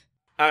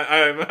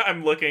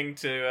 I'm looking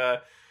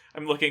to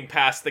I'm looking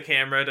past the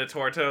camera to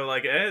Torto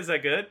like, is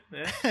that good?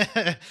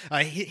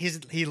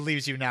 He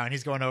leaves you now and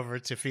he's going over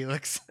to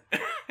Felix.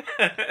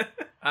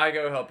 I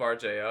go help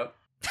RJ up.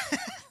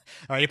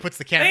 All right, he puts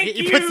the camera. Thank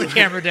He puts the you.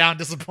 camera down,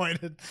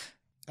 disappointed.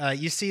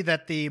 You see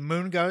that the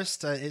moon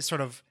ghost is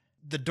sort of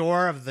the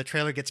door of the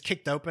trailer gets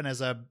kicked open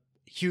as a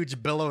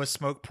huge billow of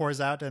smoke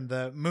pours out, and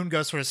the moon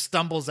ghost sort of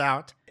stumbles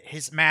out.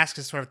 His mask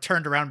is sort of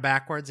turned around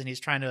backwards, and he's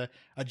trying to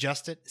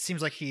adjust it.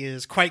 Seems like he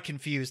is quite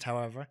confused,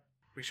 however.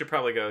 We should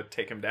probably go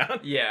take him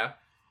down. Yeah.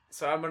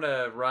 So I'm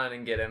gonna run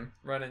and get him.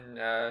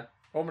 I'm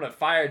gonna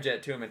fire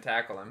jet to him and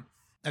tackle him.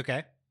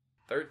 Okay.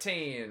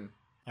 13.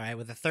 All right,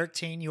 with a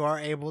 13, you are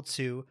able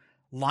to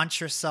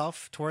launch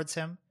yourself towards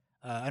him.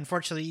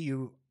 Unfortunately,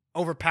 you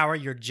overpower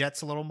your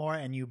jets a little more,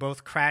 and you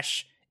both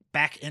crash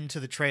back into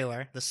the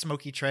trailer, the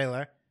smoky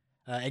trailer.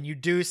 And you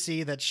do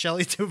see that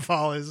Shelley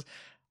Duvall is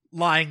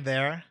lying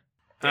there.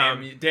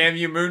 Damn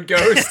you, moon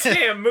ghost.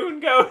 Damn moon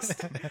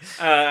ghost.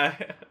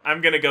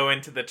 I'm gonna go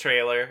into the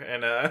trailer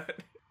and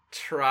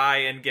try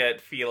and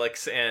get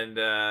Felix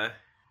and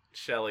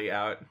Shelley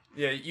out.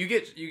 Yeah, you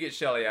get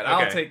Shelly out. Okay.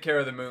 I'll take care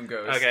of the moon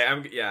ghost. Okay,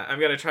 I'm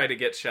gonna try to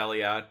get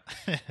Shelley out.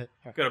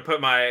 I'm gonna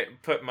put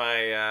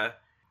my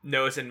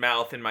nose and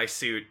mouth in my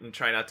suit and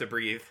try not to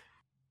breathe.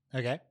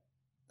 Okay.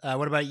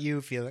 What about you,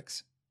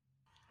 Felix?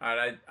 All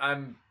right,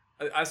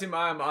 I assume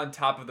I'm on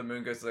top of the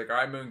moon ghost. Like, all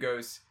right, moon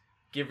ghost,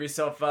 give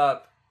yourself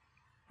up,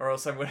 or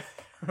else or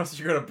else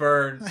you're gonna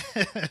burn.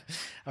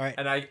 All right.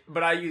 And I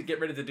get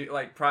ready to do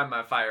prime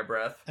my fire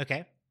breath.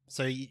 Okay.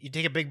 So you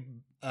take a big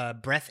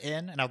breath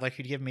in, and I'd like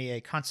you to give me a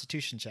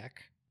Constitution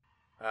check.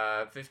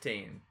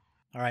 15.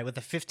 All right. With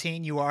the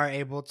 15, you are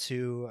able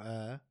to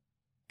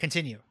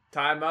continue.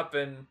 Tie him up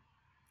and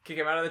kick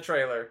him out of the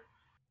trailer.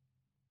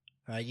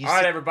 You All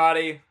right, see-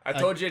 everybody. I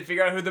told you to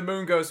figure out who the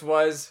moon ghost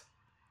was,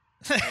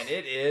 and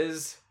it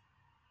is.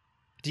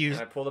 do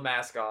And I pull the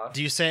mask off.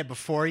 you say it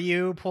before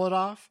you pull it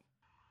off?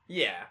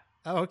 Yeah.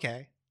 Oh,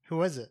 okay. Who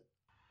was it?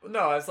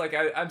 No, it's like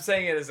I'm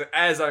saying it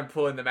as I'm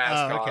pulling the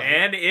mask Oh, off.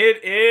 okay. And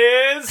it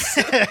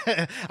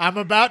is. I'm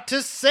about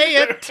to say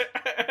it.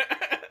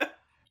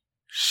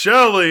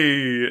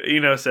 Shelly,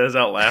 Eno says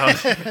out loud.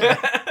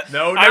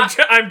 No,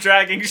 I'm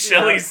dragging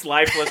Shelley's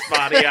lifeless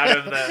body out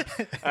of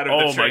the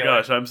Oh my trailer.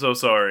 gosh, I'm so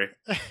sorry.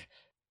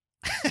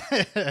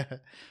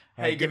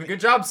 Hey, good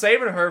job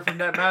saving her from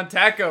that Mount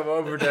Taco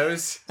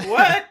overdose.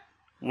 What?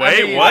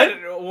 Wait, mean,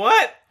 what?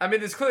 What? I mean,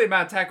 there's clearly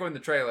Mount Taco in the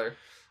trailer.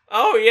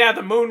 Oh yeah,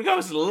 the moon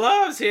ghost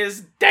loves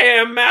his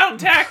damn mountain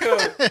taco.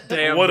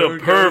 Damn, What a moon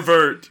ghost.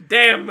 pervert.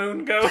 Damn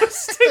moon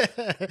ghost.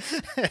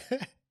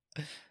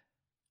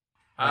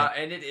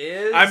 And it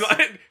is. I'm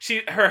like,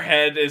 her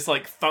head is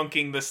like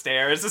thunking the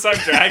stairs as I'm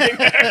dragging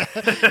her.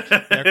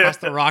 Across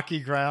the rocky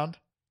ground.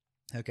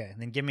 Okay,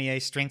 then give me a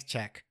strength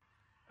check.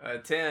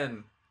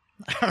 10.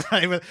 All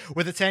right,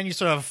 with a 10, you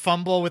sort of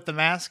fumble with the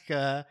mask.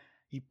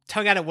 You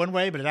tug at it one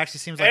way, but it actually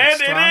seems like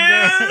And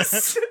it's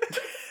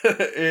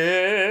stronger. it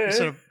is. You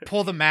sort of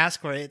pull the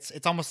mask where it's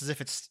almost as if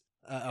it's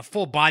a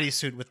full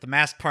bodysuit with the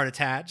mask part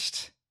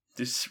attached.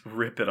 Just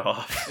rip it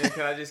off. Yeah,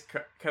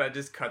 can I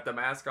just cut the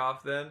mask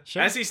off then?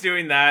 Sure. As he's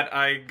doing that,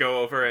 I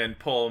go over and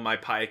pull my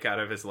pike out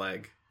of his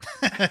leg.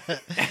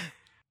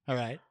 All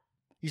right.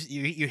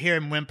 You hear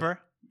him whimper.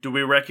 Do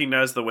we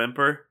recognize the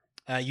whimper?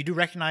 You do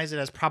recognize it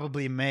as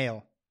probably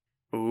male.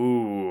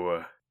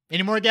 Ooh.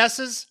 Any more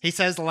guesses? He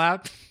says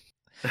aloud.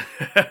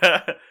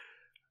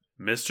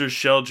 Mr.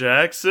 Shell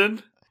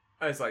Jackson?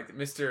 I was like,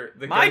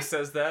 the Mike- ghost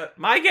says that.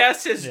 My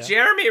guess is Yeah.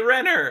 Jeremy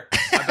Renner.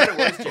 I bet it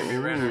was Jimmy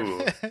Renner.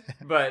 Ooh.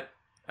 But,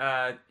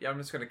 yeah, I'm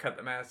just going to cut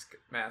the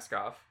mask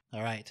off.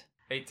 All right.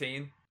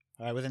 18.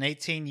 All right. With an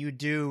 18, you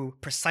do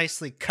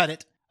precisely cut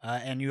it,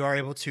 and you are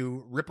able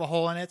to rip a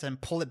hole in it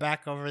and pull it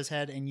back over his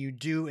head, and you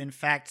do, in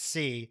fact,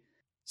 see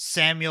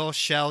Samuel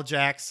Shell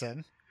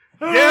Jackson.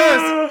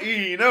 Yes!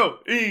 Eno!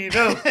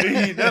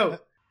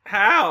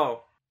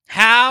 How?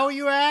 How,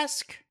 you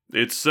ask?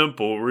 It's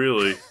simple,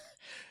 really.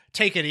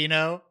 Take it,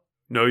 Eno.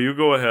 No, you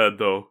go ahead,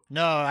 though.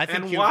 No, I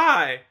think And you.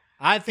 why?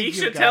 I think He you've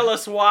should got tell it.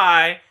 us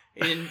why.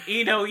 And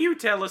Eno, you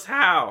tell us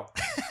how.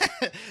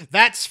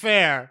 That's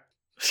fair.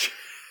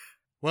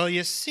 Well,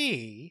 you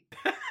see,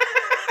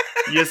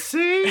 You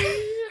see?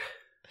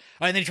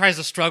 And then he tries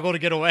to struggle to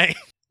get away.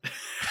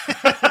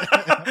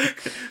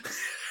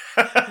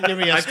 Give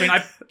me a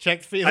strength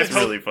check, Felix.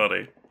 That's really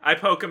funny. I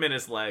poke him in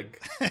his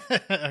leg.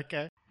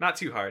 Okay. Not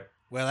too hard.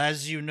 Well,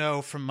 as you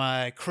know from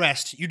my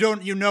crest, you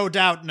no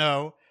doubt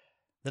know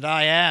that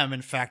I am,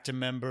 in fact, a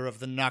member of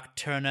the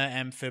Nocturna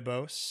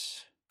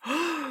Amphibos.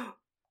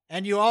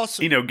 And you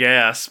also... Eno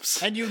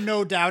gasps. And you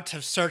no doubt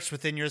have searched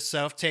within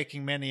yourself,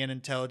 taking many an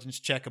intelligence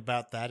check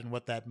about that and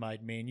what that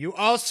might mean. You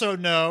also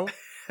know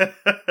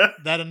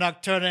that a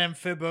Nocturna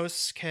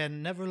Amphibos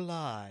can never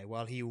lie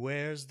while he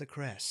wears the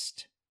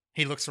crest.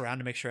 He looks around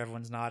to make sure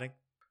everyone's nodding.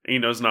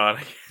 Eno's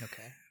nodding.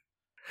 Okay.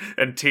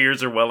 And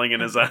tears are welling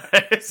in his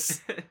eyes.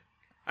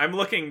 I'm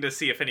looking to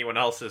see if anyone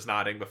else is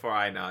nodding before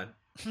I nod.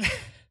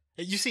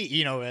 You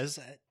see Eno is.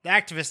 The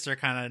activists are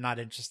kind of not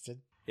interested.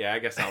 Yeah, I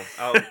guess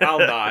I'll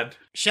nod.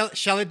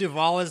 Shelley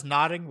Duvall is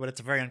nodding, but it's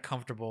a very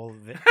uncomfortable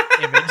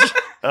image.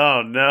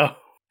 Oh, no.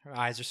 Her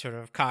eyes are sort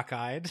of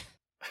cockeyed.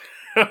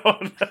 Oh,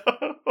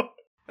 no.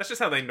 That's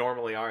just how they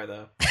normally are,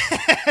 though.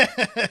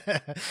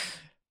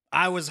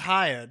 I was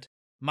hired.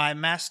 My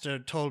master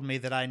told me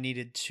that I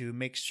needed to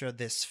make sure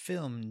this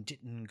film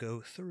didn't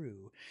go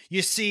through.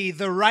 You see,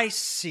 the rice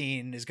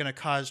scene is going to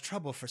cause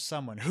trouble for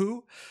someone.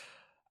 Who?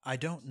 I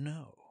don't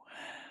know.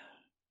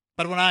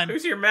 But when I'm...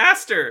 Who's your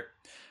master?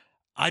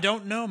 I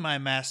don't know my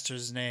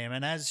master's name,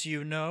 and as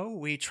you know,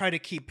 we try to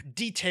keep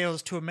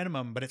details to a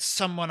minimum, but it's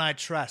someone I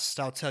trust,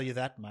 I'll tell you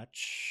that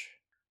much.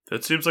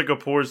 That seems like a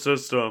poor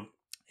system.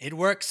 It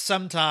works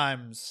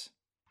sometimes.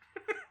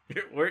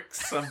 It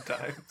works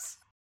sometimes.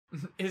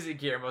 Is it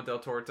Guillermo del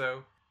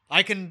Toro?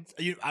 I'm going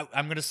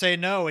to say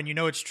no, and you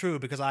know it's true,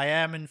 because I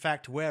am, in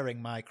fact,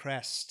 wearing my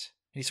crest.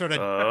 He sort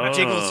of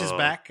jiggles his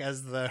back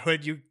as the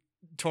hood you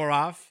tore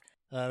off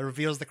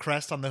reveals the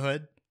crest on the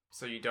hood.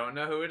 So you don't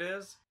know who it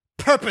is?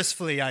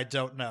 Purposefully, I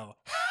don't know.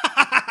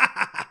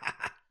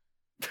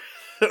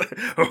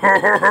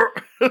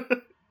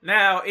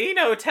 Now,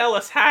 Eno, tell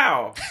us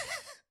how.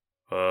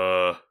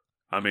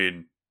 I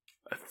mean,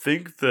 I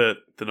think that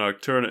the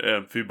Nocturna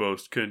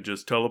Amphibos can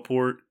just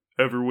teleport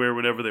everywhere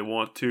whenever they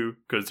want to,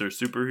 because they're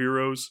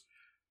superheroes.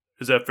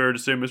 Is that fair to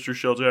say, Mr.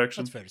 Shell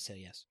Jackson? That's fair to say,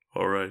 yes.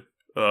 Alright.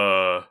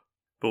 But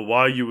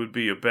why you would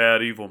be a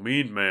bad, evil,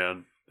 mean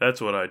man,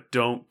 that's what I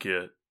don't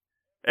get.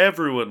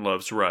 Everyone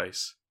loves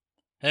rice.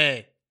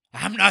 Hey,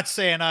 I'm not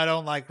saying I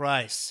don't like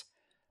rice,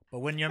 but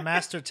when your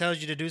master tells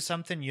you to do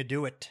something, you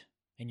do it.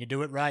 And you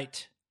do it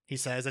right, he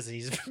says as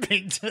he's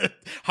being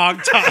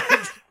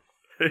hog-tied.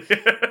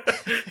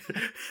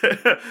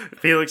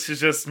 Felix is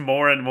just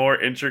more and more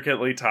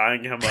intricately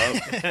tying him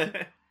up.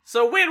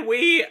 So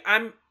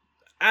when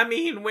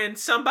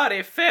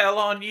somebody fell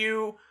on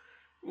you,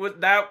 was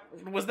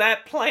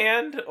that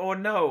planned or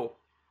no?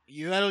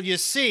 You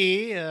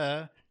see,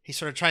 he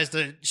sort of tries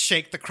to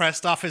shake the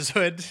crest off his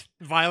hood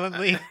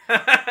violently.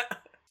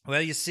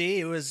 Well, you see,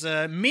 it was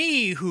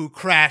me who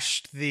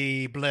crashed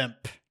the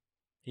blimp.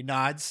 He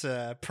nods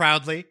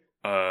proudly.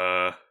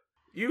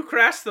 You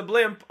crashed the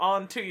blimp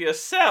onto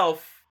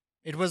yourself.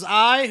 It was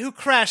I who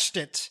crashed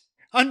it,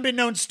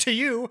 unbeknownst to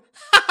you.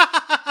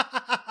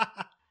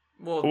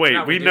 Well, Wait,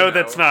 now we do know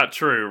that's not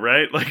true,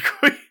 right?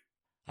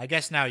 I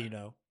guess now you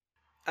know.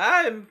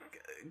 I'm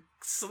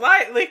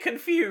slightly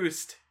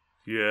confused.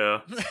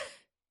 Yeah.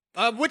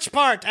 Which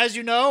part? As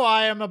you know,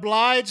 I am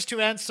obliged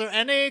to answer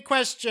any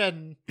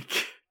question.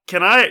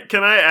 Can I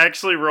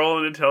actually roll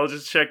an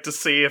intelligence check to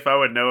see if I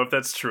would know if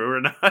that's true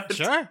or not?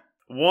 Sure.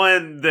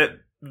 One, that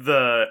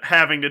the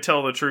having to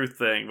tell the truth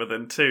thing, but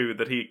then two,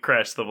 that he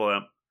crashed the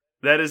blimp.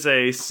 That is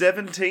a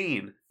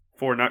 17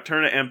 for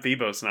Nocturna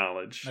Amphibos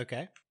knowledge.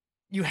 Okay.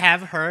 You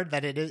have heard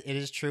that it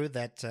is true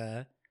that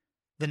the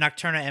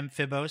Nocturna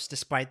Amphibos,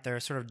 despite their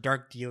sort of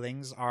dark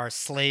dealings, are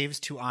slaves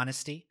to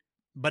honesty.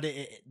 But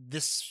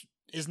this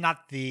is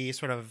not the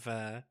sort of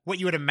what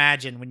you would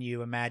imagine when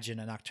you imagine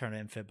a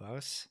Nocturna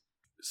Amphibos.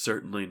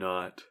 Certainly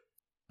not.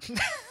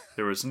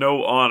 There was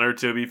no honor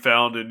to be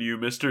found in you,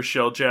 Mr.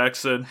 Shell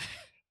Jackson.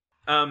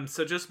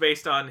 So just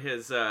based on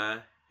his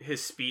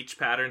speech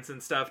patterns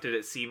and stuff, did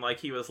it seem like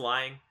he was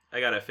lying? I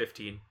got a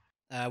 15.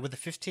 With a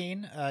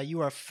 15,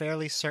 you are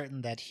fairly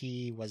certain that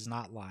he was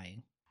not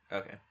lying.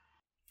 Okay.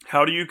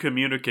 How do you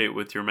communicate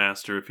with your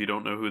master if you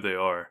don't know who they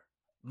are?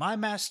 My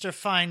master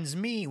finds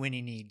me when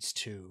he needs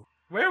to.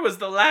 Where was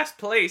the last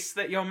place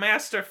that your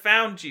master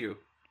found you?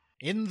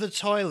 In the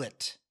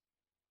toilet.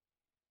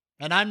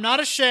 And I'm not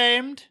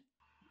ashamed.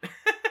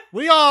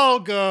 We all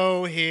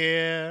go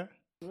here.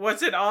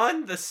 Was it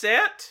on the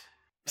set?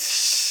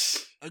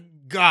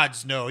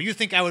 Gods no. You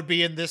think I would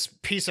be in this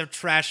piece of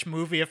trash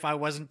movie if I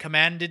wasn't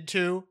commanded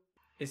to?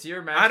 Is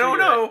your master? I don't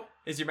know.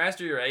 Is your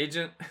master your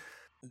agent?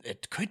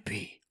 It could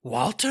be.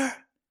 Walter?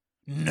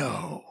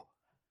 No.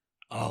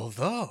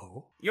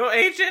 Although... Your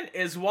agent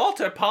is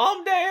Walter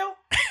Palmdale?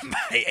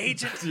 My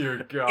agent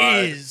Dear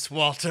God. is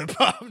Walter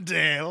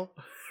Palmdale.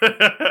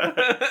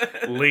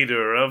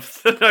 Leader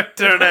of the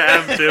Nocturna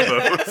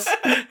Amphibos.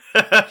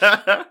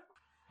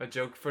 A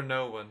joke for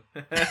no one.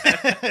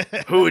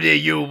 Who do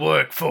you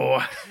work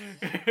for?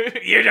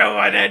 You don't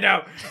want to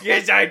know.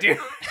 Yes, I do.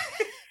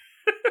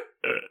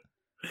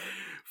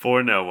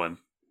 For no one.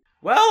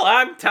 Well,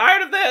 I'm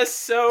tired of this,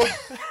 so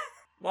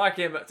Lock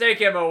him. Take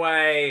him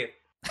away.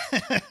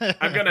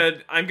 I'm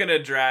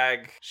gonna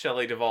drag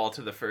Shelley Duvall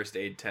to the first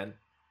aid tent.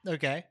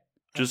 Okay.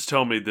 Just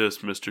tell me this,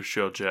 Mr.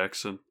 Shell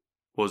Jackson.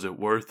 Was it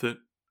worth it?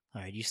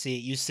 All right, you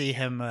see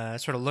him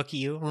sort of look at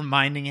you,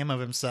 reminding him of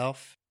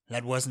himself.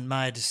 That wasn't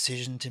my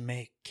decision to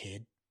make,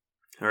 kid.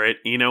 All right,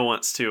 Eno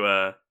wants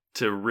to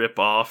rip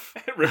off,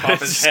 Rip off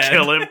his just head.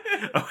 kill him.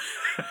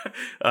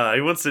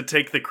 He wants to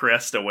take the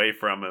crest away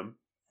from him,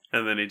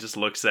 and then he just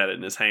looks at it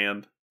in his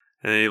hand,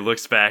 and then he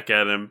looks back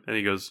at him, and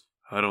he goes,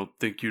 "I don't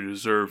think you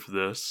deserve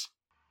this."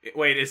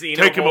 Wait, is Eno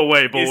Take him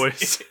away,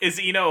 boys. Is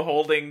Eno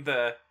holding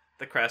the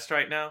crest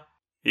right now?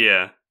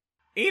 Yeah.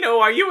 Eno,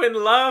 are you in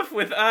love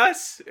with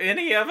us?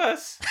 Any of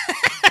us?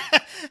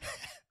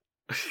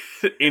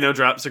 Eno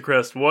drops the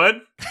crest. What?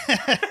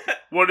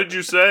 What did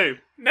you say?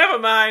 Never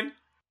mind.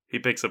 He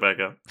picks it back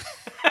up.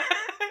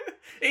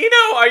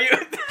 Eno, are you?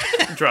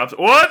 Drops.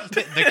 What?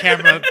 The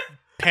camera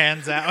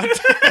pans out.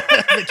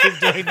 They keep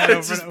doing that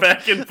It's over just and over.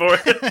 back and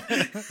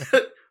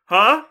forth.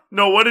 Huh?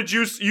 No, what did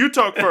you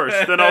talk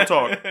first, then I'll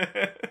talk.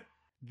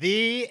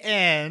 The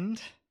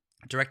End.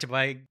 Directed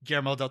by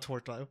Guillermo del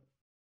Toro.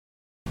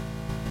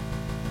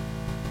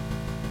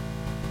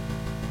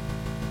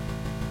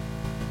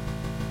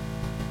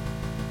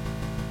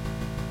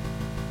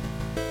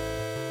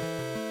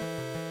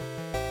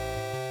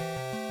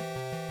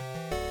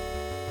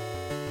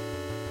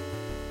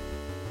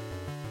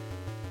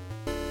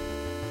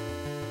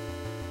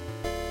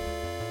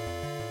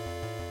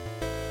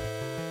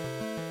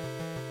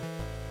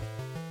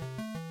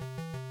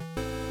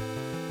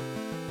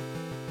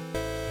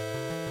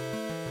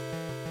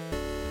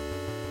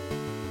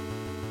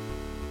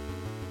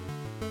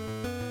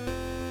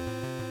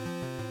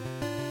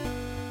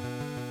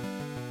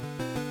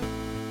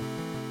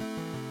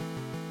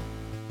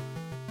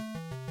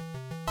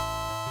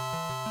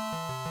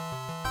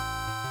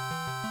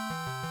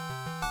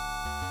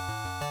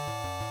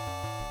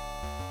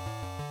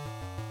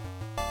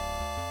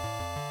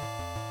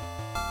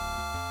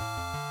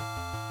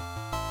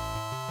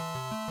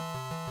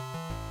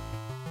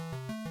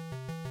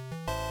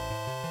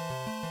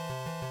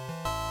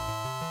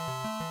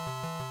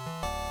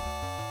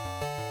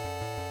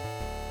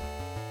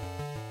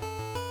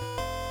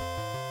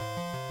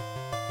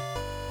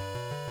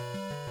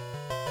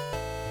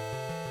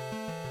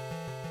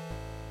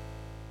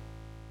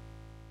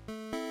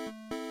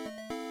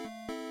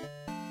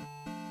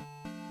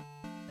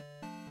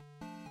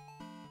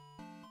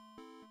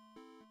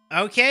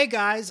 Okay,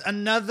 guys,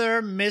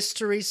 another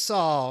mystery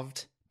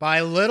solved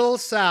by Little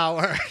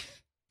Sour.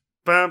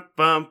 Bum,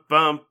 bum,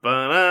 bum,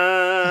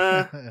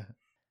 ba-da.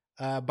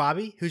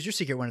 Bobby, who's your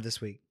secret winner this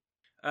week?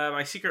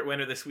 My secret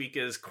winner this week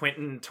is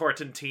Quentin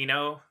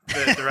Torrentino,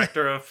 the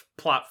director of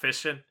Plot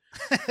Fishin'.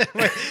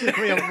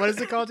 wait, what is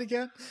it called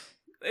again?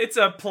 It's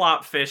a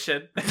plot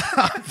fishin'.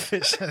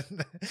 Fiction.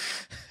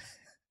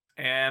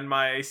 And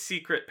my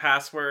secret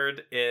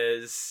password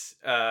is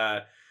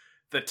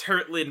the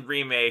Turtlin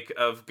remake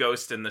of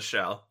Ghost in the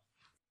Shell.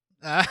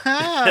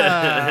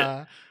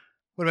 Ah.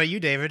 What about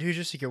you, David? Who's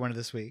your secret winner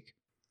this week?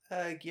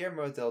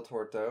 Guillermo del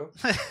Toro.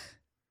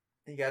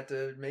 He got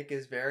to make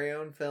his very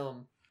own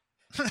film.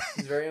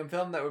 His very own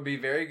film that would be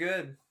very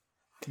good.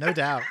 No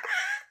doubt.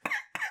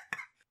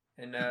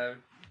 And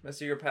my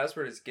secret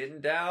password is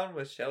Getting Down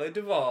with Shelley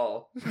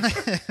Duvall.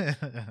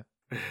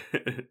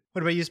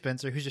 What about you,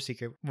 Spencer? Who's your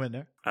secret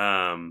winner?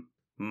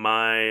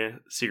 My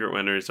secret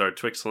winners are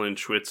Twixel and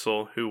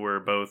Schwitzel, who were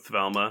both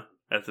Velma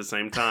at the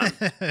same time.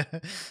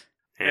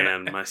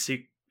 And my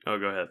oh,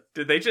 go ahead.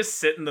 Did they just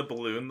sit in the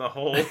balloon the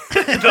whole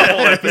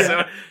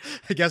episode?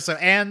 I guess so.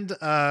 And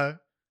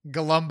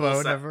Galumbo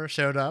What's that? never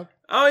showed up.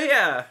 Oh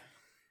yeah.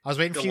 I was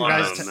waiting for you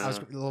guys to. Galumbo, I was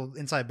a little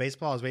inside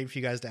baseball. I was waiting for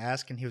you guys to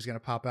ask, and he was going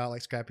to pop out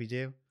like Scrappy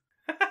Doo.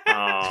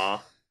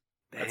 Aw.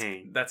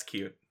 Dang. That's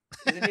cute.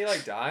 Isn't he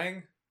like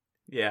dying?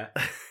 Yeah.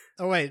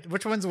 Oh wait,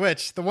 which one's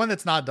which? The one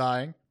that's not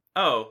dying.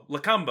 Oh,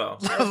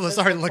 Lacumbo.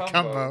 Sorry,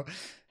 Lacumbo. Lacumbo.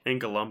 In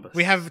Columbus.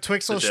 We have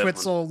Twixel, The dead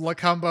Schwitzel,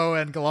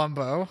 Lacumbo, and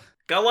Galumbo.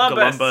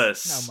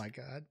 Columbus. Oh my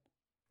god.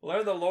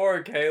 Learn the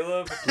lore,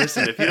 Caleb.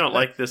 Listen, if you don't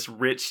like this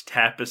rich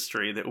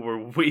tapestry that we're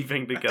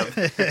weaving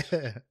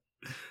together,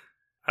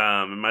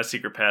 and my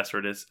secret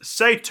password is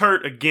say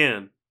turt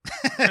again.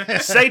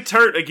 Say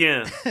turt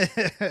again.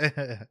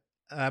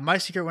 My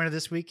secret winner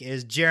this week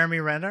is Jeremy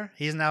Renner.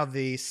 He's now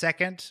the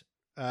second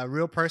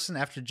real person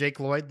after Jake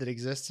Lloyd that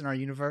exists in our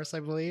universe, I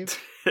believe.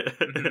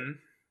 Mhm.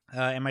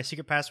 And my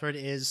secret password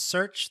is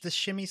search the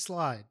shimmy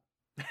slide.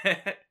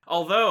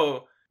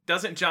 Although,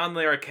 doesn't John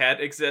Larroquette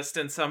exist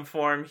in some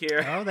form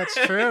here? Oh, that's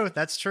true.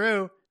 That's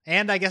true.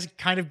 And I guess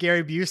kind of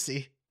Gary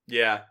Busey.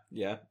 Yeah.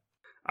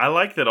 I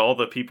like that all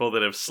the people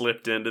that have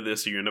slipped into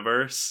this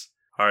universe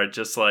are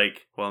just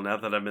like, well, now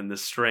that I'm in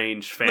this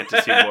strange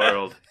fantasy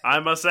world, I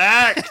must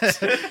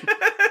act.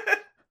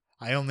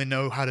 I only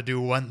know how to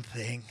do one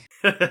thing.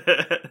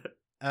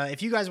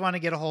 If you guys want to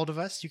get a hold of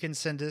us, you can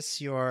send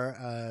us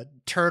your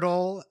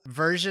turtle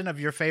version of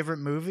your favorite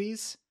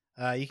movies.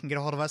 You can get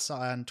a hold of us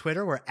on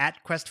Twitter. We're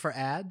at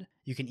Quest4Ad.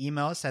 You can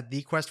email us at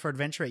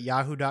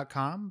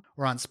thequest4adventure@yahoo.com.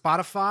 We're on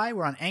Spotify.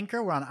 We're on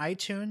Anchor. We're on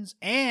iTunes.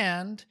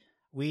 And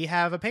we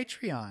have a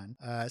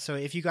Patreon. So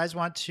if you guys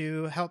want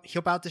to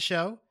help out the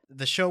show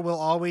will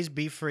always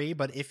be free.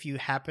 But if you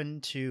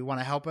happen to want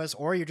to help us,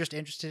 or you're just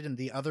interested in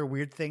the other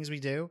weird things we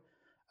do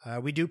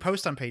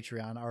post on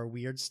Patreon our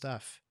weird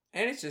stuff.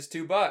 And it's just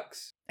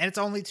 $2. And it's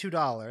only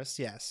 $2.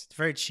 Yes, it's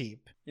very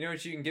cheap. You know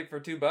what you can get for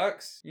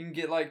 $2? You can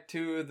get like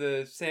 2 of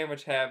the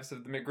sandwich halves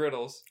of the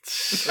McGriddles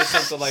or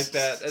something like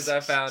that, as I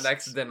found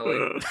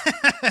accidentally.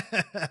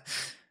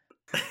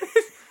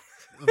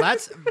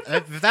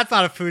 If that's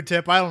not a food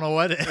tip, I don't know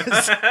what is.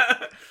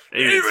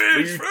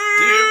 It's food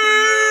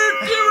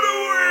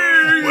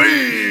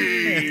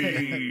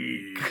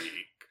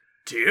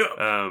tip.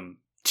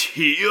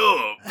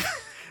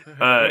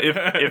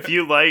 If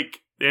you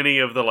like any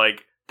of the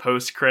like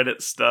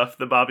post-credit stuff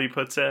that Bobby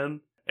puts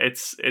in,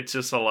 it's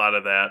just a lot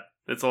of that.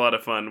 It's a lot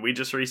of fun. We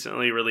just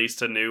recently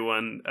released a new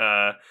one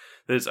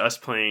that's us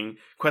playing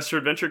Quest for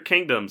Adventure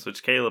Kingdoms,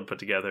 which Caleb put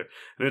together,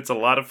 and it's a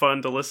lot of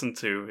fun to listen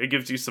to. It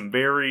gives you some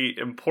very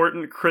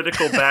important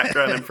critical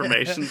background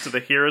information to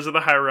the Heroes of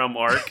the High Realm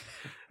arc,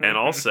 and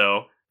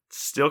also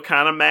still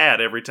kind of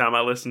mad every time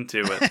I listen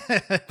to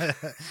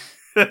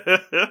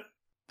it.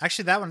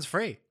 Actually, that one's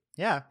free.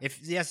 Yeah.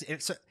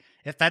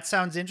 If that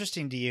sounds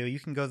interesting to you, you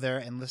can go there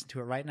and listen to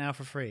it right now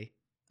for free.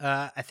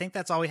 I think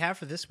that's all we have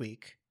for this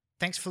week.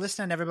 Thanks for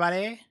listening,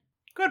 everybody.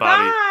 Goodbye.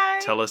 Bobby,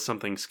 tell us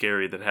something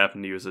scary that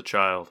happened to you as a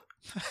child.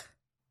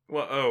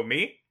 Well,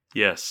 me?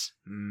 Yes.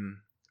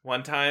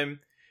 One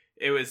time,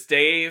 it was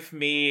Dave,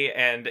 me,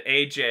 and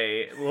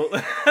AJ,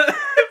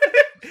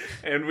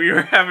 and we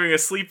were having a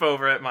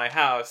sleepover at my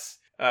house.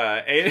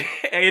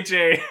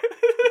 AJ...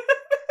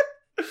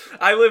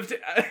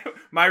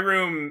 my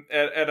room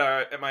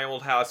at my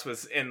old house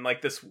was in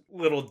like this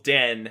little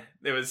den.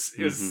 It was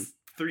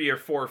 3 or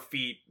 4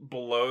 feet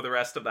below the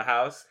rest of the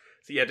house.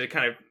 So you had to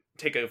kind of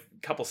take a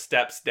couple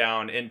steps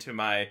down into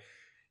my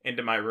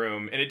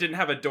room, and it didn't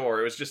have a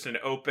door. It was just an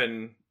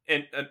open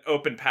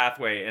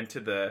pathway into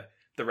the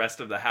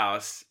rest of the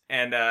house.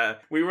 And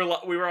we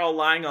were all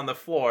lying on the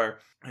floor,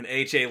 and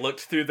AJ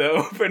looked through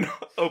the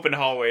open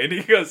hallway, and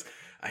he goes,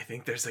 "I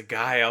think there's a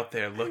guy out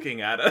there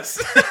looking at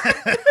us."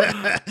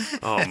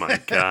 Oh my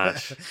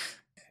gosh.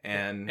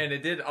 And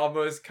it did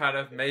almost kind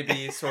of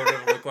maybe sort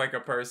of look like a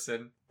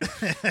person.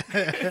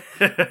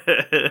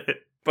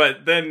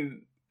 But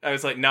then I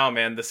was like, no,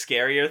 man, the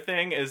scarier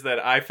thing is that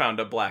I found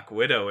a Black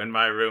Widow in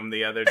my room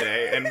the other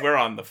day, and we're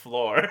on the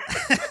floor.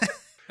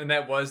 And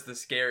that was the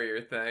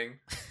scarier thing.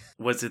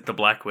 Was it the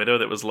Black Widow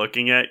that was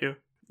looking at you?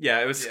 Yeah,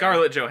 it was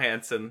Scarlett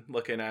Johansson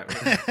looking at me.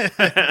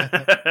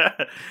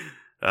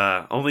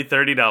 Only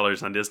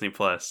 $30 on Disney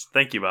Plus.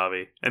 Thank you,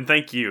 Bobby, and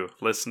thank you,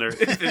 listener,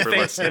 for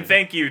listening. And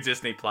thank you,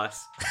 Disney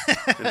Plus.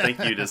 And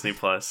thank you, Disney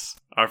Plus.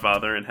 Our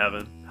Father in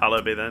heaven,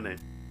 hallowed be thy name.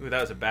 Ooh,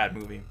 that was a bad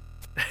movie.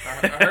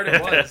 I heard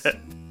it was.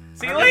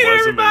 See you later,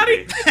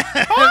 everybody.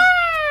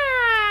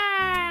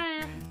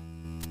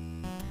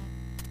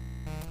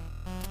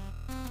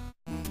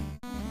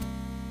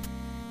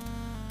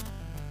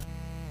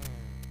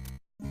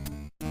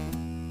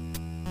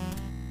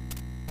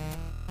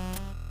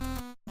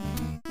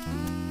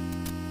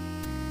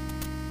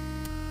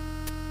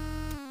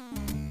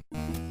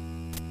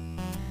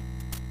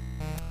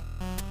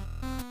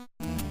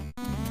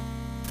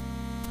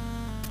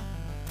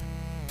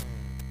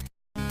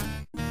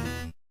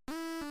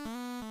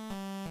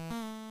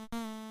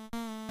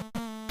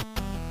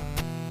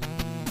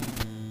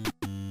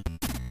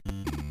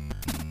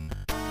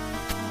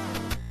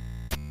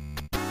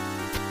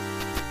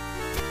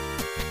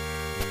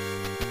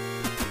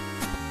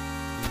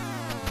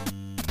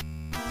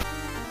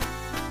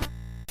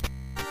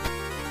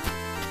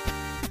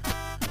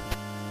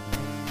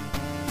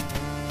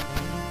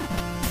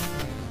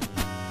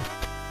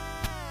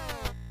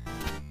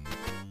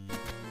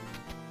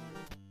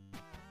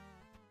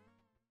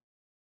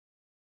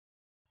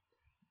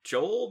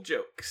 Joel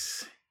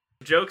jokes.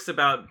 Jokes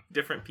about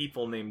different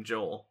people named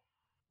Joel.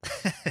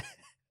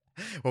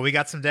 Well, we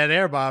got some dead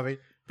air, Bobby.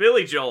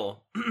 Billy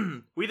Joel.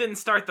 We didn't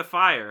start the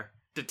fire.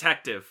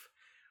 Detective.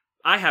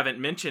 I haven't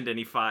mentioned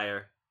any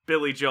fire.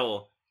 Billy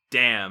Joel.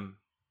 Damn.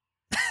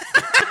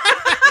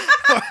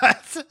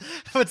 What?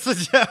 What's the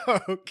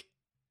joke?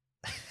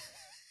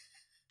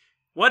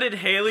 What did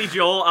Haley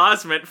Joel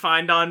Osment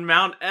find on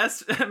Mount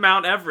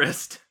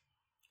Everest?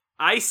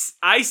 I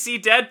see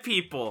dead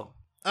people.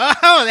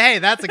 Oh, hey,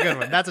 that's a good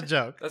one. That's a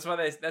joke. That's why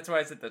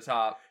it's at the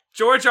top.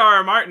 George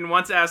R.R. Martin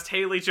once asked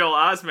Haley Joel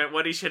Osment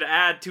what he should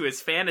add to his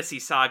fantasy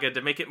saga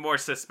to make it more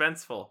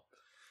suspenseful.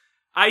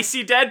 I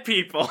see dead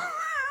people.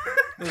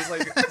 There's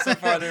so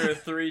far there are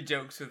 3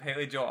 jokes with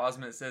Haley Joel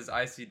Osment says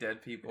I see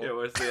dead people. It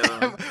was the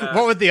other one.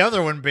 What would the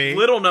other one be?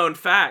 Little known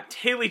fact,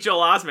 Haley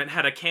Joel Osment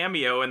had a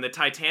cameo in the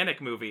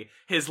Titanic movie.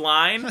 His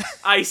line,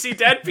 I see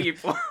dead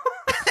people.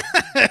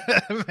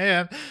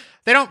 Man,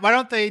 Why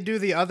don't they do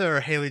the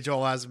other Haley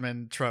Joel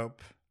Osment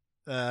trope?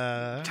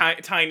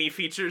 Tiny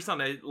features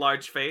on a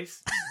large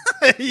face.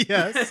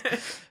 Yes.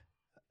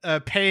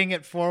 Paying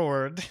it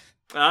forward.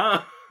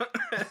 Oh.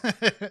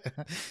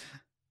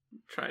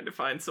 Trying to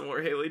find some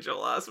more Haley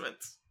Joel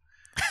Osments.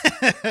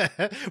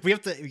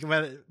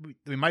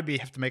 We might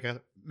have to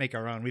make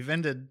our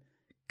own.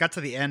 Got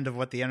to the end of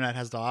what the internet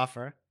has to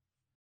offer.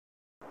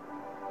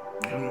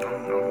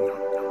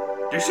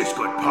 This is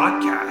good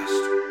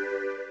podcast.